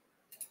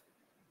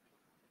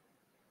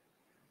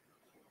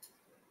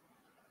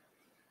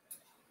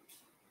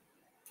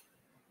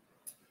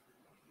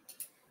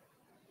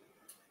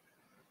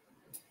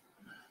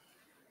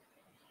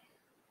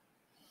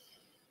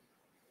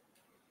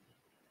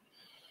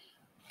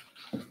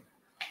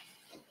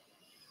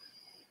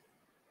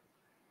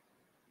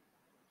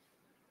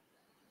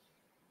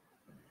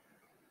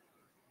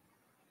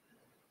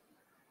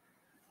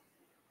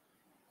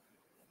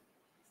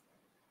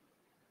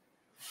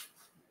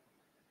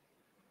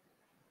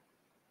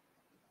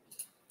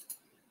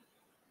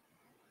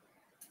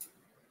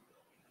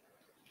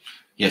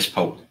 Yes,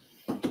 Paul.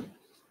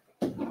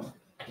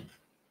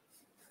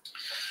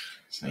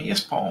 So,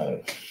 yes,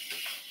 Paul.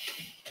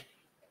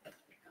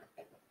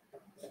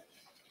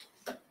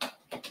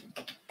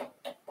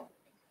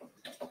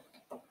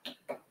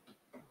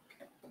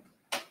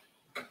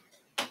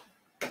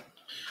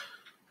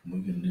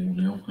 Moving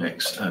 0-0.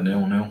 X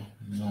 0-0.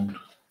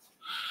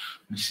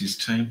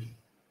 Mrs. Team.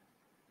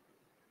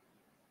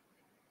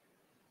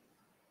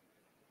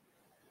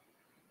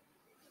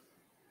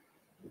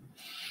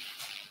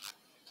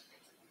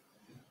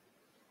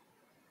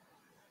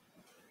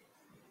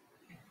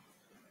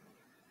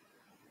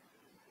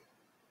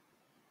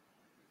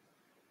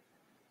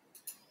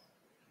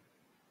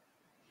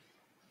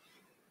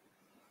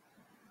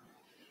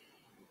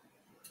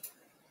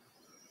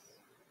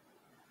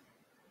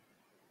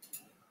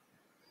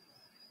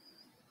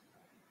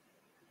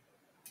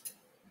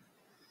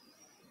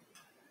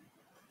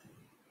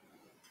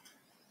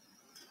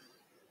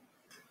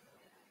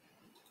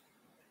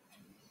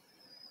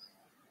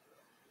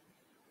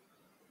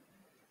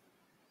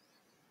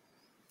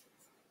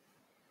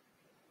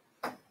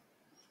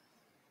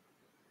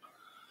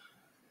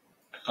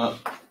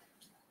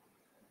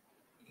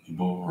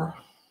 Bora.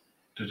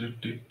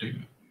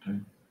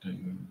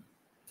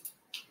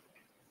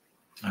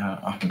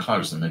 I can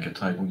close the mega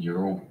table.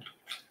 You're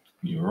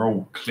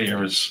all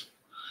clear as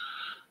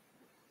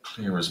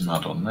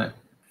mud on that.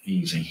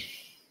 Easy.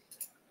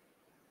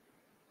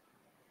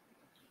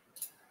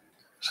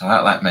 So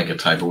at that mega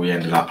table, we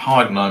ended up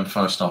Heidenheim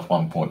first half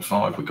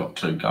 1.5. We got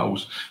 2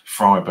 goals.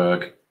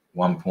 Freiburg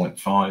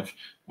 1.5.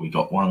 We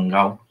got 1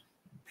 goal.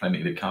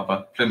 Plenty to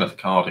cover. Plymouth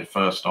Cardiff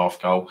first half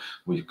goal.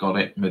 We've got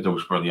it.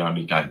 Middlesbrough the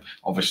only game.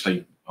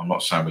 Obviously, I'm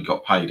not saying we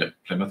got paid at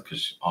Plymouth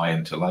because I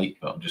enter late,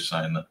 but I'm just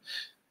saying that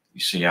you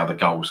see how the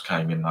goals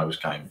came in those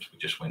games. We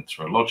just went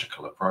through a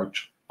logical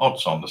approach.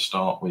 Odds on to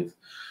start with.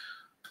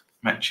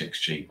 Match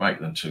XG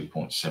greater than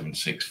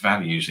 2.76.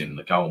 Values in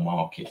the goal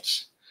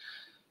markets.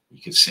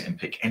 You could sit and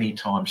pick any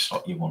time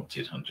slot you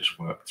wanted and just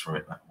work through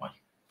it that way.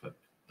 But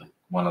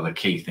one of the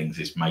key things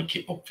is make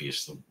it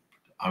obvious that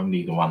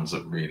only the ones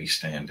that really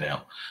stand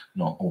out.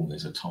 Not, oh,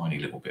 there's a tiny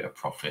little bit of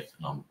profit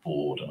and I'm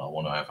bored and I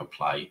want to have a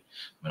play.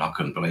 I mean, I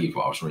couldn't believe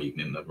what I was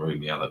reading in the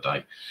room the other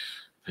day.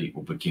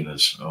 People,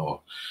 beginners,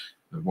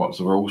 what's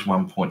the rules?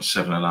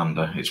 1.7 and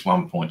under. It's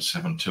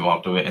 1.72.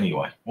 I'll do it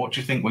anyway. What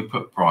do you think we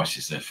put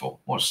prices there for?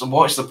 What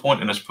is the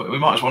point in us putting? We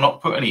might as well not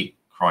put any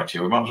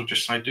criteria. We might as well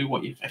just say do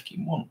what you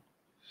fucking want.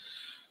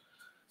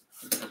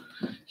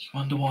 You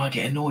wonder why I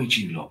get annoyed,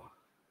 you lot.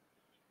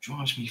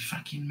 Drives me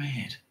fucking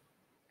mad.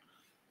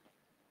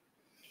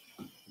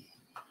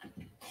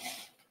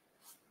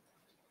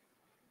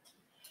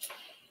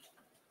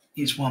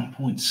 Is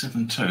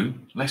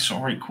 1.72 less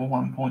or equal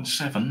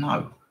 1.7?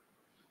 No.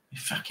 Your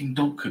fucking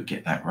dog could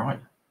get that right.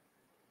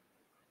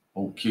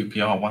 All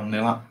QPR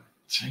 1-0 up.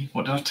 See,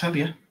 what did I tell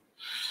you?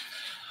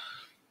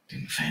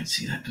 Didn't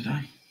fancy that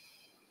today.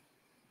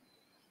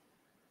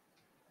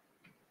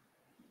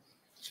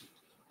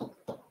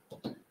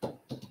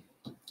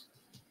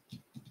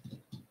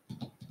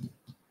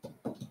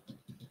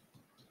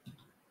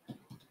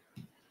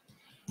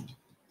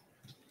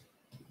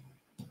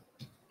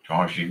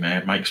 Drives you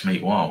mad, makes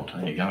me wild.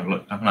 There you go.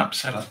 Look, I'm an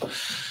upsetter.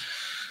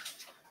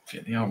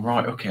 Get the old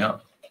right hook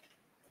out.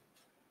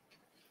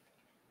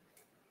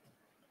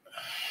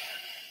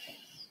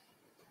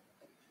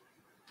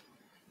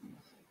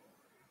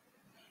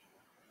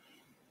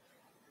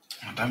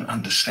 I don't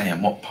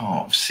understand what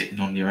part of sitting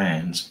on your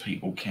hands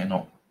people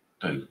cannot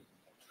do.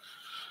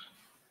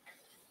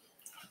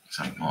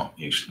 St. Mark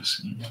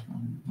useless.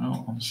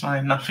 Well, I'm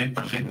saying nothing.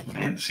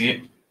 Fancy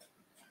it.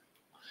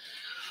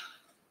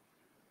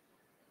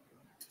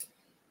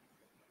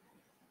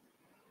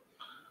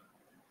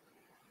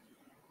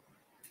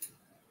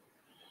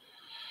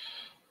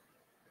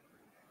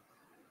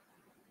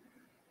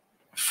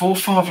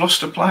 Forfar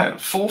lost a player.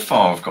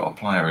 Forfar have got a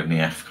player in the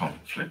AFCON.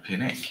 Flipping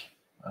heck.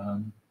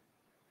 I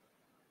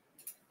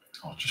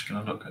was just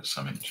going to look at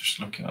something. Just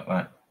looking at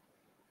that.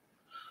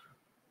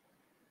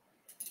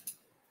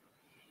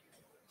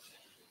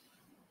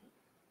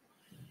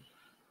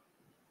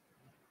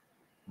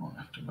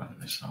 have to run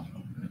this up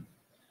a minute.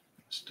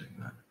 Let's do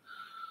that.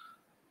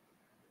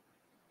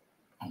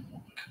 Oh,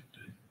 what I could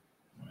do.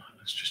 Right,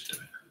 let's just do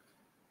it.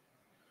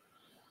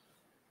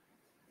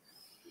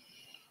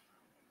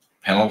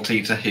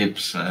 Penalty to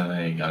Hibs.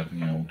 There you go.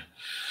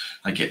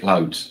 They get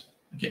loads.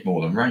 They get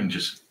more than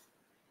Rangers.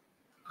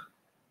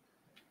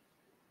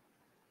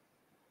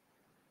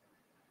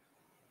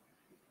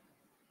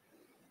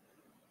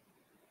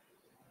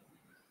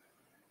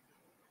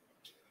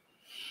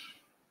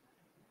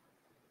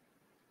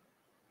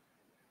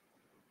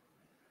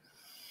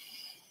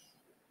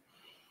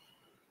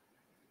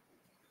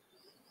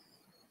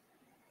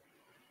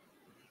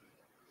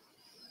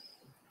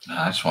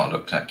 That's why I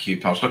looked at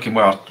QPR. I was looking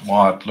why I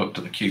looked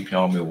at the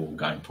QPR Millwall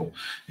game, Paul.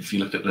 If you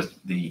look at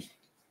the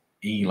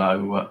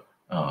ELO,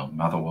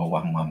 Motherwell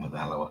 1-1 with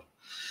Alloa.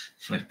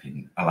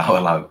 Flipping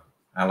Alloa.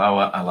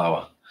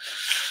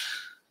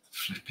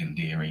 Flipping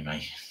dearie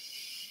me.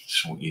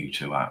 Sort you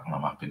two out when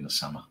I'm up in the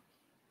summer.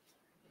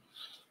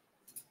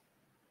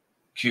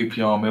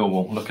 QPR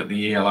Millwall, look at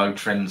the ELO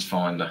trends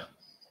finder.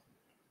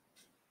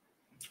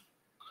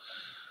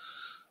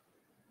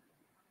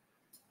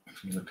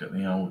 If you look at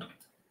the old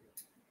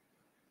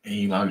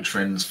ELO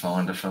trends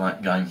finder for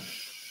that game.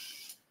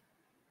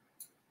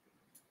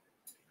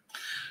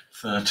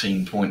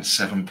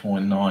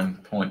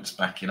 13.7.9 points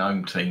back in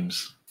home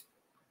teams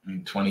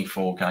in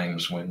 24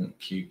 games when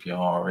QPR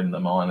are in the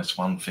minus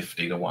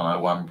 150 to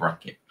 101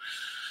 bracket.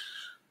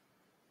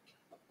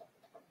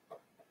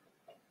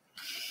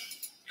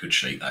 Good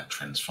sheet, that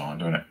trends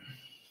finder, isn't it?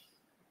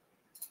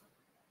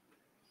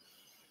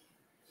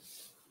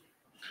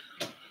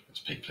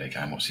 There's people here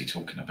going, what's he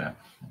talking about?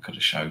 I could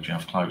have showed you,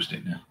 I've closed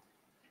it now.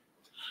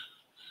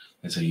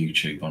 There's a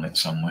YouTube on it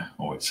somewhere,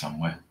 or it's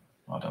somewhere,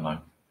 I don't know.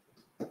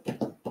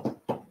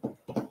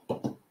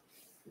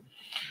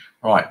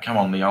 Right, come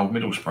on, the old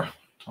Middlesbrough.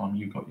 Time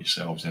you got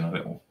yourselves in a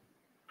little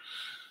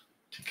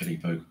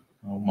tickety-boo.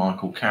 Old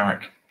Michael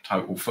Carrick,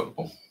 Total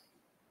Football.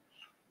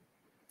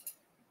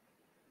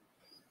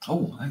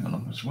 Oh, hang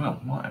on as well.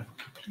 Might have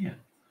a couple here.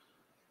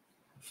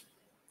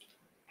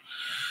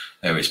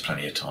 There is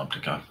plenty of time to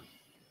go.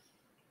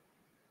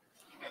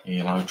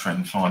 ELO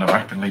trend finder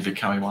rapidly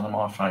becoming one of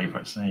my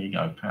favourites. There you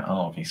go, Pat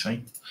Harvey.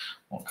 See,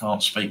 what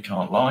can't speak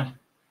can't lie.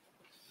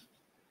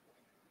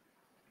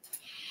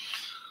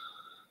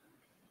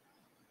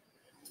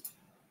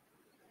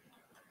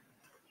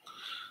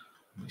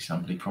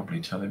 Somebody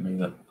probably telling me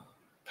that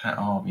Pat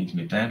Harvey's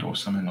my dad or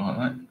something like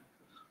that.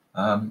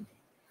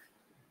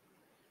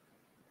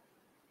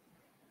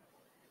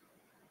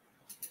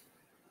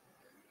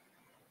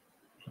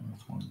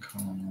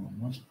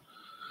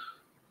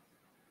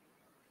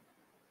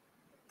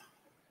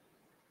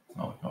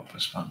 Oh, it got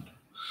postponed.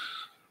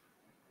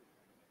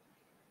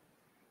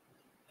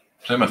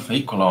 Plymouth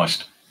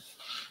equalised.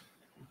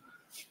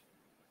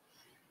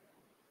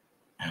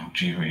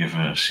 Algeria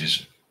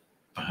versus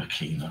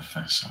Burkina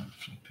Faso.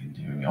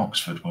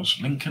 Oxford was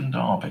Lincoln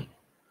Derby.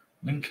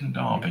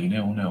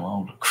 0-0.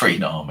 Old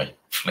Green Army.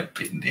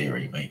 Flipping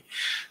dearie me.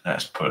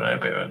 That's put a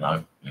bit of a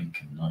note.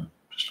 Lincoln, no.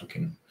 Just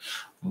looking.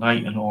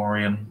 Leighton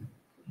Orient,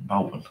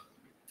 Bolton.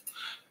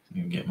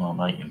 You can get my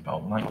mate in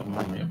Bolton. Leighton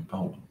Orient,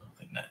 Bolton. I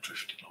think that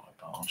drifted like a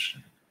barge.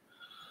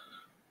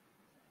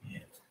 Yeah.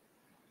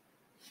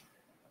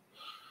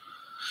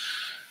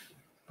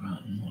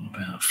 But what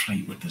about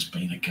Fleetwood? There's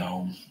been a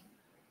goal.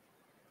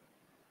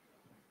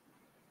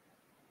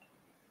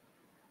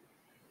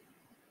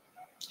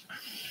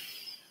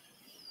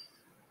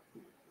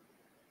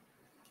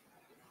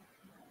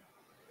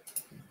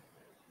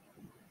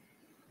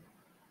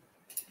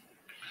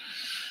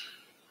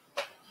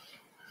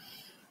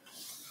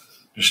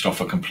 Just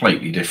off a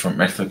completely different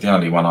method. The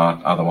only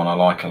other one I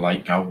like, a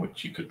late goal,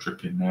 which you could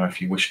drip in now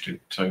if you wish to.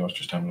 I was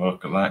just having a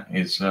look at that.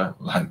 Is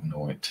Leighton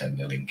Orient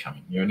 10-0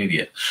 incoming. You're an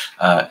idiot.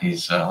 I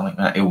think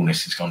that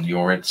illness has gone to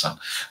your head, son.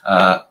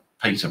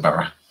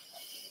 Peterborough,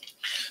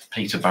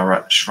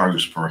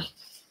 Shrewsbury.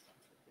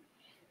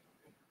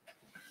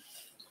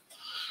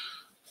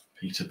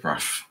 Peterborough.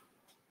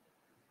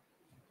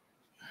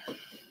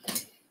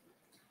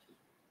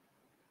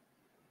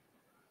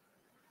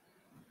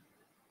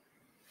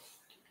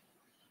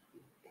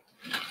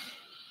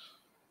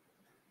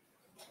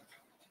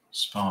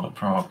 Sparta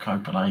Prague,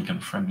 Copenhagen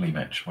friendly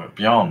match. Well,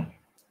 Bjorn,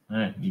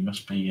 yeah, you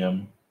must be.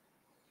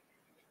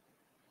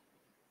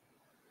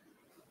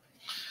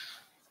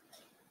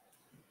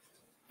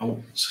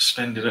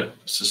 Suspended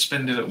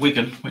at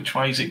Wigan. Which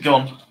way is it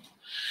gone?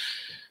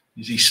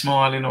 Is he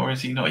smiling or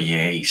is he not?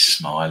 Yeah, he's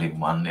smiling.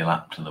 1-0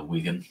 up to the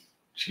Wigan.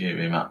 Cheer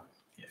him up.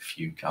 Get a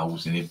few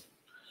goals in him.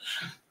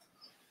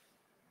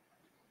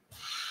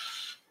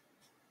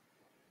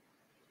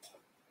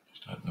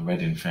 Just hope the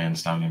Reading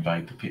fans don't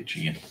invade the pitch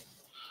again.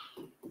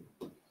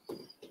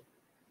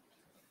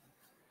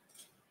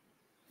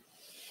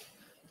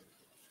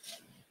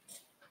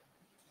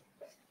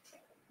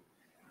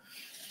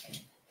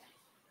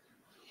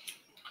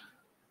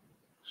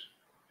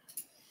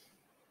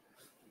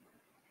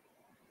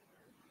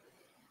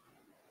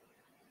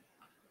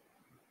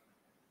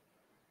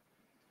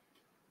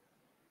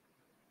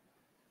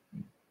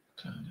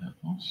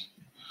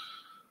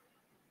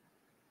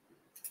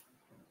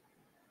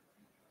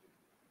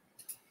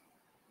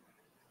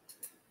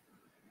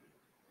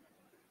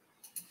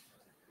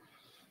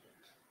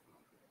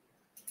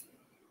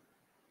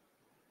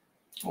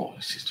 Oh,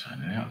 this is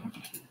turning out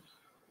lovely.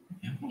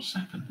 Yeah, what's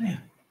happened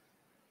there?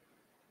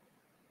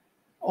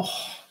 Oh,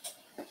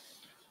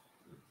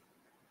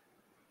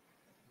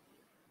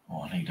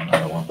 I need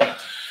another one.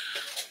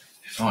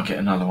 If I get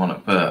another one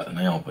at Burt and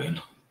Albion,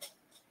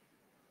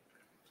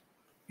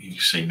 you can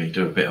see me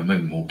do a bit of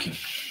moonwalking.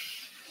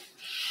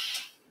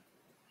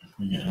 If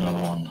we get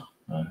another one,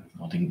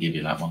 I didn't give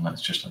you that one.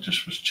 That's just I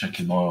just was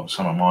checking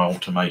some of my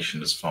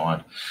automation is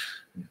fired.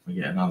 If we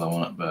get another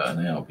one at Burt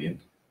and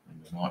Albion, we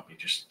might be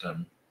just.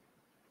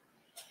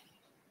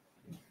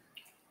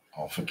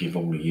 I'll forgive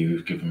all of you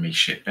who've given me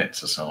shit bets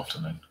this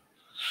afternoon.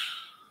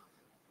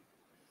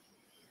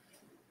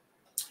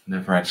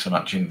 Never had so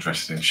much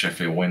interest in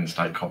Sheffield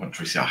Wednesday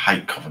Coventry. See, I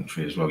hate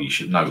Coventry as well. You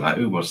should know that.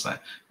 Who was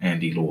that?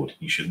 Andy Lord.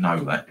 You should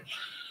know that.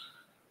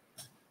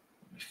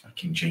 My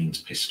fucking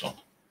jeans pissed on.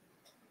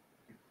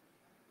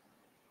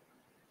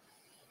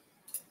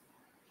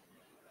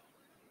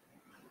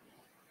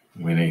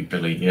 We need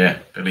Billy,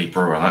 Billy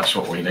Brewer. That's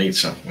what we need.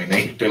 So we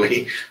need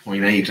Billy. We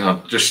need.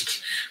 I'll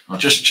just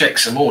check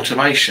some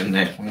automation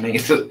there. We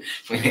need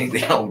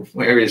the old.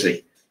 Where is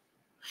he?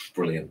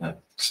 Brilliant. That's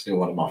still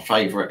one of my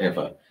favourite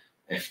ever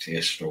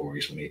FTS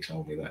stories when he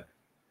told me that.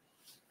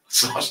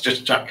 So I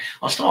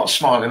start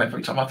smiling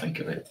every time I think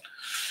of it.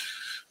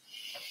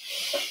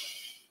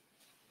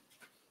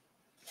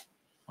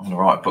 I'm going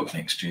to write a book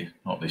next year.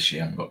 Not this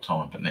year. I haven't got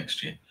time, but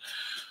next year.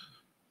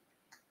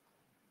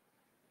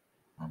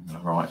 I'm going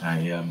to write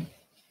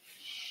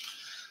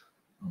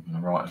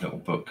a little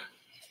book.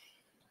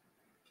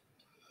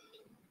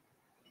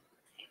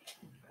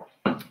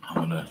 I'm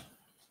going to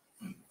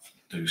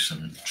do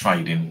some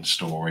trading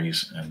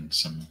stories and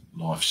some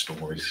life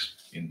stories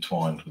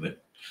entwined with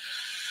it,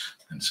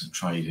 and some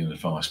trading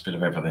advice, bit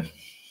of everything.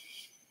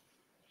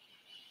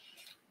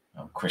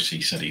 Chrissy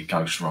said he'd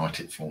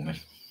ghostwrite it for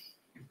me.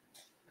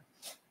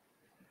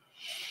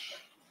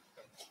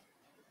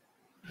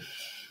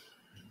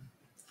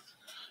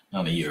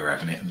 None of you are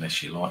having it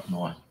unless you like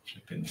my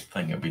flipping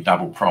thing. It'll be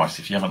double price.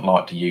 If you haven't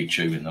liked a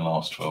YouTube in the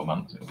last 12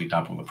 months, it'll be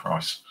double the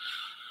price.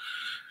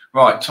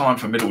 Right, time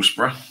for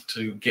Middlesbrough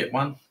to get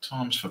one.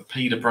 Times for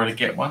Peterborough to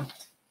get one.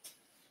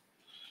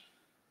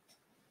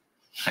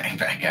 Hang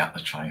back out the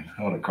train.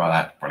 I would have cried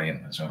that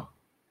brilliant as well.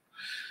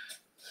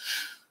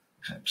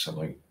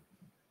 Absolute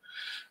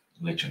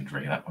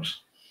legendary that was.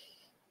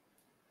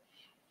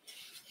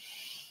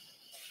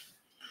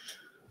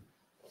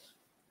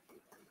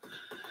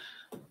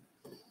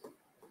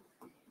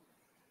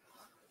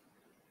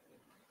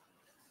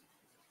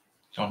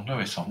 John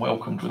Lewis, I'm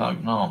welcomed with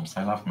open arms.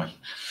 They love me.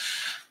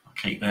 I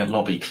keep their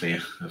lobby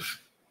clear of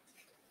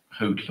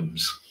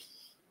hoodlums.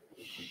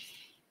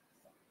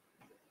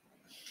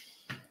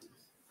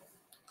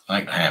 I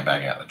think the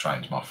handbag out of the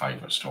train is my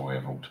favourite story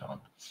of all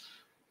time.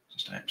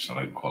 Just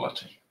absolute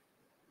quality.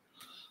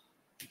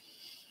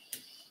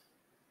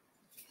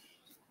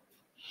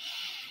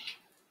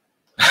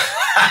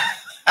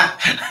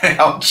 The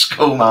old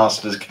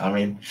schoolmaster's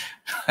coming.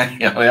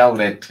 The old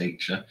head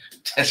teacher.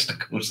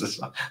 Testicles.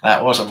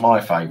 That wasn't my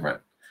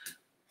favourite.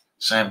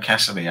 Sam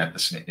Cassidy had the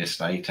snit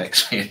yesterday. He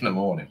texted me in the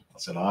morning. I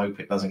said, I hope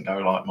it doesn't go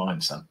like mine,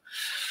 son.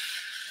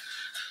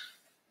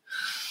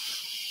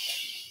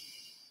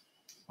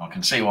 I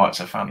can see why it's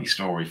a funny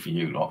story for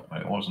you lot,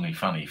 but it wasn't any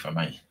funny for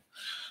me.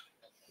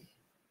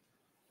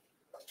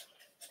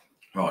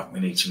 Right, we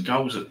need some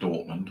goals at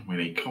Dortmund. We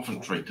need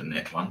Coventry to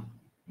net one.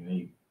 We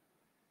need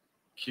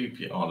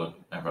QPR to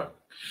have a...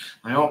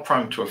 They are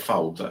prone to a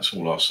fold, that's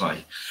all I'll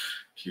say.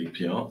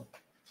 QPR.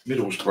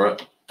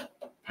 Middlesbrough.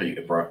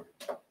 Peterborough.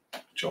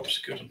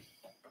 Job's a good one.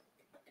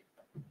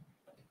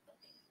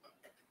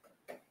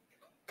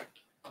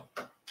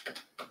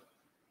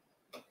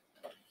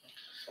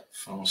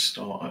 Fast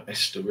starter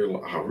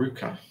Estoril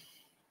Haruka.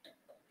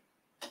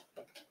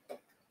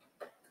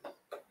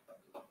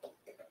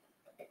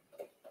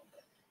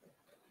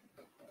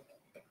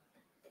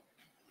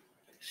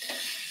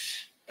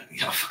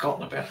 I've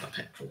forgotten about the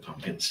petrol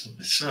pump incident.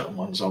 There's certain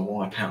ones I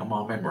wipe out of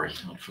my memory.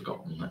 I'd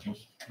forgotten that one.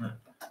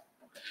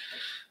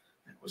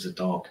 It was a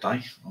dark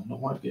day. I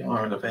won't be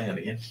ironing about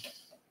again.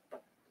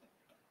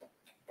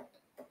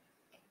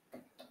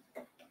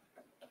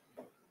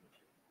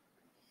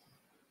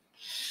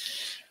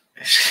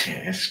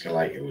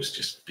 Escalator was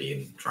just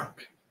being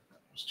drunk. It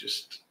was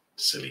just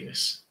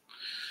silliness.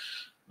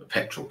 The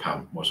petrol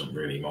pump wasn't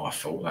really my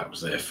fault. That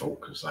was their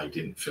fault because they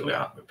didn't fill it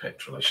up with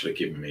petrol. They should have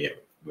given me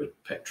it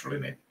with petrol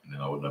in it, and then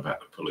I wouldn't have had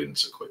to pull in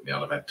so quickly.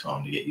 I'd have had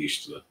time to get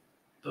used to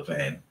the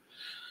van.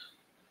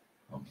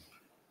 I'm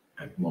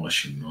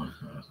admonishing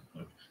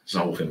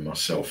absolving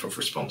myself of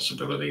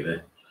responsibility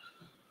there.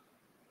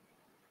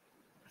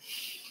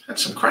 Had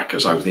some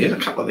crackers over there. A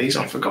couple of these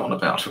I've forgotten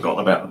about. I've forgotten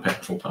about the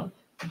petrol pump.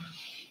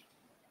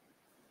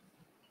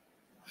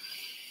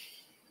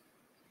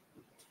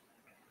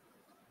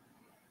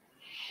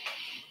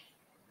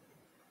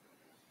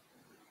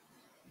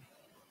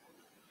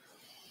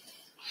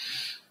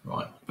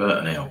 Right,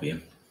 Burton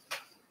Albion.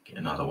 Get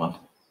another one.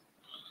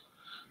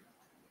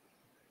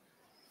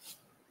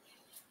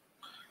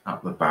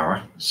 Up the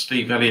Borough.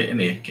 Steve Elliott in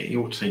here. Get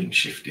your team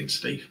shifting,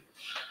 Steve.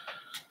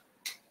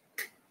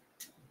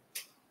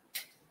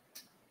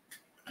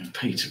 And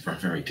Peterborough,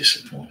 very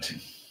disappointing.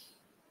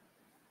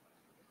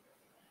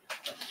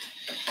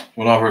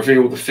 Will I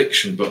reveal the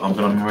fiction book I'm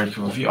going to make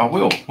a review? I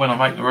will, when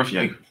I make the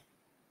review.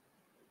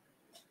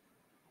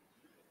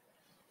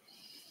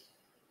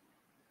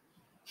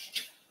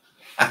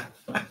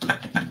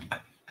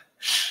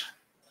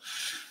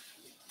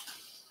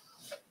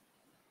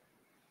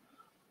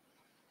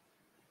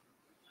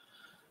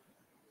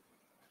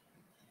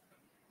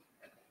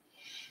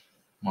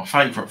 My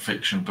favourite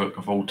fiction book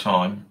of all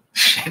time.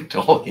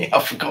 Oh yeah,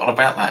 I've forgotten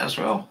about that as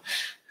well.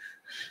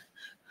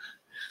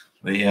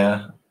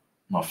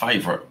 My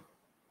favourite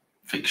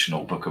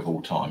fictional book of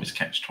all time is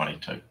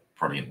Catch-22.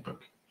 Brilliant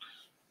book.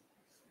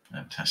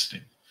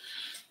 Fantastic.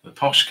 The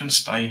posh can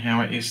stay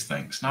how it is,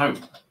 thanks. No,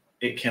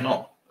 it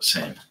cannot,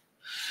 Sam.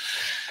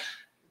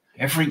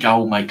 Every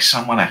goal makes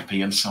someone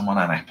happy and someone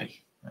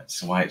unhappy. That's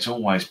the way it's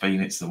always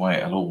been. It's the way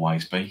it'll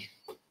always be.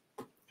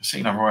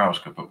 Casino Royale's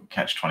a good book.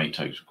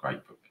 Catch-22 is a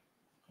great book.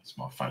 It's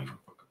my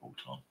favourite book of all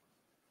time.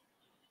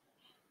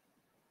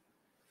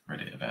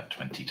 Read it about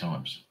 20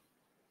 times.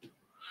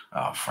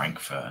 Oh,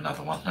 Frankfurt,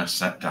 another one. That's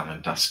that done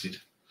and dusted.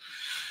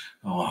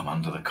 Oh, I'm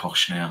under the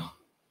cosh now.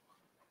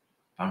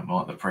 Don't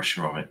like the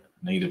pressure of it.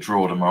 Need a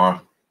draw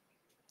tomorrow.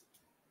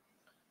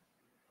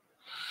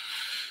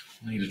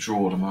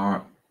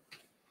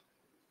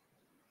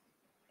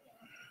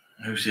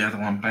 Who's the other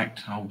one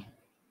backed? Oh,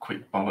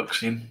 quick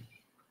bollocks in.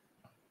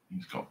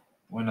 He's got.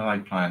 When are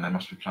they playing? They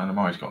must be playing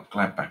tomorrow. He's got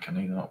Gladbach and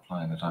they're not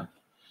playing today.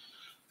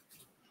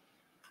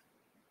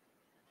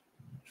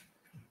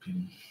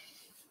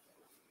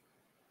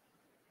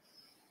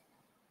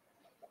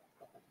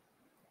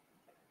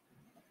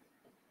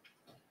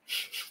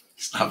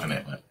 It's loving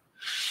it, mate.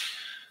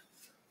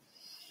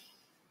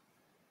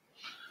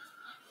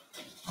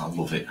 I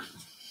love it.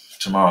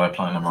 Tomorrow they're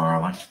playing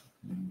tomorrow, are they?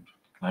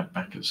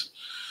 Gladbachers.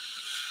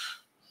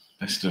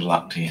 Best of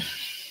luck to you.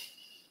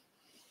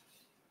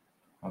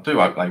 I do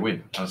hope they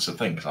win. That's the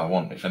thing, because I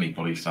want, if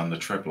anybody's done the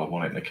treble, I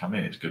want it to come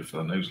in. It's good for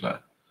the newsletter.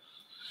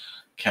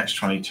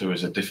 Catch-22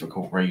 is a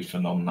difficult read for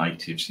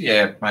non-natives.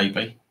 Yeah,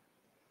 maybe.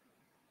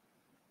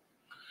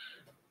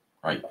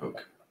 Great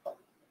book.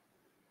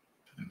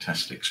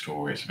 Fantastic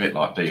story. It's a bit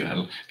like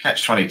dealing.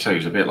 Catch-22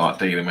 is a bit like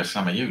dealing with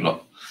some of you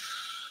lot.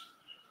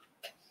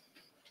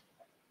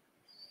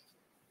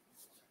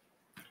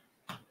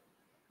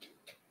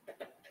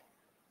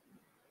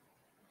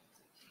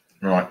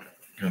 Right,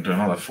 going to do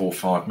another 4 or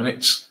 5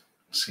 minutes.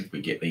 See if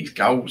we get these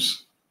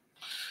goals.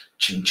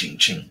 Ching, ching,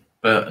 ching.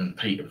 Burton,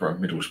 Peterborough,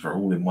 Middlesbrough,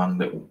 all in one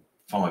little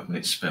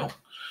 5-minute spell.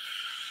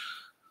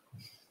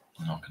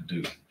 And I can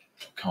do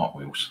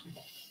cartwheels.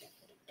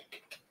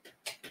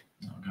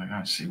 I'm going to go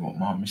and see what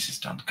my missus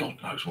done. God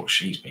knows what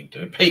she's been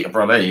doing.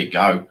 Peterborough, there you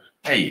go.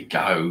 There you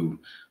go.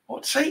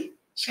 What, see?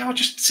 See how I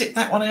just sit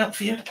that one out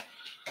for you?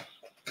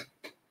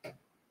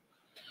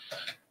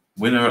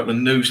 Winner at the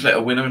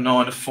newsletter, winner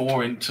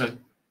 9-4 into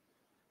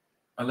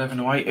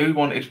 11-8. Who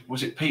wanted,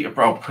 was it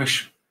Peterborough?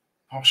 Posh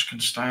can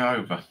stay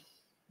over.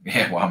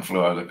 Yeah, one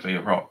flew over the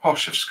clear rock.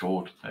 Posh have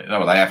scored.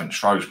 No, they haven't.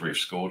 Shrewsbury have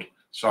scored.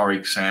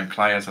 Sorry, Sam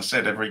Clay. As I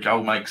said, every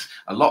goal makes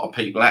a lot of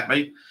people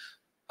happy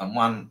and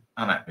one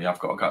unhappy. I've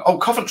got to go. Oh,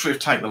 Coventry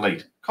have taken the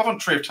lead.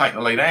 Coventry have taken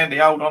the lead. Andy,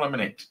 hold on a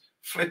minute.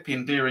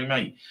 Flipping dearie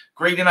me.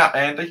 Greening up,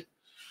 Andy.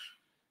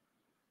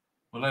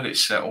 We'll let it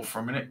settle for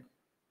a minute.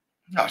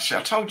 No, see,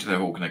 I told you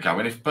they're all going to go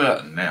in. If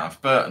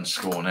Burton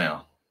score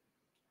now,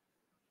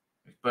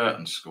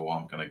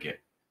 I'm going to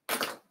get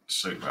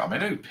super. I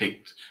mean, who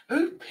picked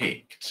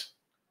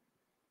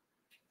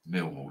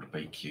Millwall to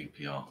beat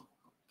QPR?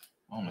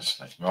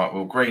 Honestly. Right,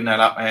 we'll green that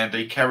up,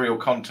 Andy. Kerry will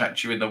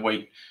contact you in the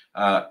week.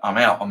 I'm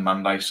out on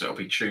Monday, so it'll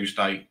be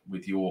Tuesday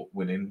with your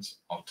winnings.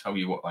 I'll tell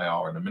you what they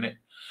are in a minute.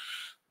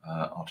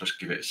 I'll just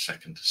give it a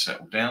second to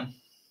settle down.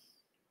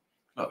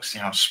 Look, see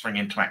how I spring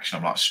into action.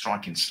 I'm like a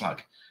striking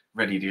slug.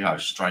 Ready to go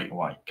straight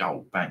away.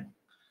 Goal, bang.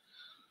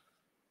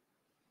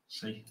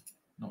 See?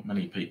 Not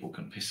many people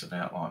can piss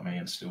about like me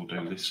and still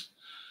do this.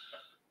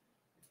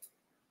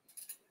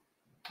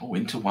 Oh,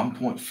 into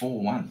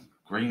 1.41.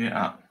 Green it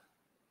up.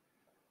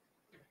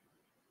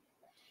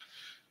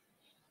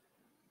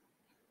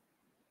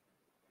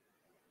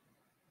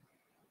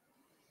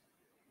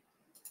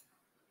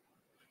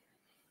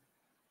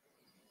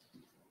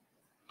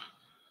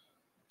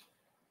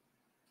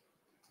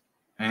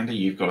 Andy,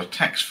 you've got a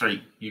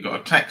tax-free,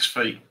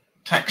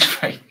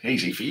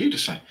 easy for you to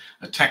say,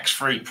 a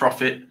tax-free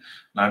profit,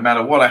 no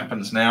matter what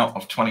happens now,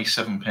 of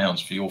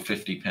 £27 for your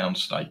 £50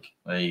 stake.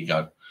 There you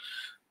go.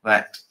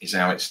 That is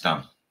how it's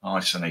done.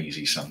 Nice and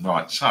easy, son.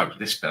 Right, so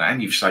this bit,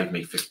 and you've saved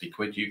me 50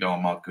 quid. You go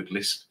on my good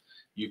list.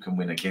 You can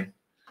win again.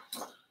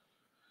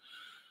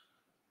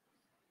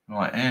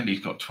 Right,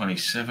 Andy's got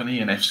 27,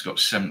 ENF's got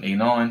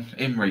 79.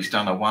 Imri's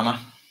done a oneer.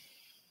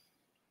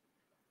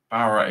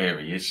 Borough, here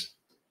he is.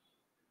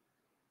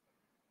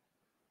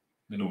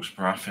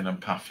 Middlesbrough huffing and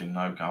puffing,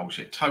 no goals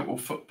yet. Total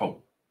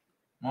football.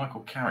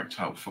 Michael Carrick,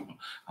 total football.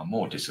 I'm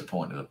more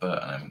disappointed that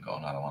Burton haven't got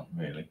another one,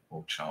 really,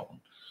 or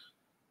Charlton.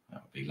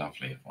 That would be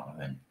lovely if one of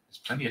them. There's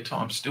plenty of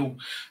time still,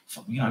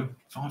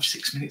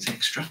 5-6 minutes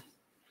extra.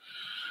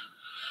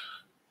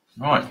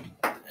 Right,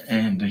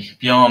 Andy.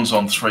 Bjarne's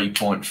on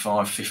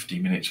 3.5, 50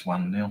 minutes,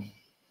 1-0.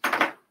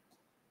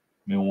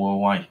 Millwall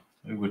away.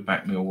 Who would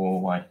back Millwall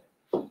away?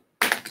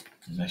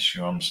 Unless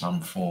you're on some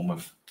form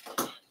of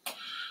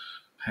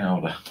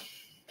powder.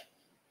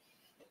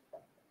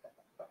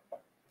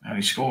 They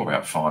only score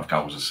about 5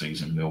 goals a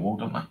season, Millwall,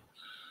 don't they?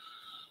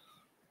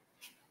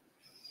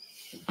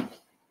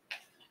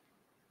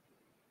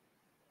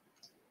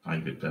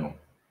 David Bell.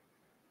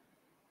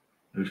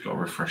 Who's got to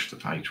refresh the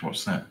page?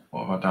 What's that?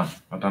 What have I done?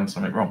 Have I done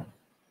something wrong?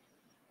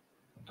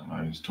 I don't know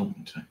who he's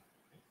talking to.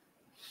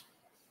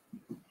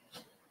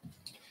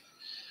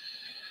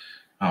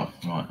 Oh,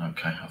 right,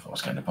 okay. I thought I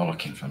was getting a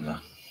bollocking from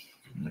the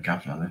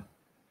governor then.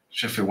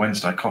 Sheffield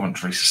Wednesday,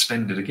 Coventry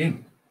suspended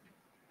again.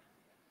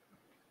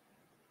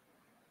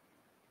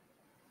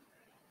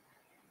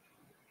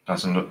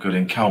 Doesn't look good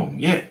in Colton.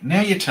 Yeah, now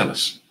you tell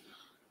us.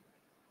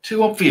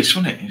 Too obvious,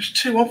 wasn't it? It was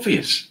too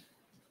obvious.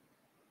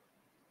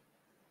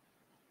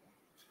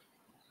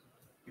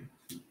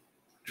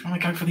 Trying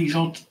to go for these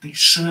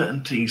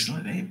certainties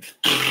like that.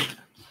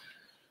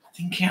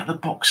 Think out the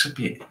box a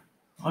bit.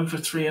 Over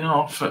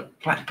 3.5 at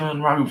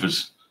Blackburn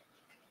Rovers.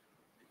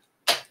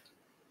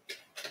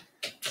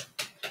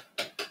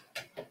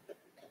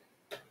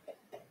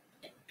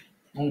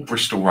 All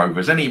Bristol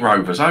Rovers. Any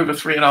Rovers. Over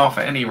 3.5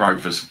 at any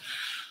Rovers.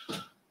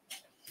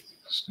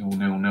 Still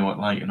 0-0 at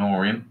Leyton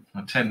Orient.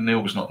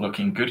 10-0's not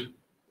looking good.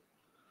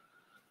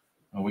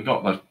 Well, we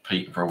got the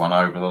Peterborough one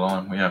over the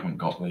line. We haven't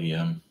got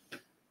the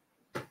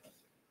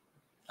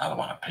other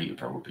one at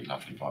Peterborough would be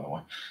lovely, by the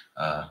way.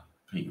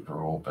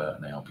 Peterborough or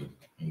Burton Albion.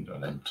 Either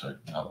of them two.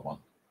 Another one.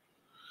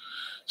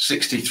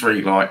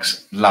 63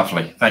 likes.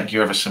 Lovely. Thank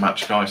you ever so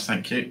much, guys.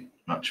 Thank you.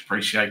 Much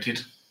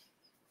appreciated.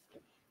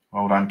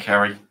 Well done,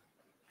 Kerry.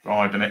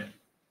 Driving it.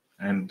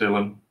 And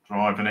Dylan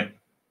driving it.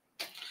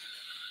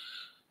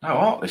 No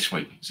Art this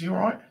week. Is he all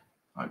right?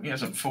 I hope he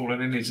hasn't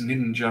fallen in his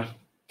ninja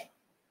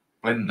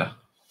blender.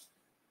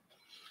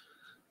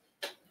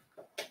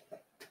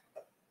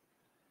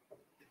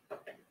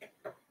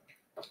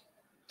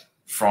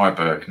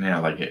 Freiburg,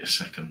 now they get a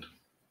second.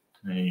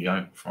 There you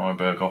go.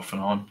 Freiburg,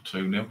 Offenheim,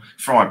 2-0.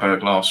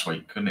 Freiburg last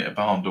week, couldn't hit a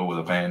barn door with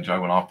a banjo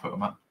when I put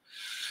them up.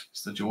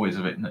 It's the joys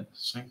of it, isn't it?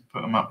 See,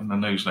 put them up in the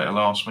newsletter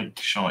last week,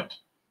 shite.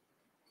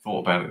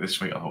 Thought about it this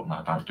week, I thought,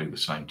 no, don't do the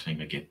same team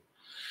again.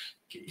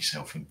 Get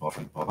yourself in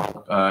bother.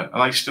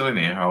 Are they still in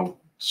here, old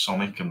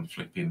Sonic and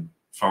flipping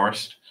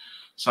Forest?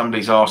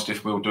 Somebody's asked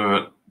if we'll do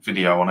a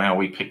video on how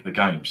we pick the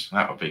games.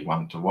 That would be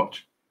one to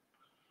watch.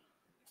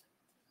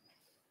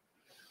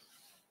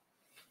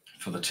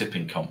 For the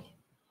tipping comp.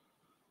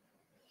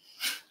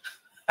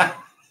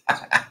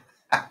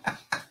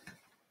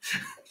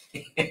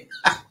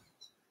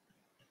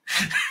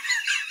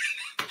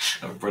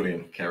 Oh,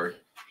 brilliant, Kerry.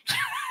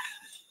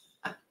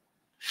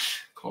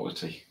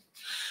 Quality.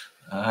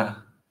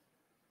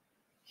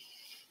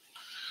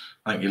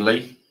 Thank you,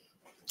 Lee.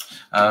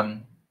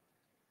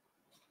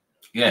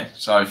 Yeah,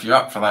 so if you're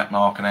up for that,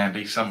 Mark and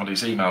Andy,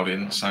 somebody's emailed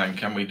in saying,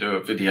 can we do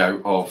a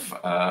video of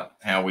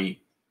how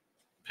we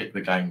pick the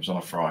games on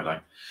a Friday?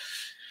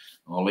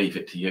 I'll leave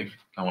it to you.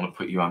 Don't want to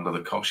put you under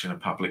the cosh in a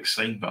public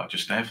scene, but I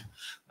just have.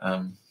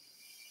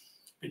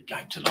 Big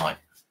game tonight,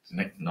 isn't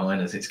it? 9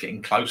 as it's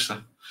getting closer.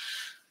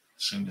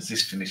 As soon as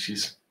this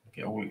finishes, I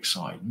get all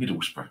excited.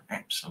 Middlesbrough,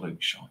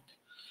 absolute shite.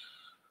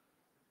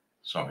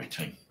 Sorry,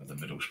 team, with the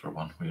Middlesbrough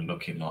one. We were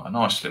looking like a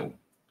nice little...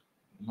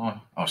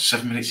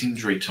 7 minutes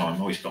injury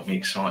time. Always got me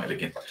excited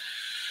again.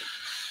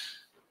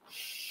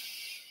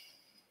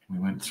 We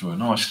went through a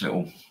nice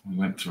little...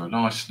 I don't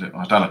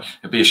know.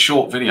 It'd be a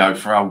short video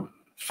for old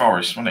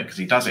Forrest, wouldn't it? Because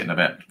he does it in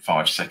about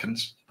 5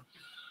 seconds.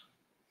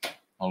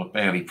 I'll have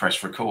barely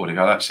pressed record. I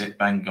go, that's it,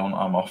 bang, gone,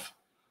 I'm off.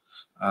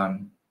 I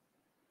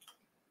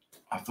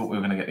thought we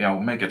were going to get the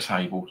old mega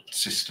table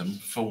system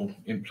full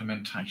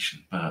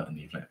implementation. Burton,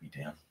 you've let me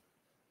down.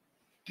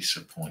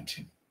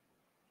 Disappointing.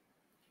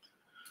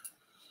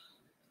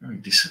 Very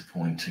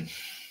disappointing.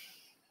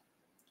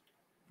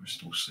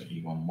 Bristol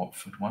City 1,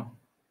 Watford 1.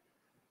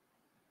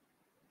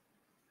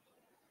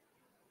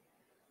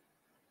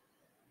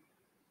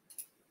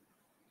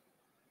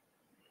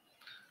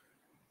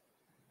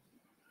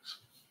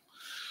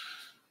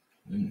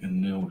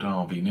 Lincoln 0,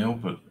 Derby 0,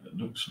 but it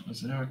looks like,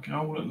 is there a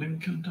goal at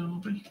Lincoln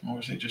Derby? Or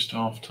is it just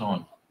half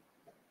time?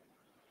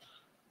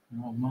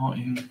 Oh,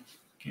 Martin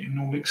getting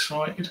all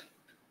excited.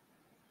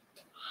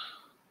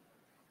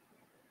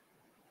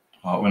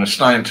 Right, we're going to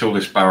stay until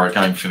this Borough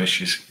game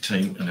finishes,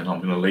 team, and then I'm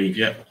going to leave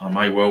you. I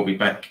may well be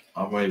back.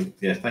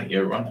 Thank you,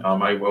 everyone. I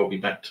may well be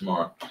back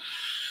tomorrow.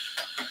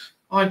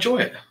 I enjoy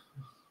it,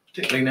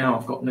 particularly now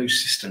I've got new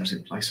systems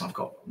in place. I've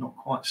got not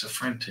quite so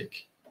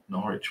frantic.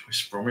 Norwich,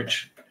 West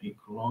Bromwich,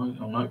 equalised.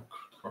 Oh no,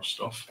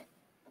 crossed off.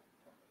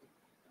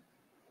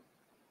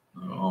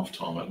 No, half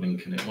time at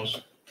Lincoln it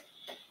was.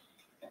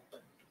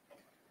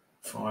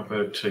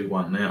 Freiburg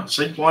 2-1 now.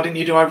 See, why didn't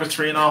you do over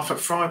 3.5 at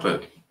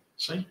Freiburg?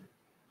 See?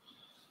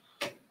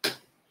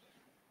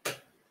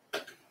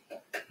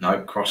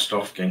 No, crossed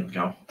off, Gink,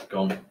 gone.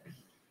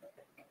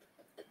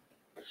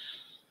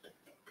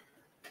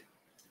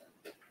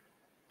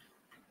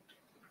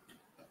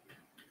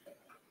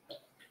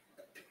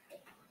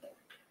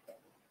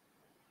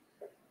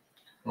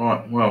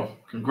 Right, well,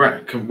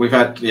 congrats. We've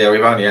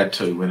only had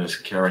 2 winners,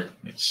 Kerry.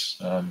 It's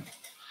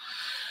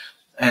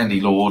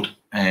Andy Lord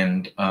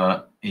and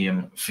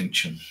Ian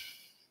Fincham.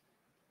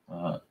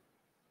 The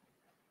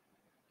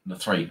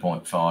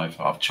 3.5,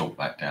 I've chalked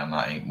that down.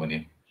 That ain't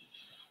winning.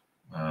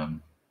 I'd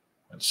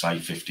say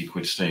 50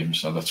 quid steam.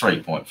 So the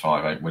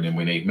 3.5 ain't winning.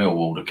 We need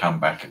Millwall to come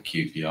back at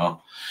QPR,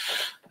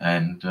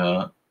 and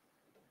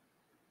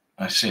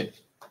that's it.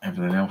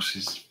 Everything else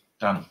is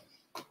done.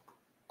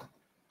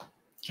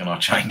 Can I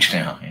change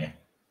now? Yeah,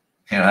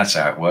 that's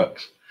how it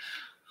works.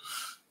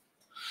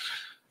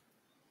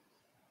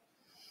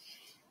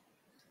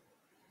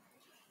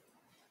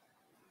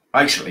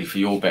 Basically, for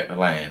your bet to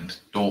land,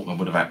 Dortmund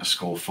would have had to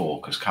score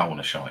 4 because Cohen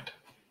are shite.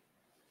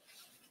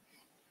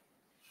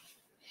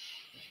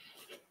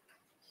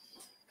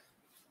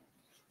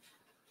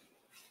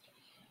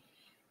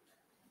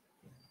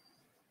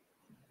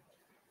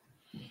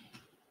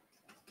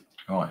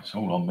 Right, it's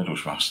all on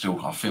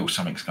Middlesbrough. I feel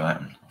something's going to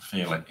happen. I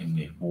feel it in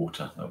the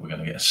water that we're going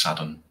to get a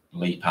sudden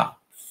leap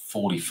up.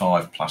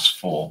 45 plus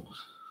 4.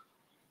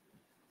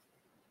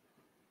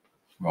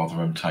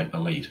 Rotherham take the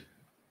lead.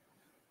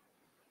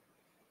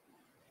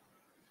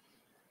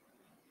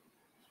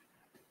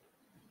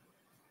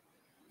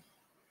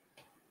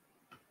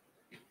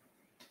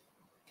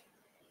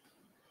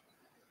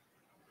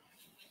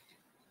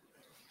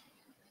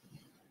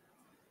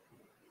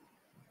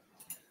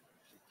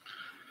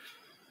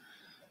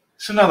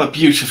 It's another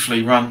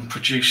beautifully run,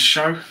 produced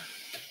show.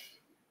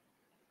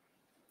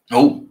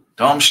 Oh,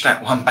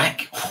 Darmstadt one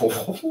back.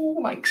 Oh,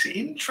 makes it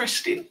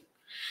interesting.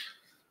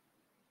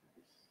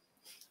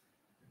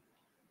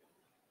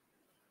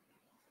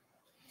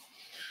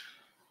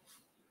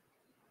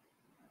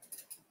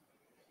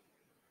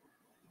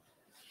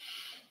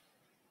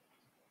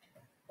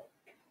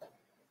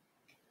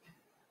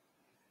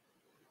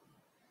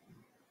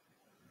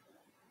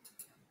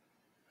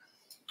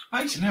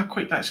 Amazing how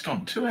quick that's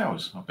gone. 2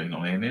 hours I've been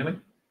on here nearly.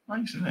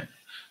 Amazing, isn't it?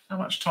 How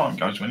much time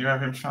goes when you're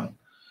having fun.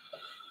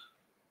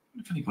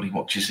 If anybody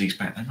watches these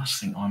back, they must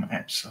think I'm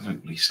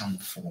absolutely some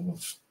form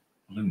of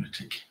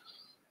lunatic.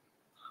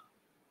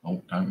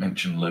 Oh, don't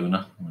mention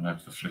Luna. We'll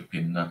have the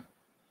flipping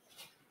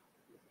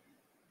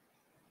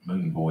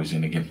Moon Boys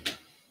in again.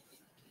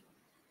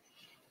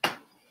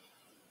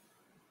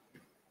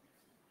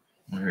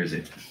 Where is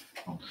it?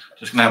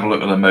 Just going to have a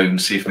look at the moon,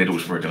 see if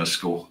Middlesbrough are going to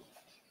score.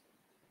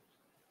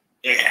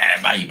 Yeah,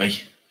 maybe.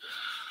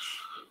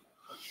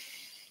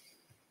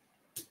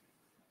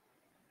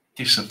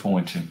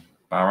 Disappointing,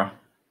 Borough.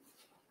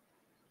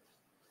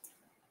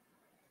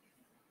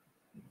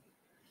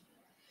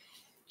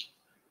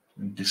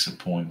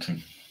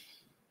 Disappointing.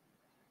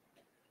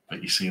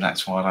 But you see,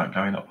 that's why I don't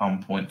go in at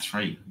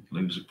 1.3.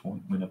 Lose a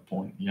point, win a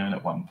point. You own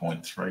at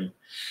 1.3.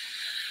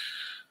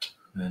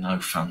 They're no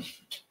fun.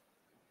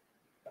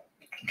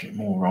 You get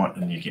more right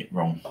than you get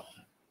wrong.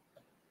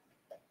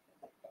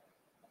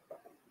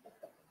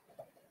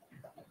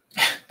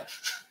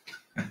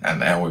 And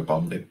now we're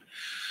bonding.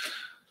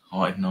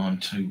 Hyde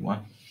 9-2-1.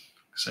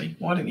 See,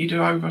 why didn't you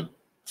do over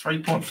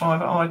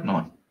 3.5 at Hyde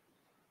 9?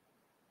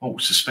 Oh,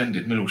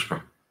 suspended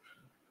Middlesbrough.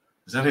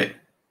 Is that it?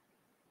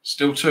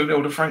 Still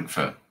 2-0 to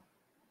Frankfurt.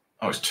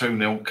 Oh, it's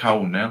 2-0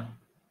 Cole now.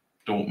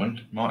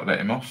 Dortmund might let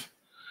him off.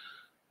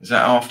 Is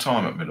that half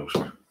time at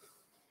Middlesbrough?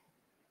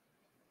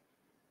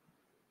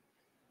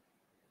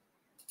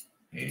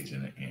 It is,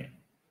 isn't it? Yeah.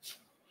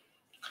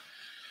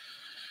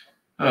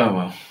 Oh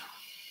well.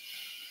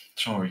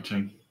 Sorry,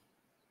 team.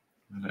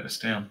 They let us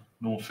down.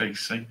 North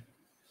East, see?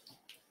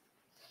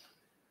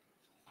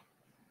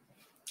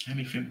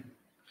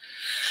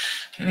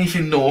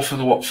 Anything north of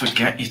the Watford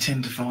Gap, you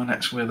tend to find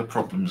that's where the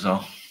problems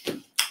are.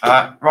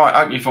 Right,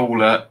 I hope you've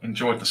all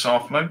enjoyed this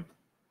afternoon.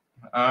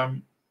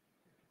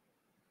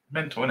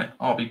 Mental, innit?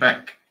 I'll be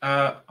back.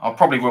 I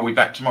probably will be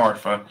back tomorrow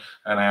for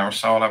an hour or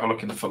so. I'll have a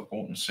look in the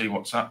football and see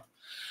what's up,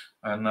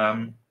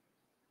 and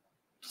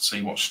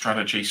see what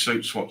strategy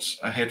suits what's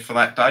ahead for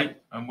that day,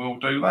 and we'll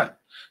do that.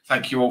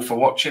 Thank you all for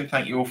watching.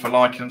 Thank you all for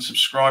liking and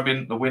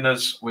subscribing. The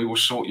winners, we will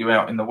sort you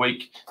out in the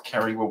week.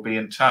 Kerry will be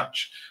in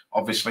touch.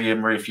 Obviously,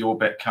 Emery, if your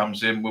bet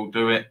comes in, we'll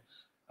do it.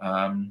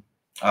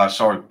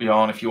 Sorry,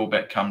 Bjorn, if your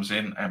bet comes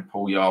in, and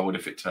Paul Yarwood,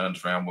 if it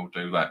turns around, we'll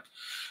do that.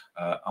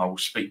 I will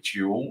speak to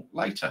you all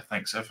later.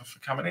 Thanks ever for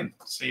coming in.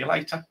 See you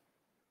later.